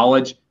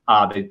acknowledge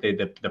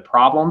the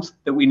problems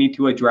that we need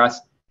to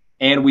address,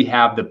 and we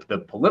have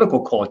the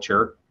political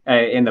culture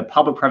and the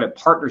public-private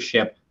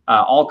partnership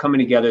all coming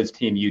together as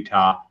Team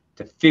Utah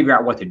to figure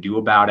out what to do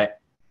about it.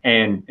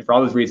 And for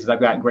all those reasons, I've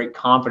got great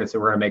confidence that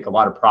we're going to make a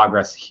lot of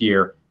progress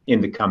here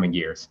in the coming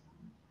years.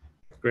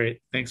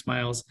 Great. Thanks,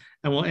 Miles.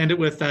 And we'll end it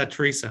with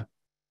Teresa.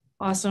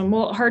 Awesome.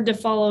 Well, hard to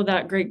follow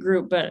that great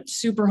group, but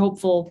super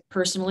hopeful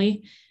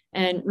personally.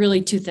 And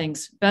really two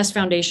things. Best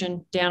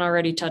foundation, Dan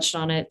already touched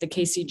on it. The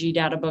KCG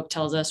data book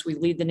tells us we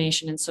lead the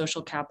nation in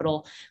social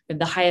capital with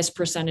the highest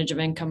percentage of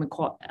income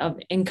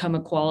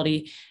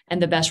equality and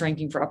the best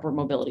ranking for upward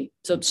mobility.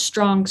 So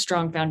strong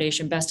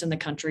foundation, best in the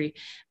country.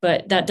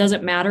 But that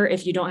doesn't matter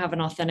if you don't have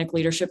an authentic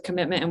leadership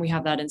commitment, and we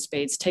have that in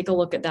spades. Take a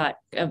look at that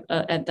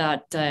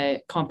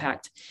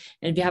compact.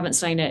 And if you haven't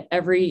signed it,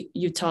 every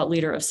Utah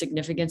leader of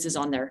significance is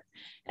on there.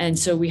 And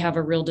so we have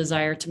a real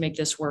desire to make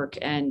this work,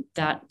 and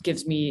that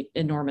gives me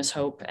enormous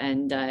hope.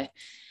 And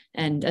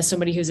as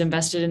somebody who's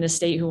invested in the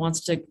state, who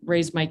wants to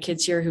raise my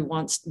kids here, who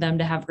wants them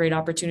to have great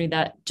opportunity,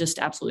 that just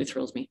absolutely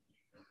thrills me.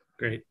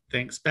 Great,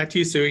 thanks. Back to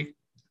you, Sui.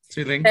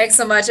 Ling. Thanks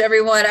so much,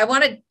 everyone. I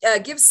want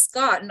to give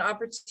Scott an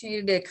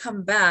opportunity to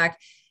come back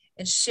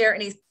and share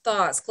any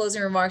thoughts,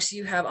 closing remarks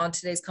you have on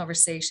today's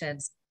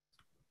conversations.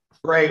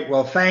 Great,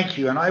 well, thank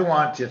you. And I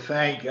want to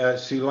thank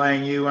Sui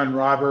Ling, you and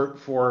Robert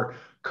for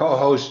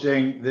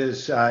co-hosting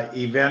this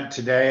event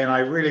today. And I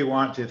really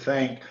want to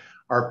thank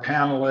our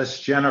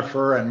panelists,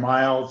 Jennifer and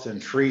Miles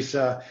and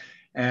Teresa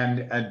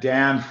and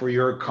Dan, for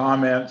your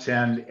comments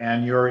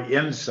and your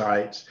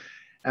insights.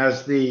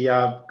 As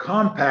the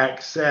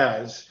compact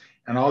says,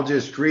 and I'll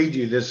just read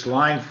you this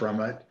line from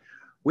it,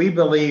 we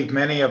believe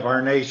many of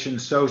our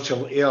nation's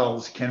social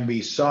ills can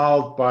be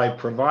solved by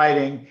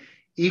providing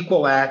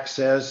equal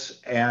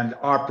access and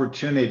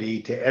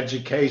opportunity to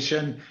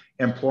education,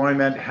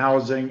 employment,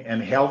 housing,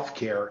 and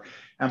healthcare.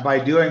 And by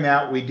doing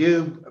that, we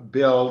do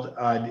build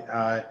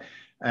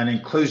an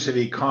inclusive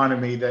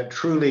economy that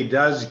truly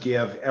does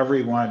give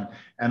everyone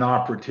an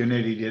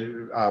opportunity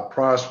to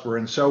prosper.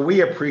 And so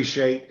we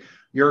appreciate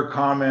your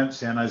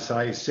comments and, as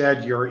I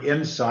said, your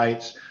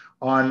insights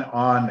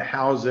on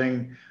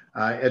housing,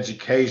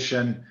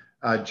 education,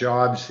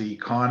 jobs, the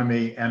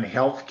economy, and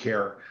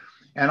healthcare.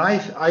 And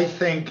I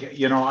think,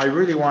 you know, I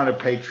really want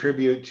to pay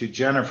tribute to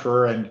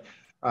Jennifer and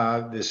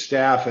the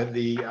staff at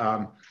the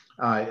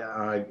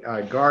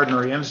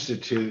Gardner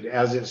Institute.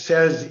 As it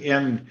says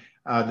in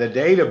the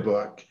data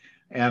book,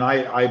 and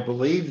I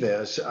believe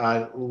this,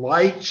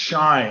 light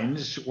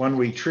shines when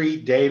we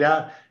treat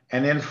data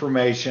and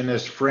information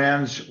as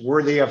friends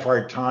worthy of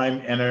our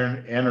time and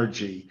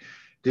energy.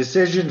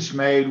 Decisions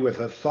made with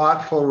a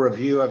thoughtful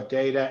review of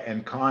data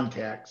and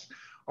context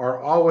are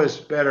always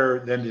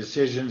better than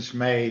decisions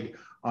made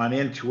on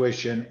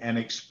intuition and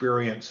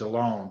experience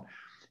alone.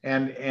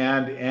 And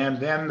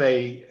then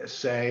they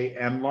say,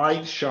 and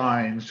light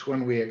shines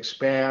when we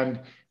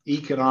expand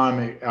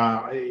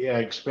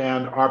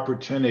expand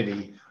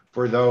opportunity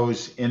for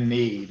those in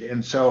need.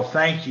 And so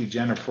thank you,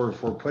 Jennifer,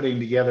 for putting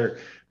together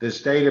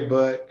this data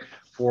book,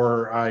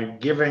 for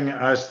giving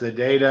us the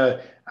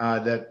data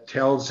that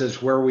tells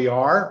us where we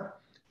are,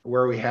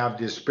 where we have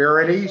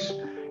disparities,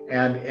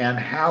 and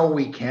how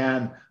we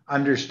can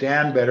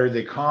understand better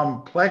the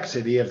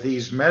complexity of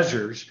these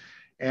measures.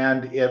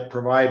 And it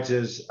provides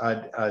us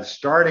a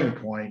starting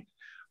point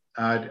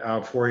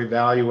for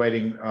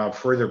evaluating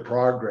further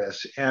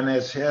progress. And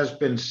as has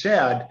been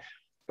said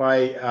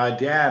by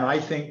Dan, I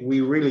think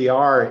we really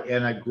are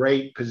in a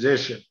great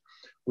position.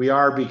 We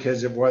are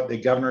because of what the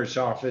Governor's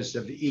Office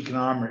of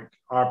Economic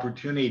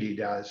Opportunity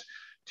does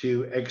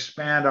to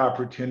expand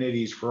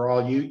opportunities for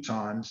all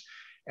Utahns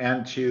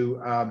and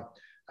to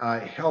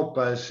help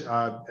us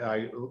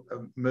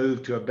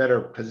move to a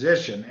better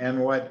position.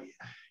 And what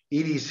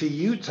EDC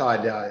Utah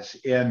does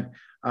in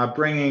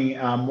bringing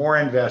more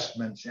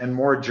investments and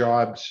more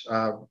jobs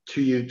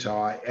to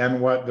Utah,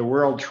 and what the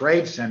World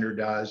Trade Center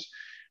does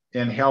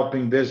in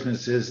helping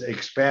businesses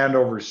expand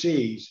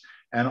overseas,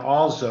 and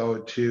also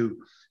to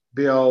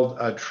build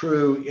a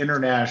true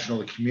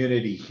international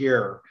community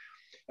here.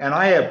 And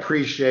I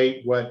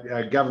appreciate what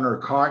Governor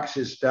Cox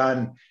has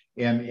done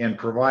in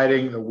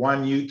providing the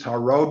One Utah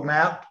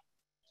Roadmap.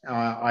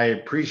 I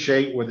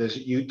appreciate what the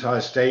Utah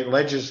State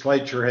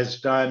Legislature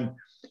has done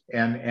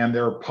and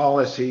their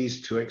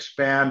policies to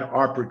expand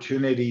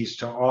opportunities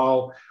to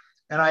all.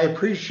 And I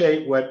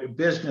appreciate what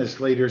business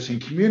leaders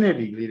and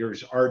community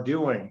leaders are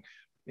doing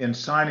in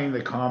signing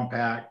the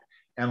compact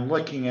and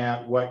looking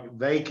at what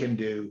they can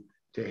do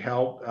to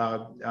help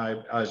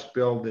us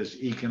build this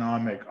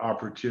economic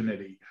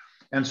opportunity.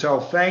 And so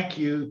thank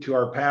you to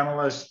our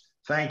panelists.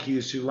 Thank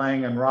you, Sue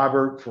Lang and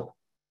Robert,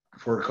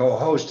 for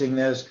co-hosting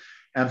this.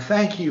 And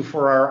thank you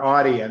for our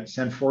audience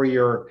and for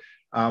your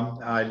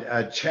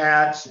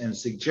chats and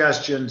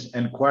suggestions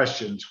and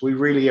questions. We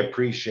really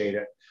appreciate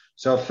it.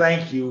 So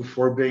thank you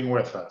for being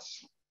with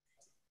us.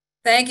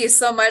 Thank you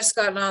so much,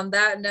 Scott. And on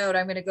that note,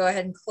 I'm going to go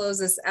ahead and close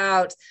this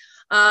out.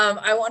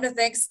 I want to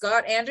thank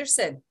Scott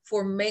Anderson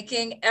for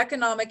making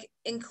economic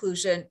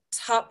inclusion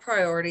top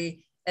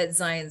priority at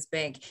Zions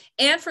Bank,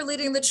 and for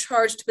leading the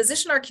charge to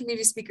position our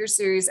community speaker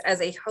series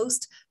as a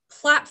host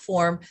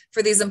platform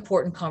for these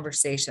important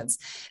conversations.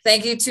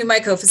 Thank you to my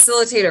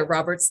co-facilitator,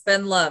 Robert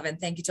Spenlove, and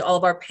thank you to all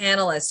of our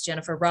panelists,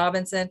 Jennifer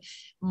Robinson,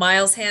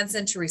 Miles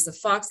Hanson, Teresa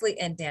Foxley,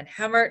 and Dan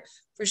Hemmert,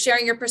 for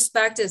sharing your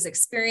perspectives,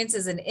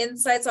 experiences, and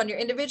insights on your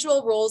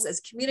individual roles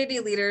as community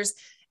leaders,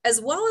 as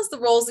well as the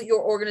roles that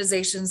your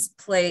organizations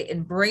play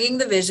in bringing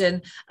the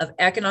vision of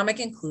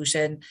economic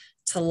inclusion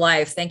to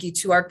life. Thank you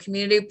to our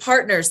community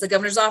partners, the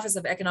Governor's Office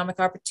of Economic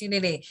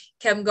Opportunity,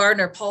 Kevin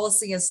Gardner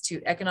Policy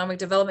Institute, Economic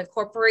Development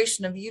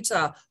Corporation of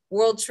Utah,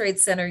 World Trade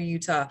Center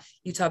Utah,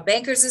 Utah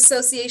Bankers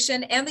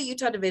Association, and the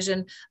Utah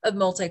Division of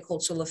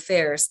Multicultural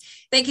Affairs.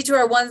 Thank you to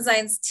our One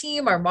Zions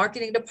team, our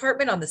marketing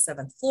department on the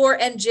 7th floor,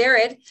 and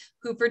Jared,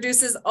 who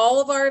produces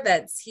all of our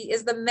events. He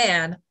is the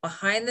man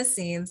behind the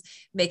scenes,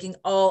 making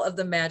all of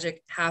the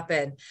magic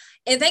happen.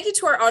 And thank you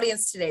to our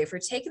audience today for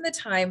taking the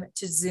time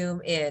to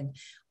Zoom in.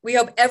 We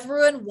hope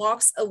everyone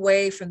walks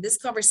away from this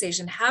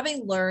conversation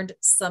having learned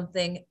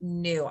something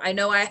new. I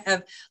know I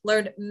have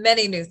learned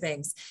many new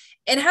things,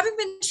 and having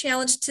been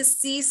challenged to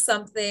see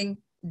something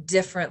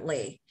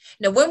differently.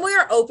 Now, when we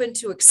are open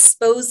to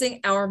exposing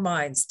our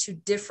minds to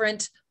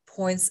different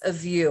points of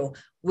view,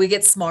 we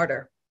get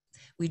smarter.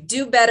 We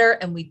do better,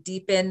 and we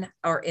deepen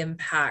our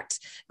impact.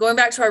 Going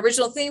back to our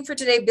original theme for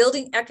today,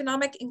 building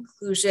economic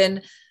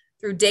inclusion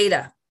through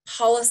data,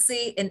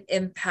 policy, and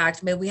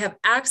impact. May we have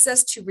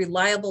access to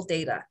reliable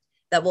data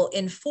that will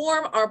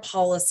inform our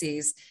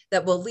policies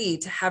that will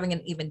lead to having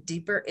an even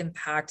deeper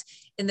impact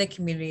in the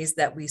communities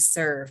that we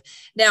serve.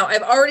 Now,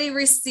 I've already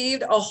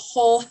received a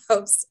whole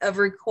host of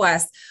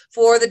requests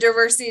for the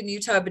Diversity in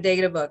Utah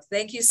Data book.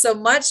 Thank you so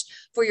much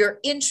for your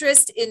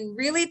interest in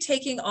really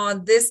taking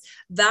on this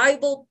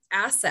valuable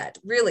asset,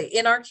 really,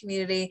 in our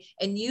community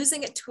and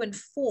using it to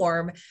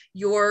inform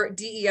your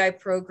DEI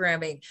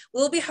programming.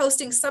 We'll be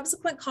hosting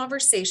subsequent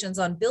conversations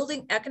on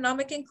building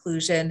economic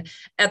inclusion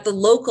at the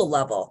local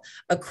level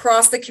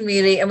across the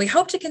community, and we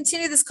hope to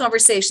continue this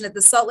conversation at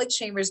the Salt Lake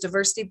Chambers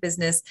Diversity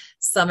Business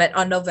Summit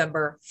on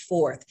November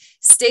 4th.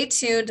 Stay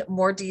tuned,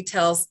 more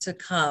details to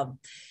come.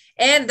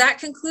 And that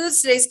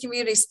concludes today's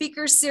Community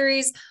Speakers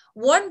Series.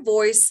 One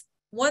voice,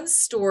 one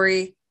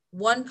story,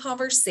 one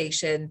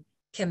conversation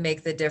can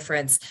make the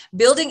difference.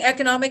 Building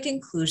economic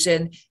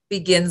inclusion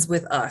begins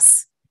with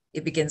us.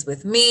 It begins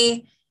with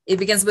me. It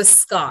begins with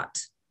Scott,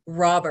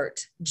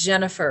 Robert,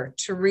 Jennifer,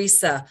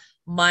 Teresa,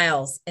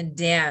 Miles, and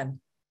Dan.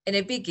 And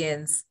it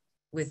begins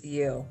with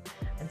you.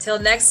 Until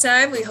next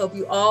time, we hope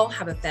you all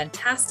have a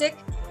fantastic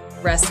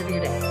rest of your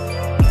day.